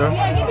Richards, yeah?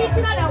 Yeah, give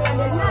me another one.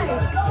 Nice.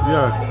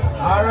 Yeah.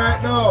 All right,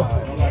 now.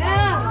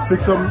 Yeah. Fix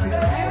up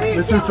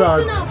Miss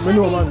Richards. Me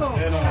know, man.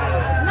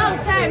 Long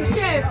time,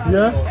 chef.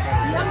 Yeah?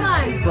 Yeah,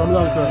 man. From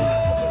long time.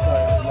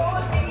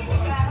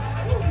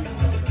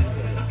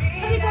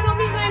 How you gonna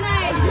meet my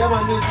night? Yeah,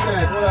 man, meet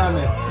tonight. Hold on,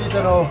 man. See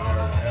you now.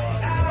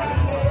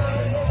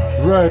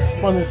 Right,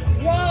 Spanish.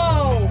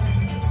 Wow.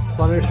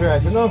 Spanish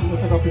right, you know?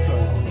 Let's take a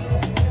picture.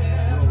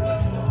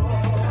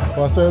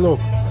 What's your look?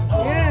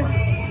 Yeah.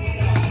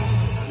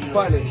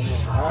 Spanish.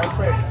 Alright,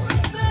 friends.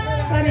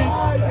 Spanish.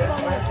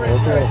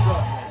 Okay.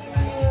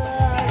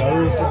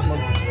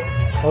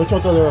 How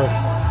short are you?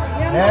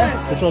 Yeah?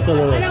 How short are you?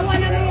 And I want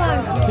another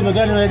one. See me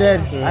getting with that?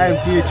 I am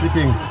teach with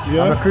things.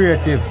 Yeah? I'm a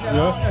creative.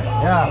 Yeah?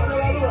 Yeah.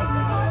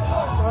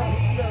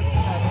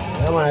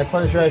 Yeah, man,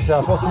 Spanish rice,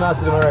 first thing I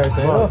see them rice,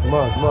 you know?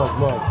 Mad.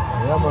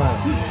 Yeah, man.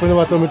 You know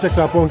what, I'm check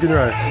some pumpkin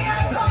rice.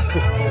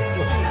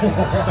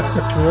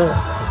 Yeah.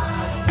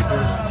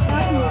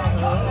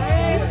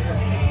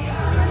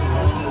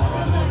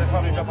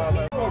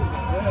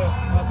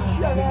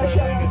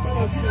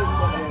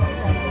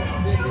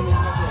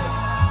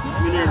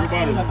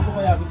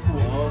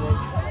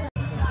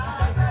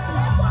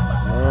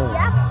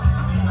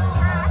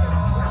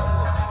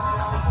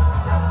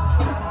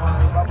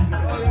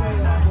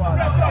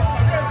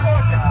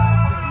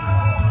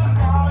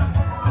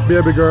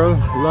 Baby girl,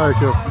 like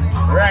you.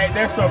 Right,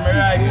 that's something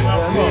like it.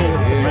 I'm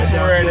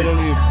ready.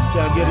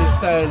 Try to get his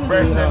style.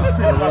 Break them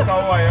straight back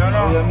away, you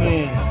know? What do you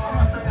mean?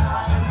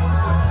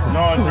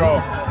 No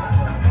joke.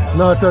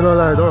 No, tell no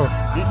lie, though.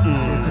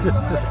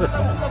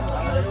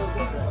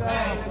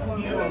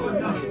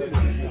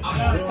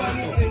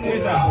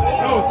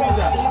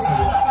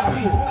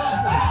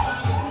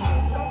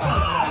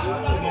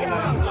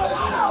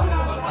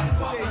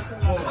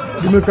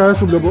 Give me a car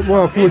soup, but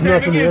more food now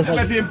for me.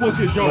 Let him push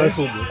his jaw.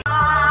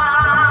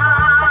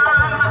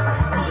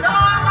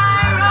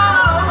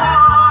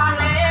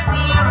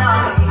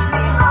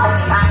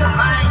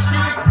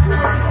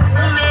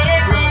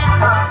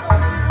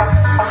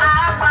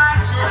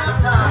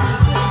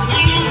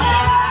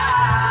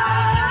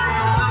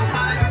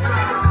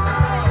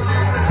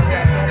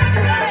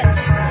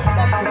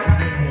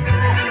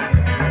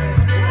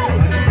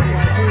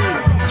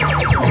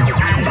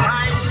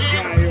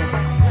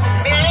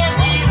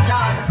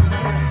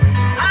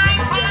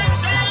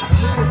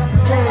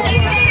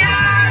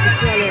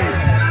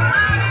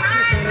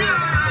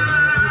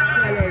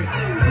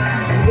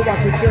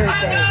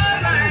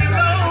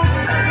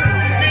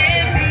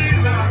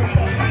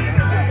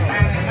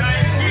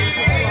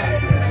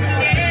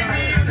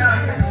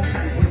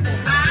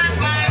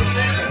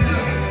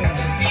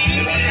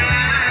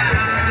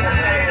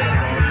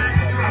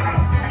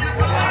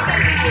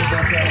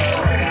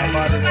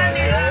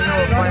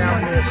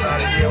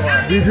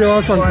 DJ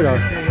or something.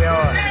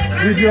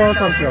 DJ or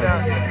something.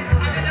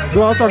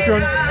 Do or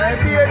something.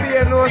 Baby,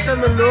 you know say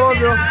me love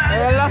you.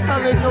 Last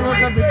time I come out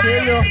to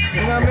tell you,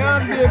 you know me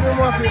and baby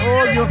want to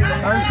hold you.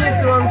 And this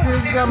one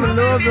feels that me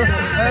love you.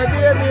 Baby,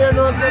 you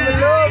know say me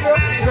love you.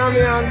 You know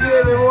me and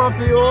baby want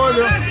to hold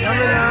you. I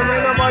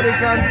mean nobody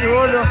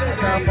control you.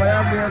 Can't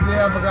fire baby,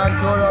 I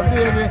control you,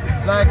 baby.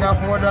 Like a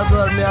photo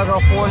girl, me I go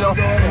follow.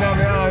 You know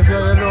me and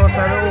girl, you know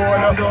say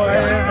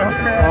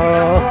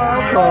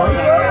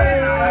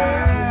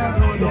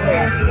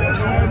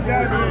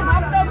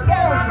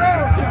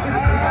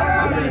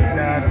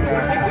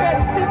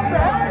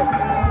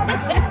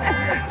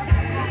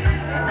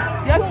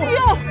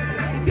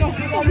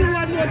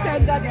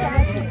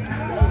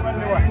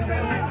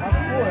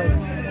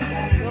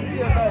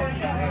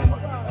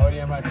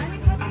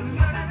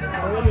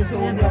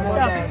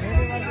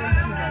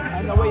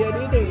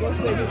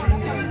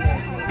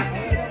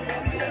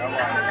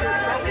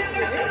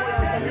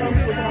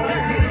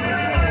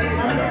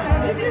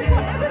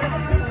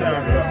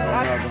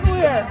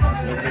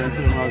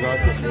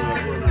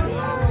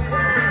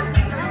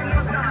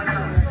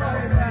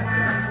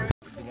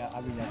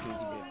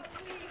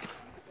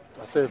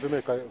I say if you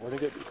make it, when you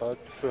get caught,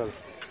 swell.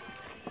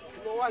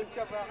 One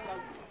chop,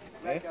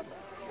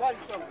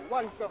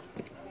 one chop.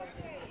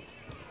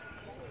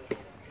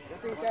 You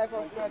think I have to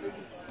do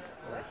this?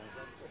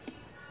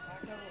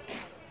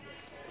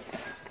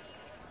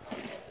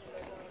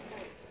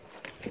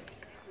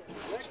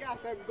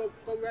 Let us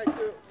come right to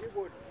the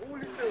board.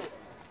 Pull it through.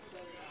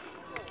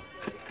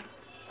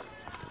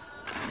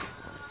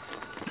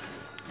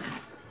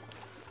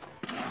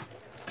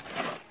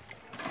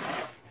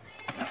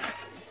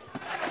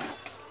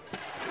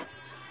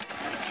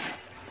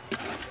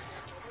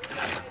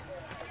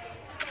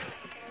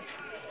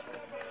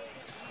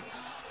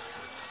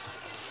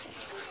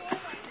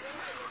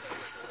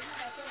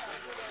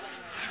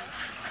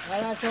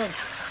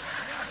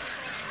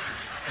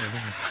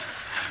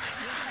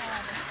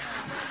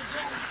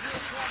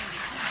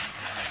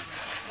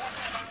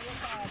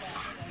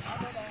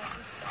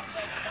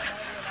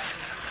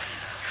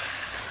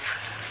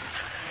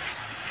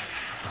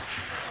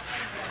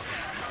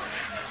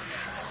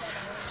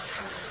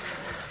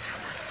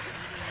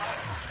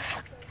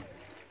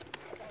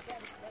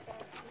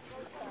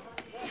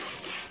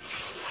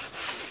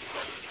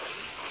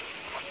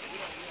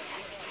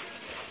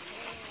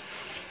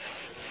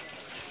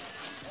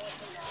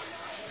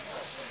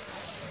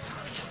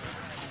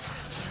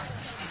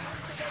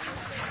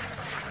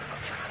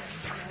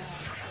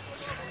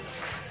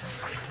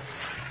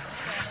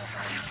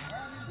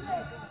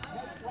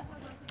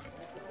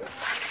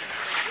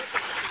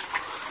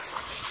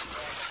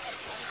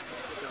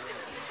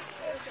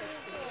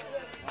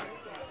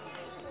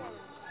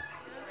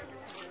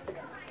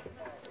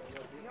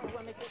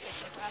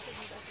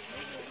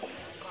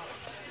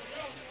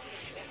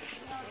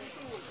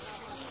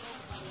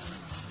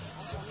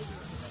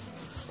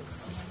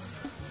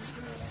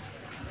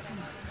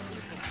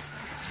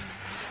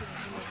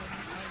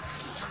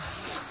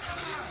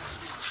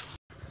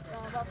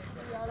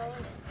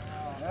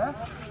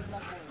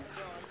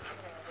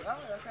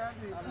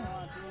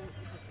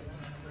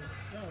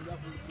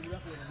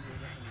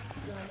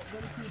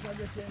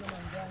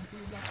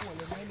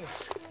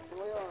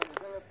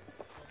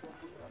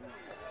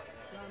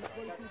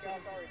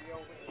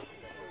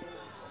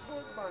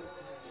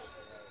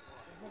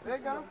 They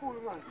got full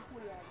man.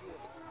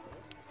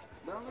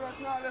 Now we are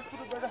not left for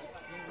the brother.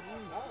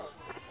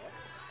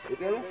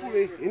 It ain't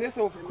fully in this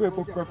of crepe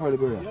up properly,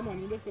 brother. Yeah,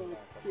 man, in this of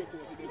crepe up.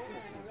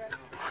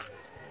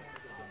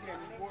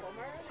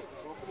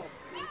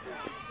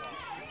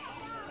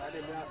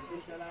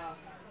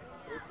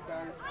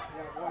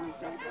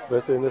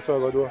 Let's say in this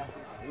one, do.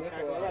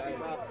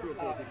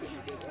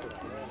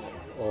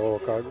 Oh,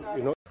 okay,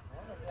 you know.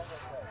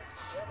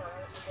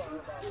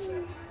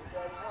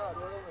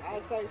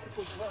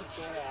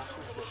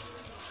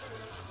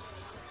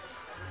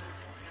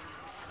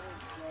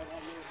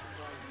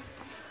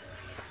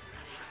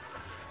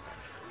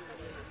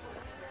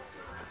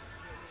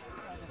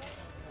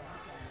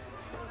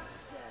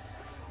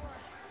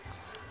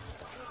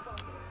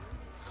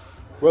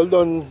 Well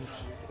done,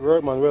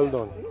 right man, well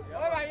done.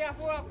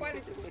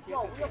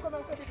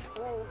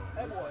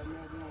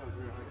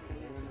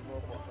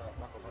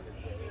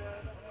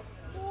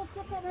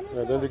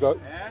 Yeah, then they got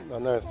a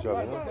nice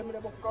job, you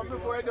know? Come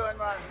before you're done,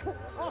 man.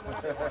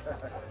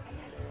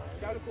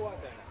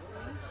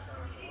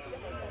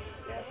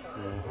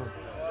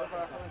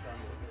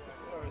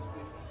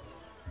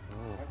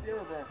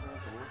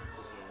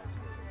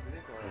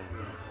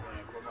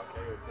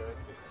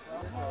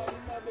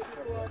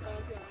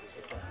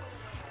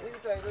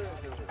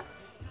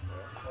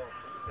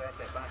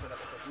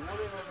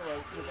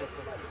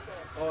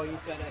 Oh, you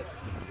said that.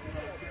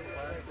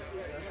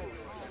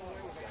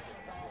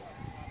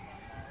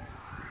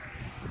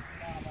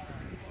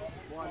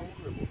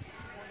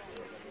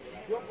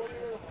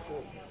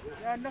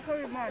 Yeah, no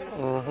hurry, man.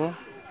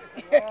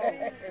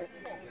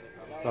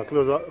 And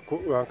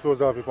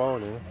close off your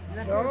pound, eh?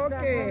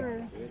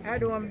 Okay. I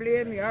don't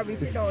blame you. I'll be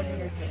sit down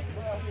here.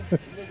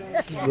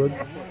 Good.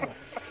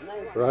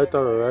 Right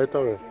away, right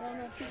away.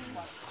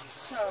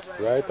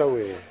 Right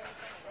away.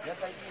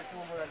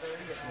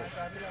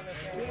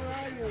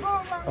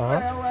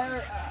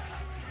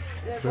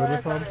 Where are you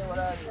from?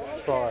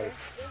 Troy.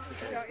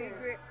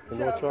 You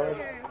know Troy?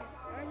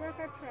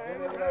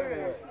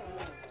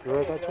 You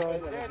work at Troy?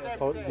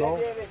 How, no?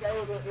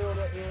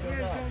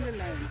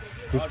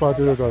 Which part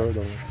do you go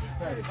down?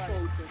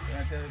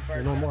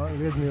 You know what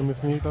lady named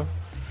Miss Nita?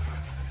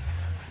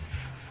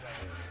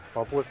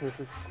 Or Post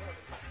Mrs.?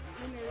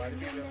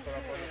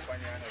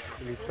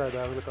 Which side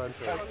of the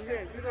country?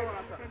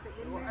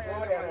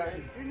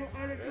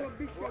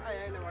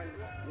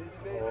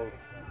 Oh,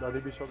 Daddy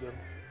Bishop then?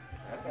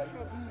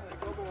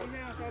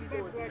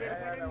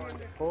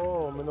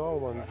 Oh, I know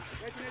one.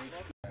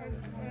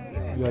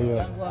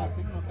 Yeah.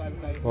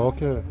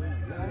 Okay.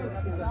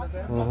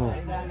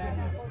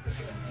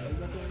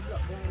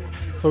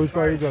 So which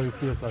part you got the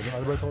side?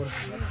 Albert Town?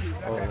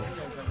 Oh.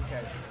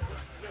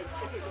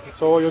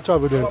 So you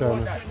travel there in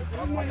time?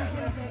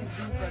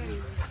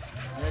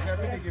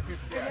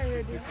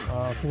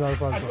 King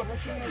Alfonso.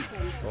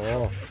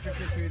 Oh.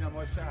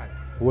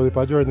 Well, if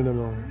I journey them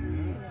now.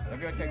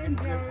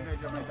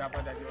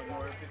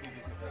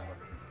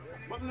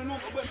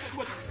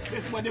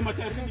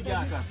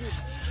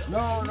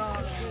 No.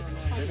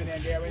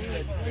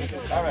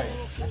 All right.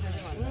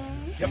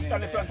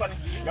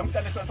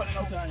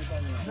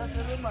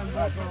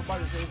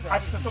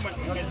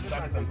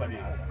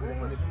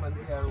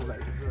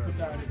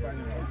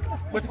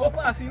 But what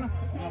pass, you know?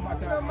 No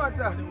matter.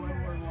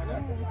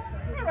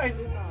 All right.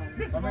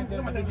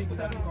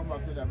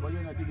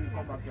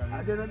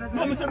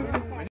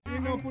 You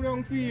know, put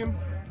on film.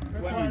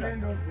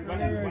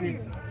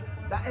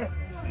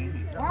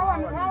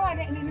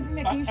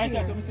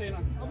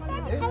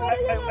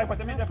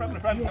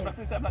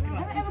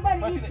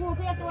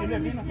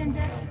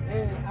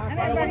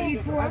 Everybody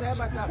eat pork.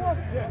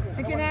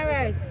 Chicken and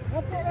rice.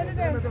 Pork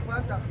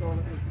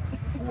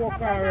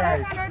and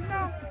rice.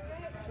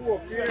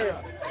 Pork,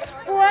 yeah.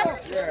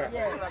 Pork? Yeah.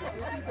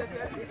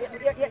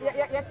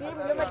 You see,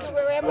 you must do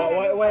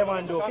what you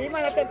want to do. See,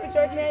 man, I take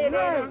pictures of me, you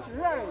know.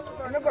 Right.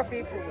 I'm not going to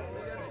feed food.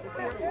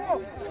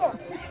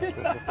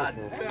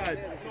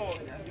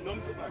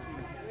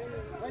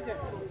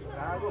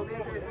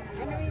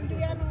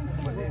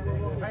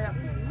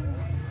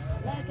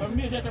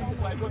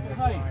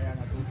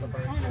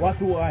 What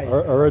do I?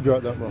 A red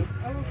rat that man.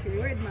 Okay,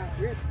 red man,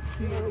 red.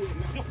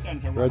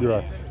 Red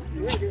rat.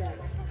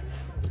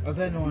 I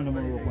said no one to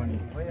rope on him.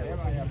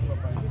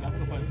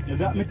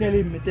 Me tell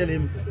him.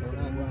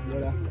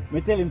 Me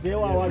tell him, say you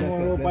want one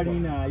more rope on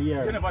in a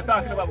year. You never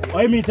talking about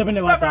what you mean to me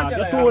never talk?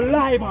 You too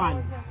lie,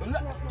 man.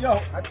 Yo,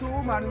 I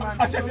too man.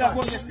 I said you are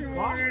going to get.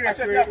 I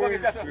said you are going to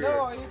get.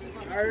 No,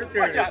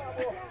 watch out.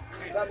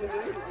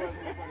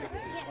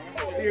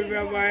 You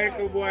remember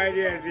Michael boy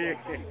there, see?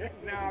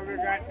 Now we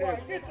got this.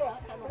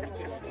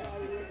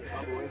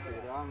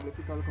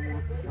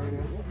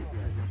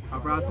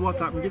 After 2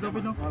 o'clock, we get up,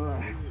 you know?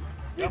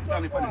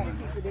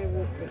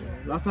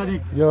 Last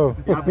week. Yo,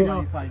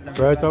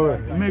 right away.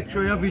 Make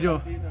sure your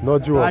video. No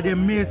joke. They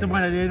make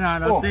somebody they don't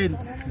have no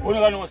sense. Who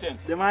don't have no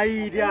sense? They might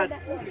idiot. And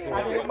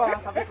the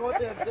boss have to go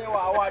tell them say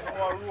want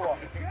more rope.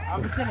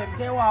 I'm telling them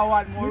say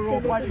want more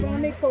rope. Where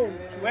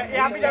you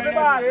have to be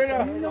boss?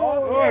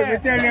 Oh, you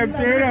tell them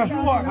to, you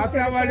know.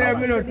 After one day,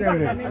 we don't tell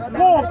them. We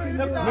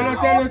don't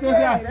tell you to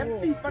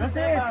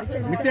say.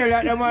 We tell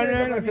that the man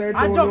there, say to you.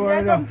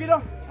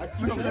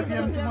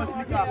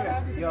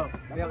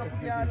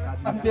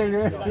 I'm telling you,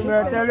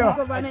 say to you.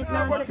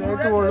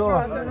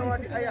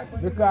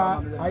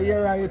 Because I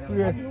hear I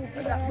place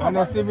and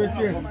a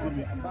cemetery.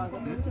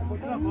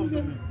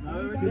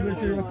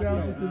 Cemetery was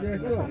today,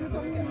 so.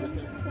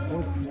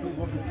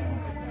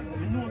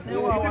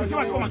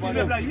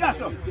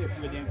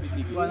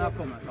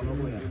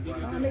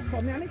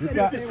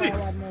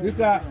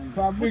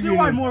 From beginning,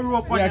 one more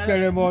rope on you tell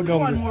them all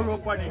one more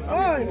rope on it.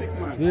 Oh,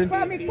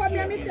 for me come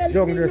here, me tell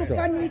you, look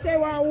and we say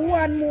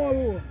one more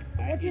rope.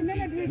 But you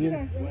never do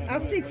it. A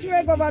 6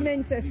 year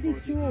government says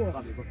 6 years.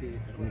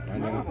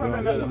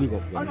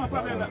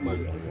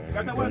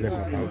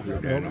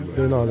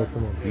 They know that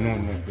from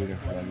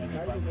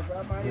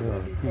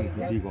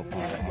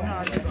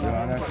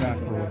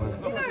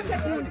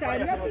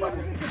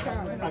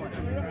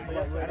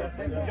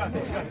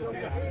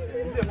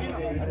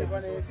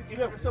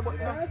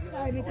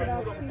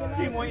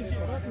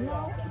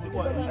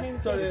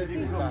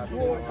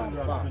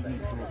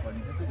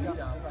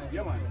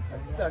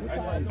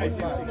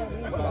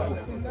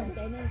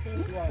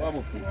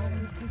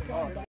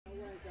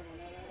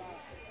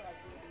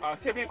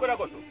Seven could have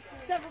got to.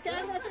 7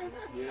 can go to.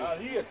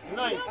 8,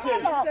 9,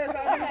 10. 9.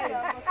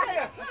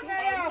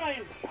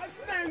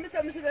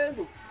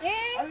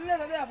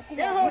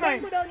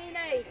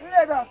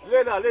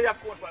 Later,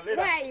 court man,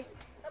 later. Right.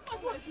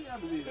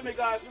 See me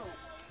guys.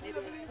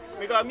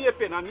 I got me a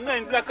pen and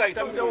 9 black eye.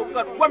 I say, oh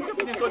God, why am I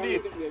putting so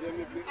deep?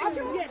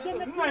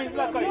 9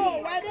 black eye.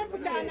 No, why they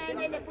put down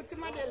 9 and they put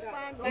somebody else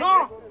on?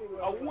 No,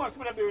 I want to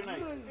be very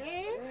nice.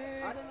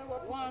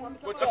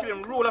 But after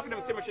them roll, after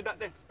them say, that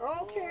then.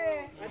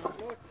 Okay.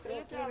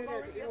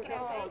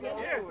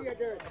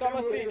 Come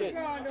on, see this.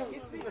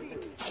 It's for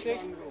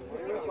 6.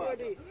 6 for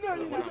this. No,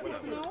 it's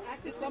 6 now.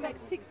 It's make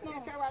 6 now.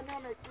 It's how I know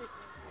make 6.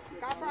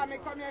 Come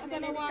here, I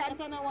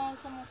don't want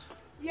so much.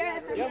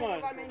 Yes, I know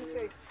what I mean,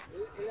 say.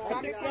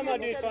 A 6 number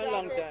do it for a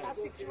long time. A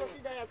 6 was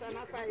there and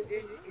a 5.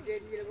 It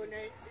did 9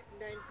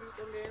 feet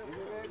on there.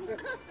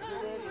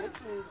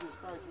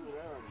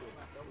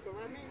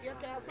 I mean, you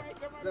can't fight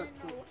them, I mean,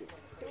 no.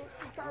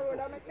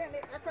 Carola,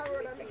 I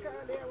Carola, me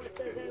call there,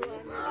 whatever they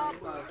want.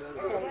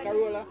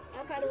 Carola?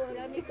 A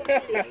Carola, me call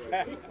there.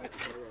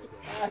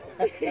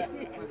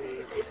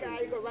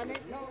 Because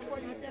government, no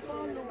police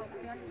found no.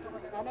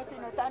 And if you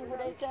not tango,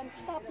 they can't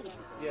stop it.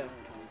 Yes.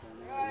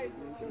 Right.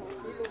 If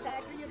you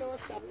start, you don't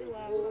stop it.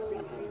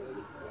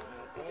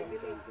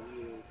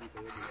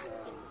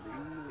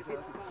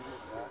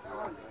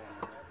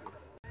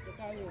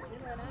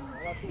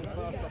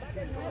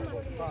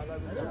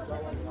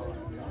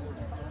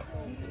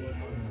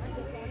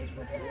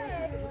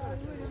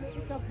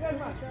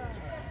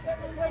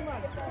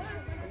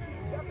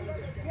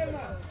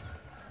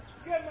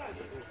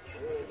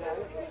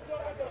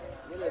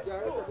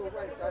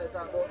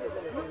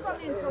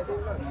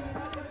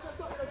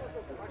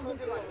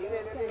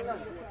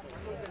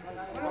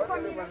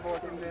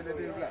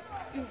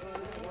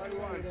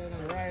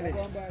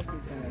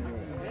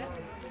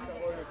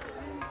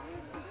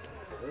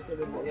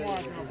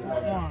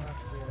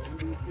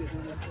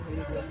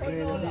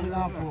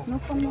 No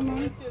come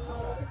man.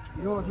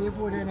 Yo, he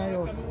put in a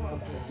yo.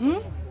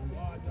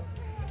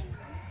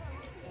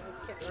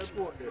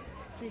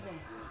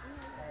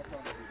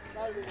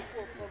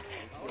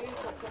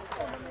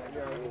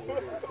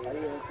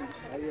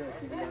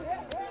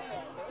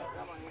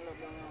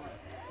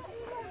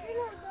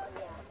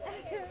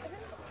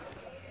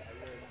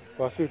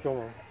 Facilito,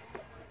 man.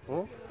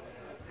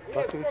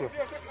 Facilito.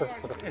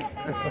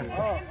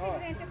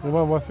 You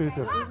want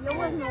facilito?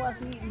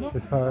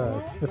 It's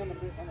alright.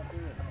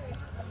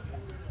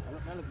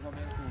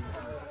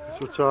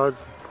 So, Charles,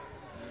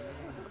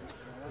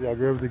 you are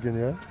grave digging,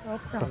 yeah?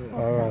 Okay.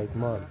 Alright,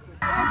 man.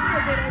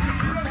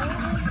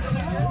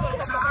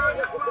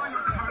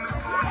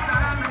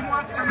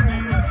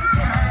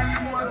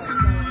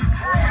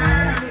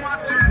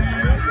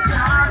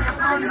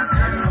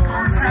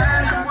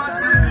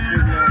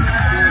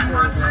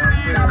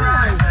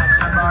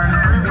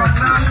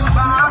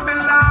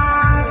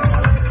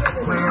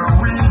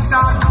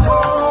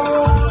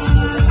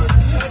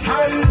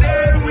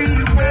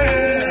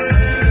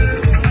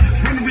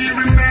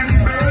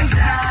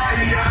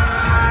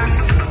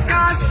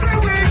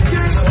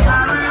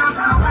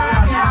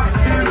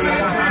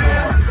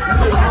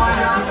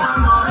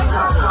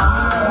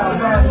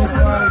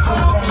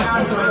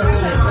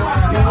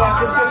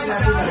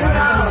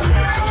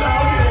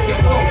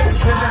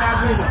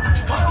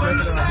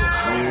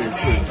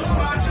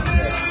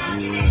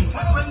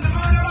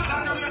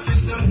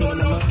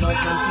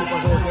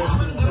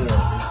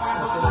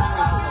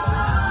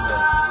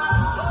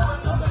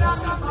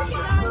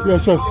 Yeah,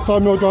 chef, call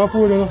me out on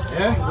food, you know?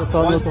 Yeah?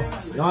 Call me out on.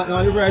 You want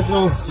the rice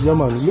now? Yeah,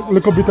 man.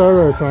 Look a bit of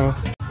rice, huh?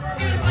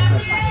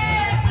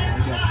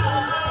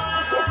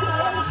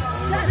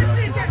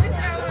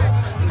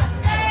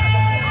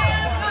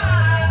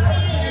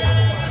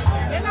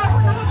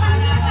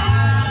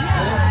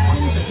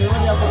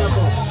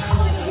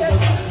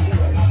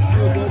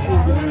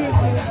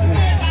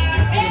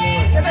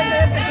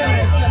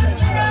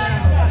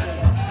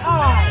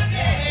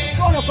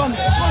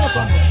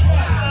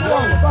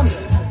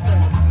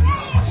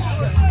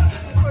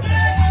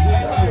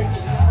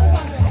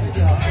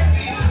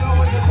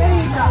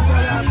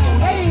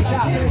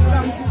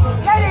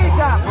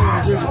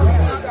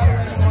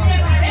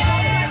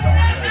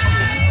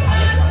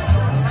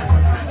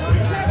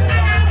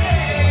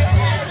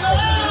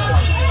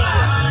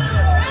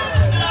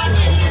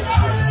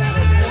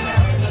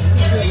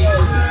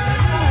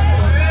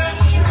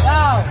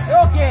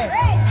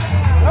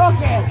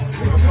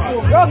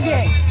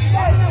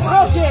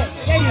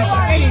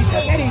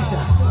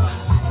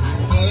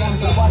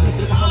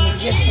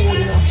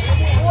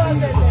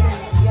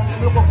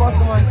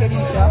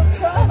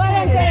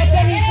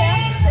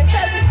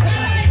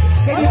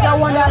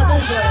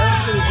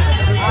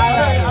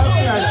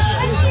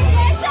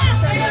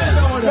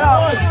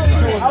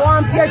 I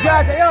want to pay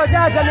Georgia. Yo,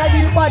 Georgia, I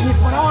need the body.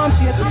 I want to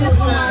pay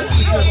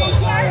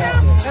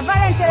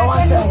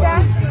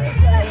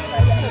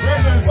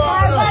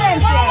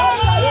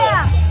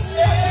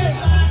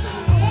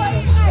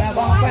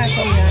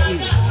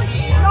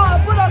no,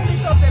 put up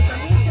this up there.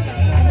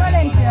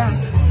 Valencia.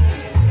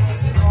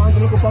 I want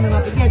to come in to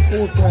get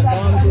food first. I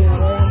want to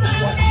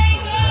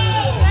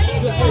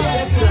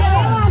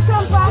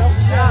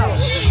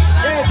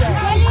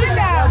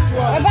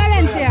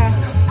Valencia.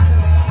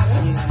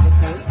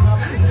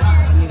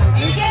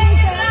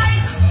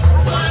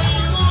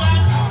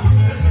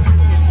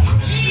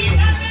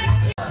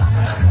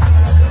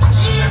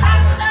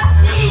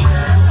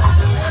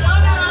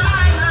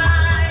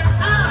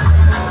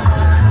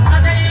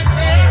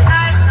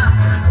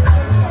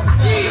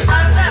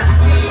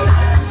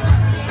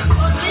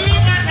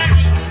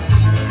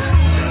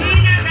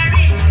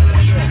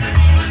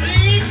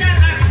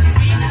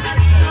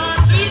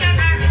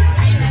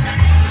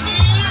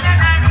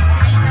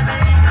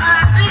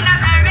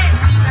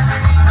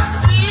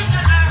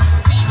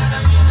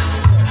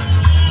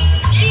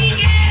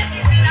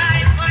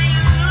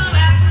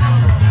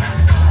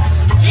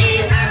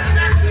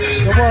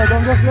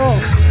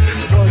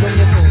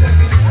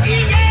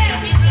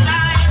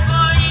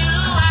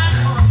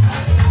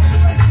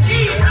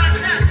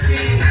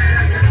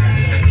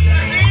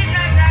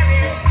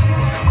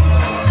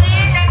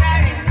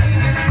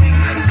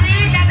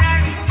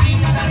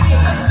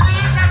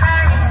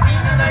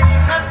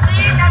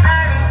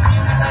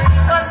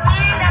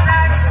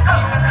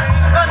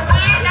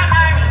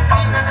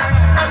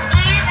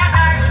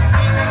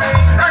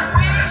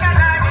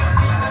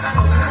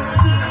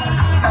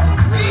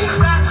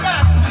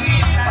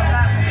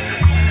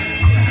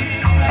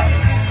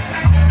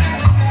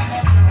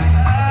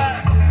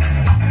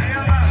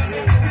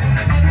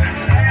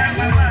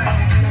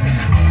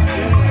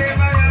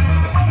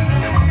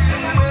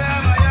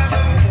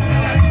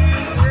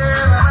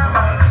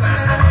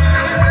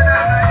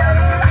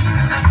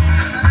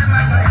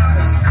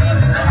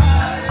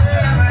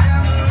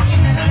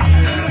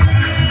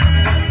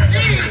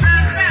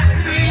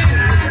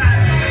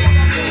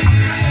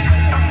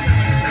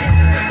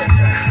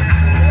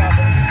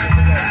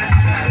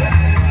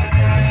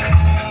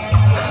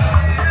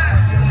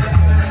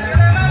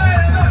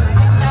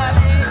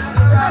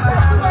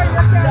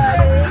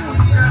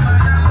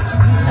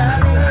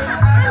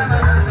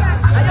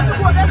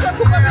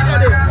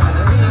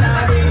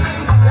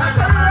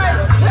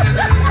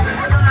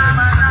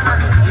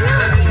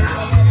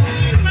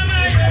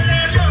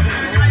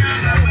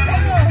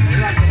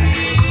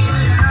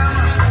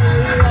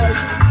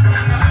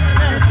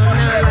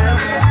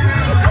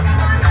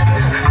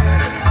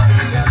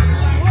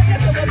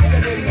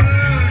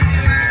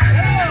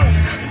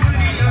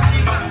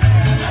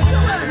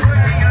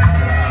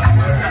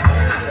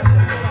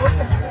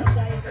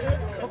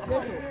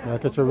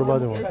 catch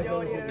everybody, man. I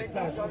want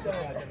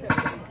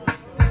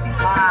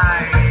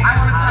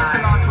to thank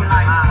the Lord for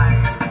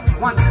life.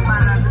 Once in my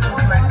life it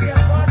was like this.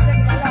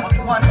 But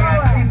one day I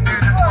came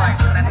here the twice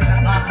and I did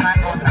it all my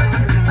own. I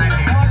still in my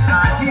name.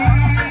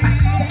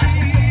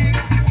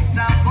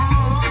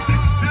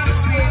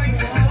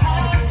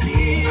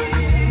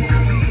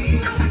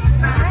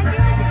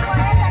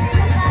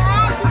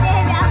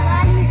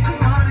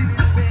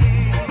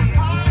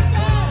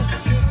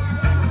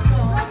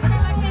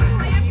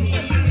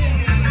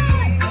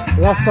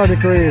 Last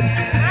Sonic Raid.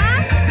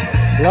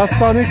 Last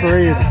Sonic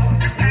Raid.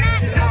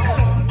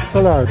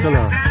 Tell her, tell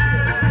her.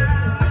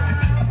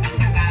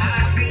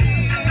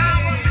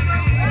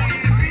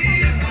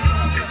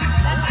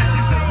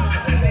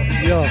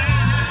 Yeah.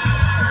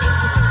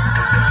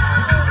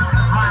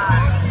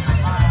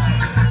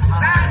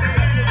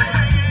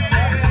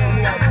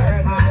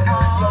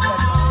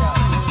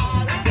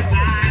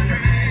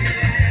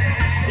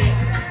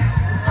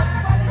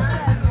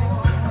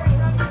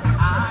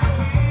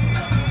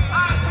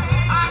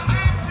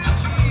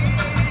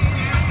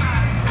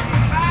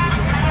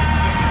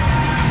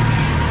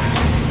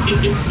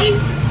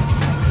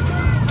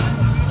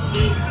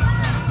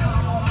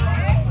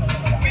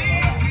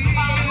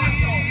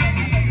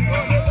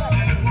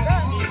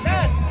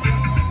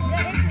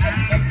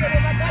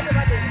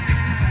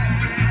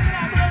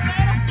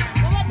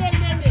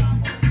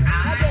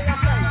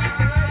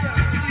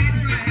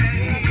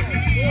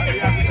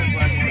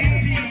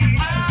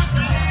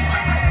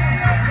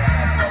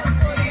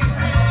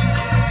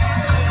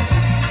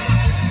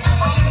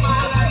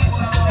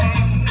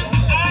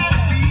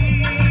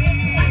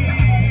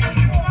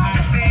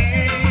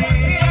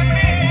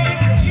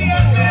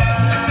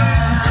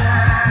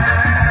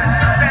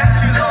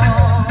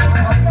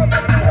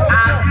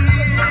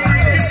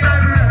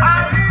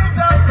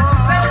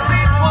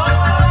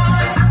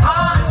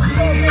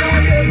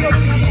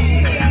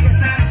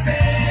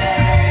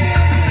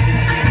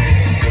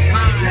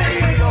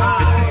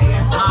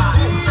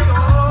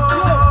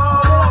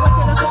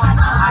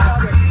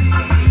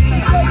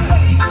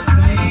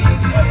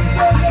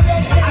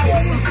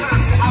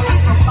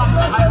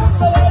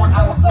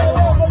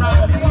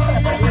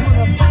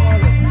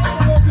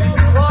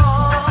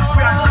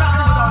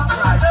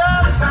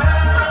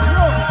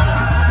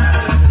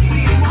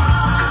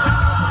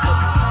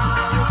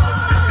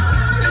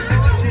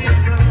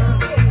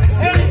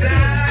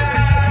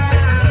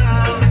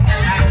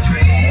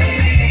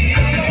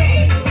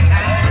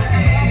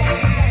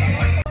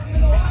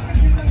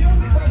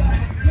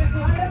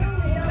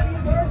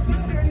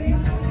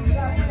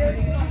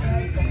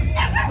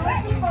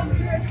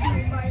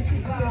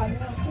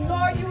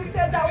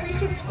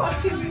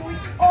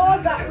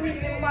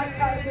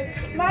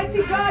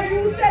 Mighty God,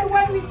 you said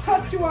when we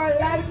touch you, our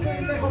lives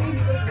will never be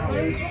the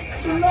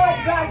same. Lord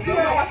God, you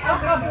are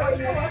for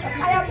you.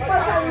 I am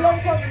but a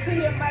lump of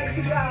clay,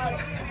 mighty God.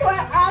 So I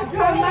ask you,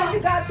 mighty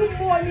God, to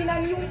mold me in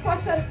a new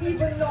fashion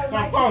even now,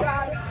 mighty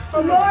God.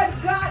 Lord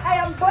God, I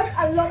am but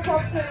a lump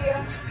of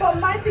clay. But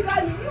mighty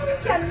God, you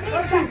can make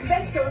that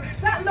vessel,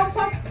 that lump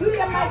of clay,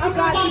 mighty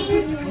God,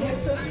 into you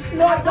vessel.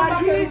 Lord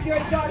God, here is your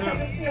daughter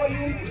before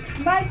you.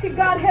 Mighty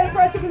God, help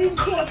her to believe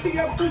close to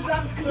your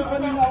bosom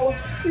even now.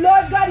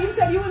 Lord God, you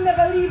said you will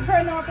never leave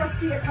her nor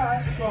forsake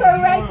her. So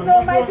right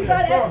now, mighty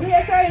God, I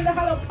place her in the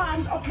hollow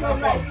palms of your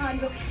right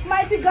hand.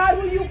 Mighty God,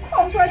 will you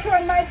comfort her,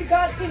 mighty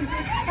God, in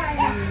this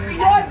time?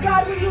 Lord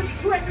God, will you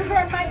strengthen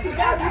her, mighty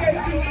God,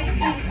 where she is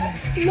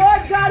weak?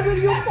 Lord God, will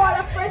you fall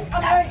afresh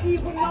on her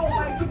even now,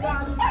 mighty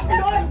God?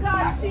 Lord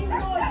God, she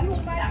knows you,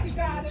 mighty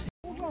God.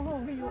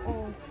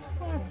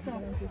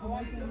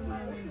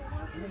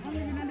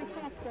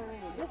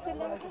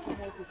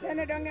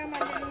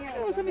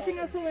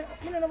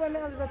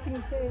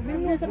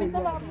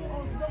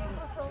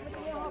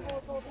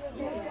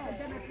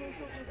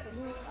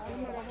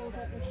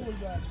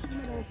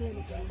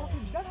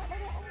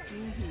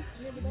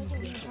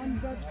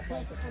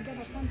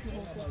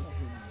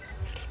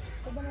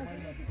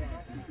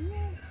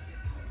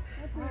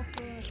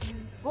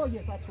 Oh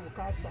yes, I took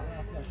cash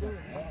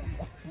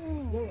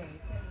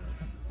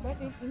but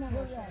it's no,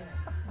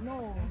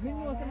 me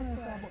know someone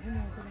but me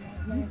know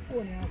my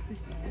phone and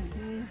system.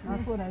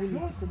 That's what I really do.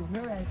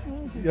 Right?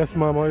 Yes,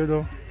 ma'am, how you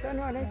doing? Turn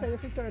on and say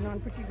if you turn on,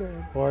 pretty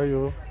girl. How are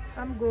you?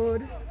 I'm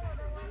good.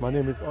 My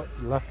name is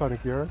Last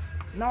Sonic, yours?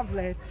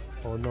 Novlet.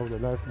 Oh, Novlet,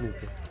 nice to meet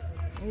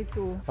you. Me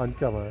too. On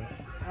camera.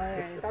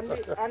 Alright,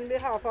 on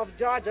behalf of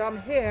Georgia,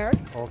 I'm here.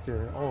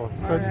 Okay, oh,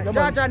 so right.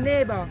 Georgia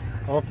neighbor.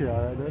 Okay,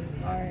 alright then.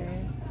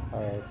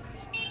 Alright.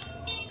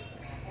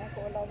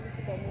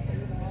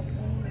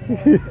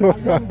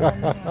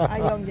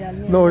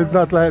 No, it's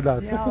not like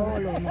that.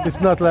 It's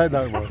not like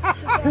that, man.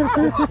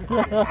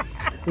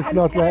 It's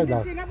not like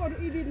that.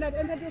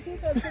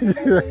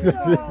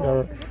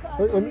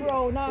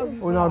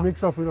 Oh, now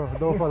mix up, you know.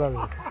 Don't follow me.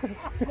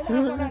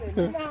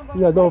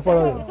 Yeah, don't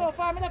follow me.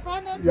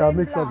 Yeah,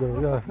 mix up,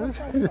 yeah.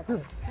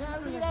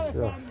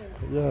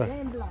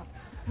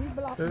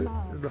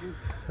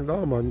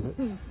 No, man.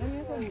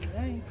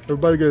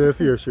 Everybody get a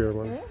fair share,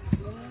 man.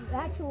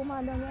 That's true,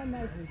 man, don't get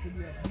nice.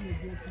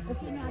 If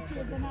you're not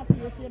here, then I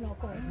place you no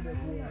come.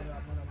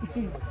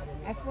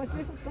 I first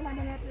me come and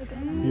then I place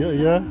you.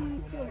 Yeah.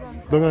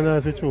 Don't get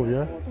nice, it's true,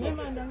 yeah? Yeah,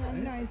 man, don't get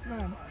nice,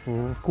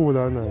 man. Cool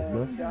and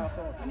nice, yeah?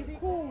 It's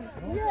cool.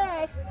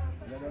 Yes.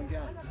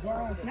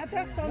 Not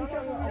a song to go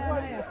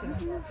on there, sir.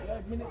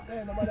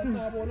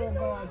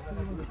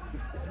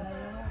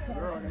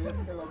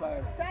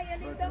 So you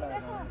need them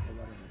there?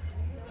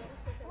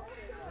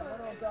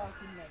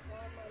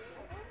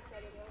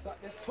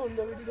 The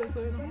Sunday we did the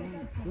same.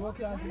 You walk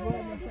out, you walk out,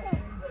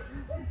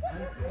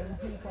 and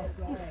people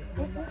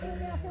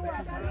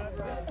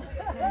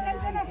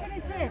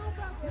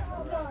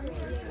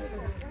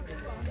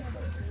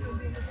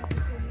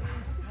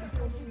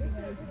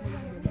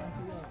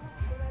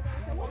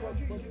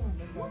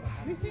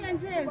You see,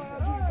 Andrea,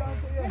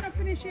 we're not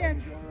finished yet.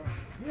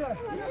 Yeah.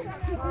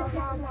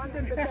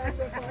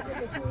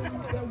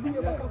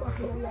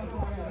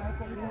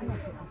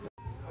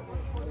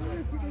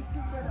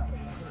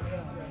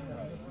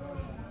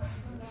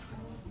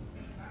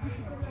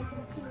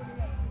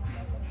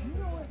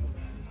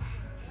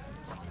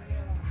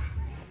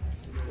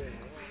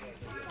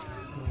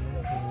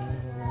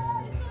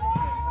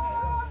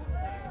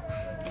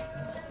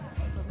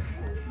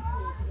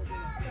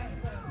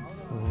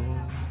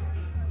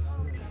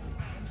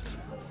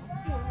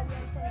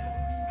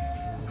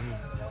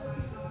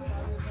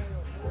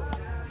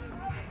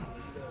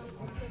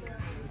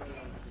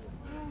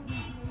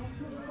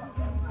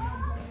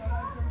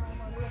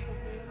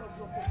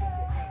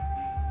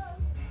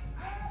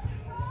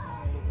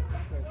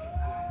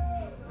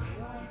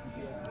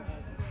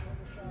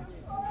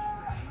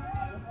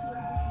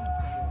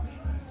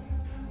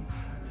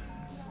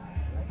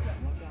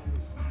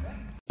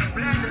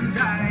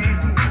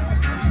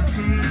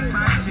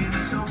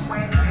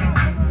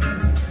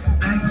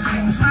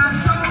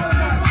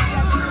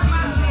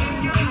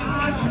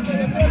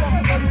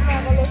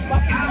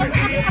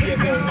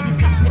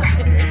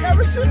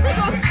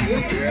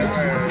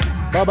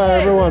 Bye bye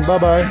everyone, bye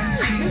bye.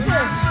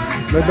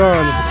 We're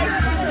done.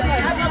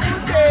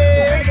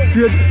 See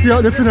you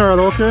at the funeral,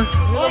 okay?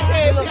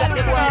 Okay, see you at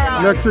the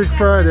funeral. Next week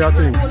Friday, I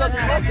think.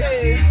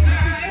 Okay.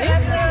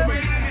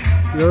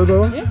 Here we go.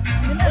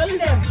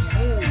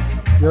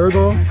 Here we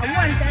go.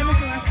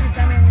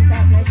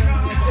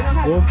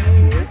 Go.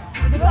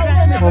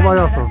 How about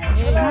yourself?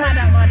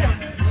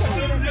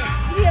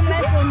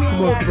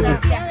 Come on, come on.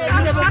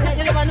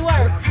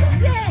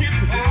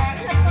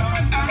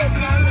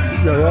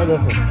 Yeah,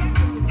 that's it.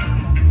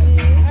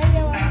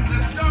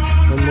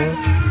 One more.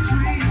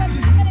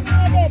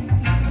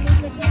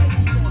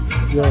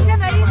 Yeah.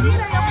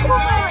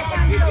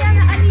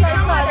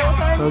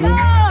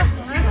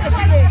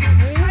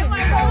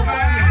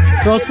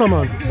 Rasta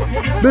man.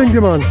 Bengi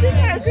man.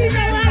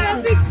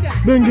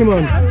 Bengi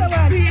man.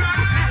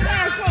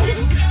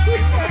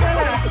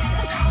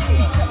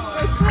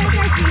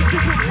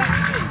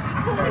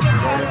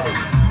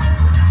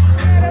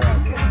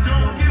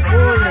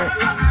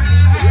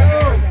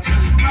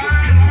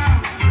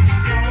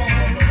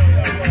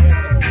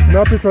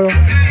 Napi sa'yo.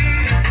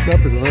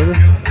 Napi sa'yo. Ready?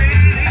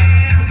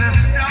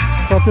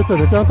 Kakitin.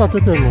 You can't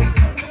kakitin mo.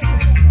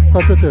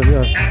 Kakitin,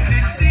 yeah.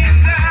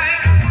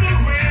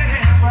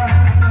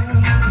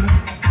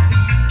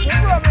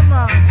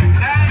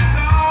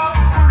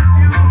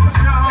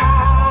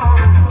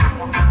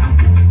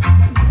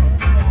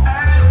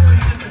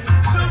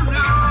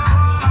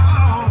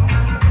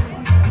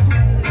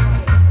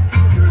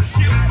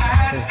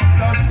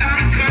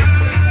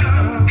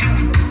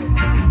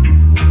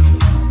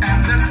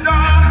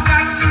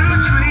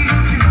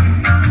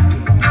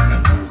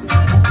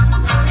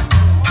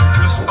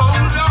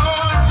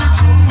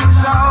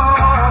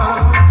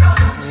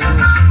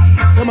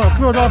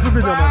 Close off the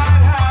video, man.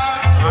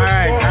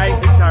 Alright,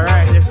 it's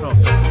alright, this up.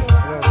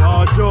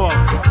 No joke.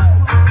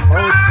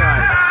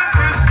 Outside.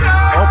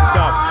 Up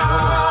top.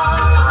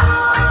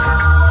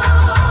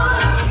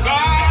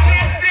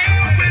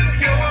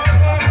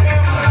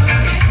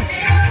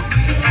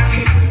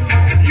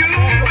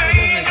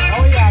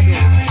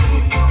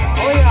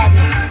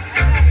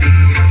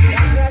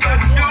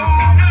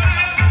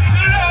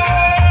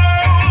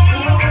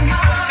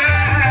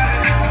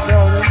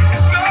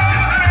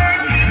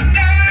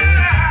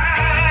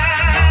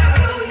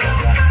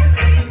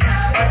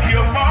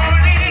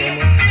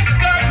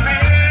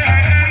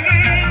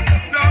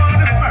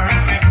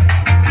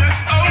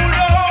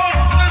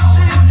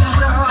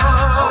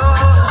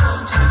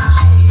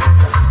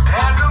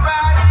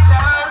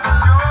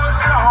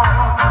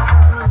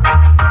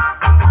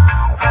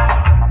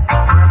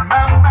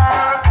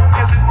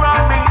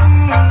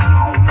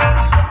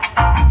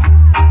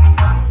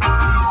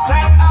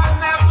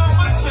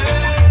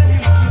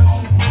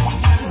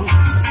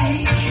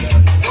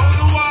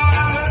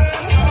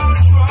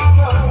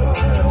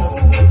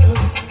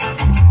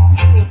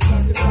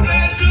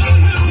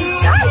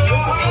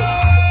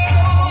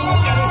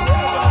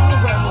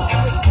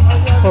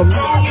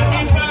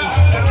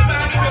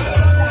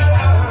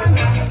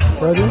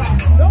 Ready?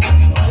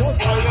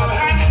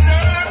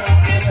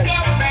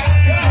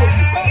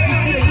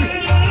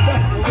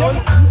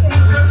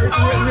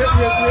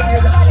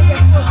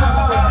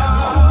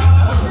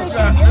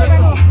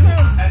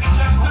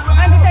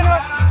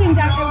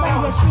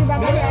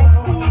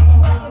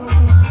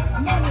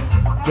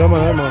 Yeah,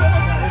 man, yeah, man.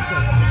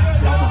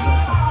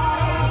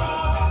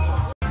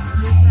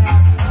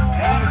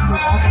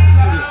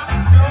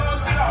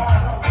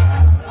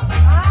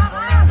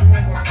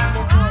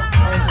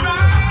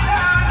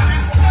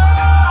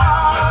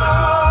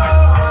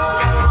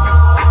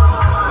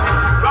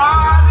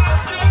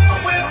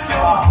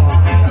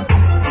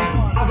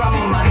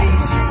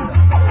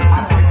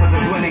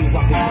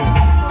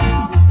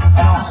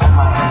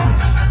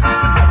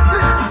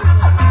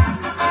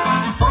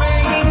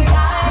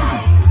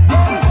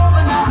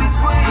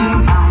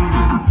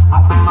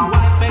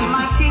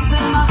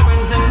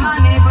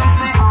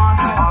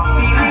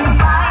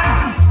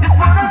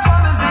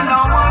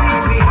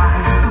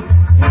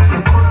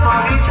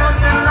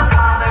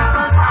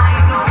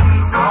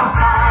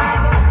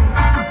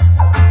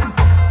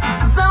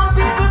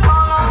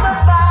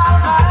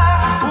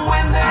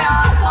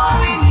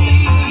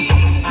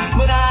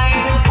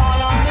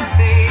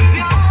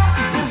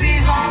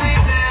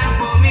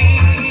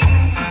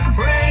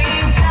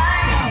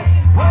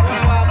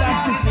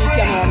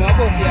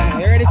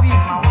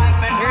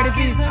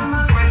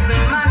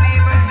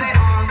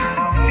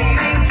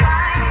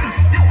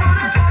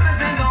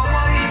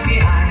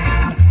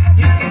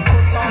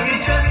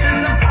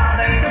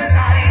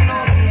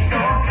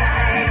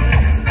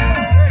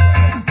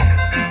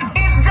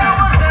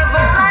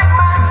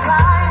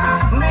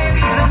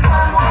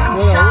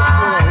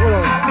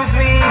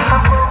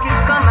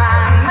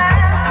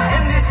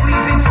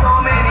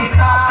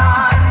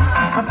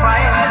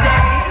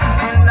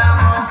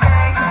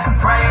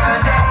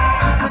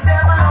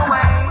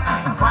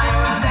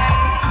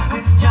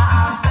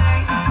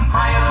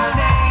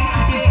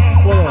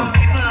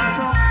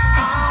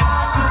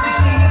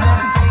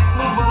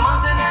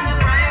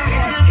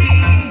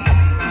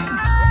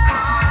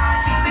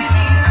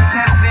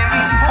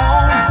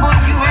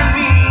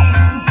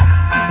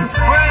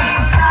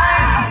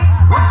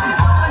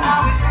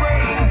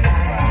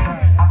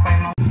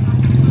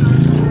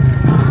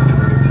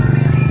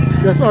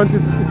 Yes, Auntie,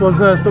 it was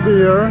nice to be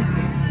here.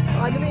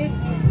 What do you mean?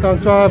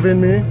 Thanks for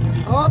having me.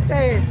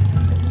 Okay.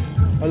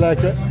 I like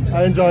it.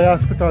 I enjoy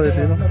hospitality,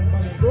 you know.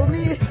 Go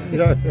me.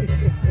 Yeah.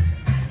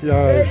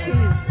 Yeah.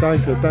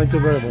 Thank you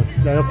very much.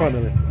 And your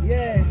family.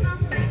 Yes.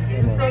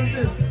 Yeah,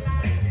 Francis.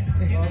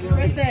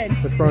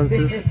 Miss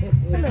Francis.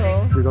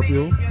 Hello. Big up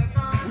you.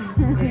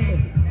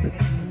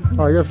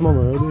 Ah, yes,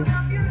 Mama. Ready?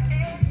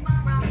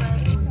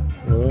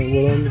 Alright,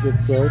 well on the good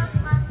side.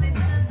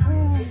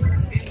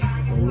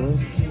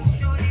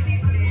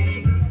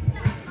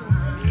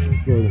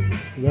 Good.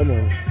 Yeah,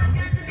 man.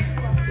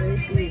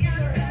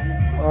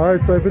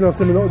 Alright, so if you don't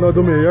see me, no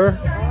do me here.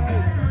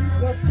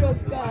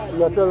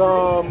 You tell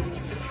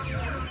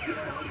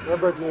your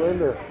brother you in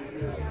there.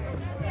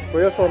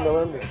 Where your son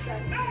down there?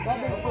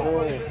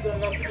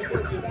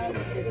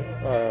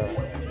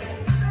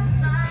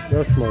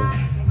 Yes, man.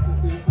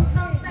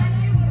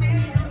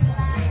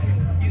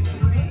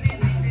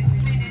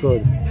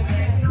 Good.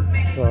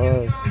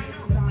 Alright.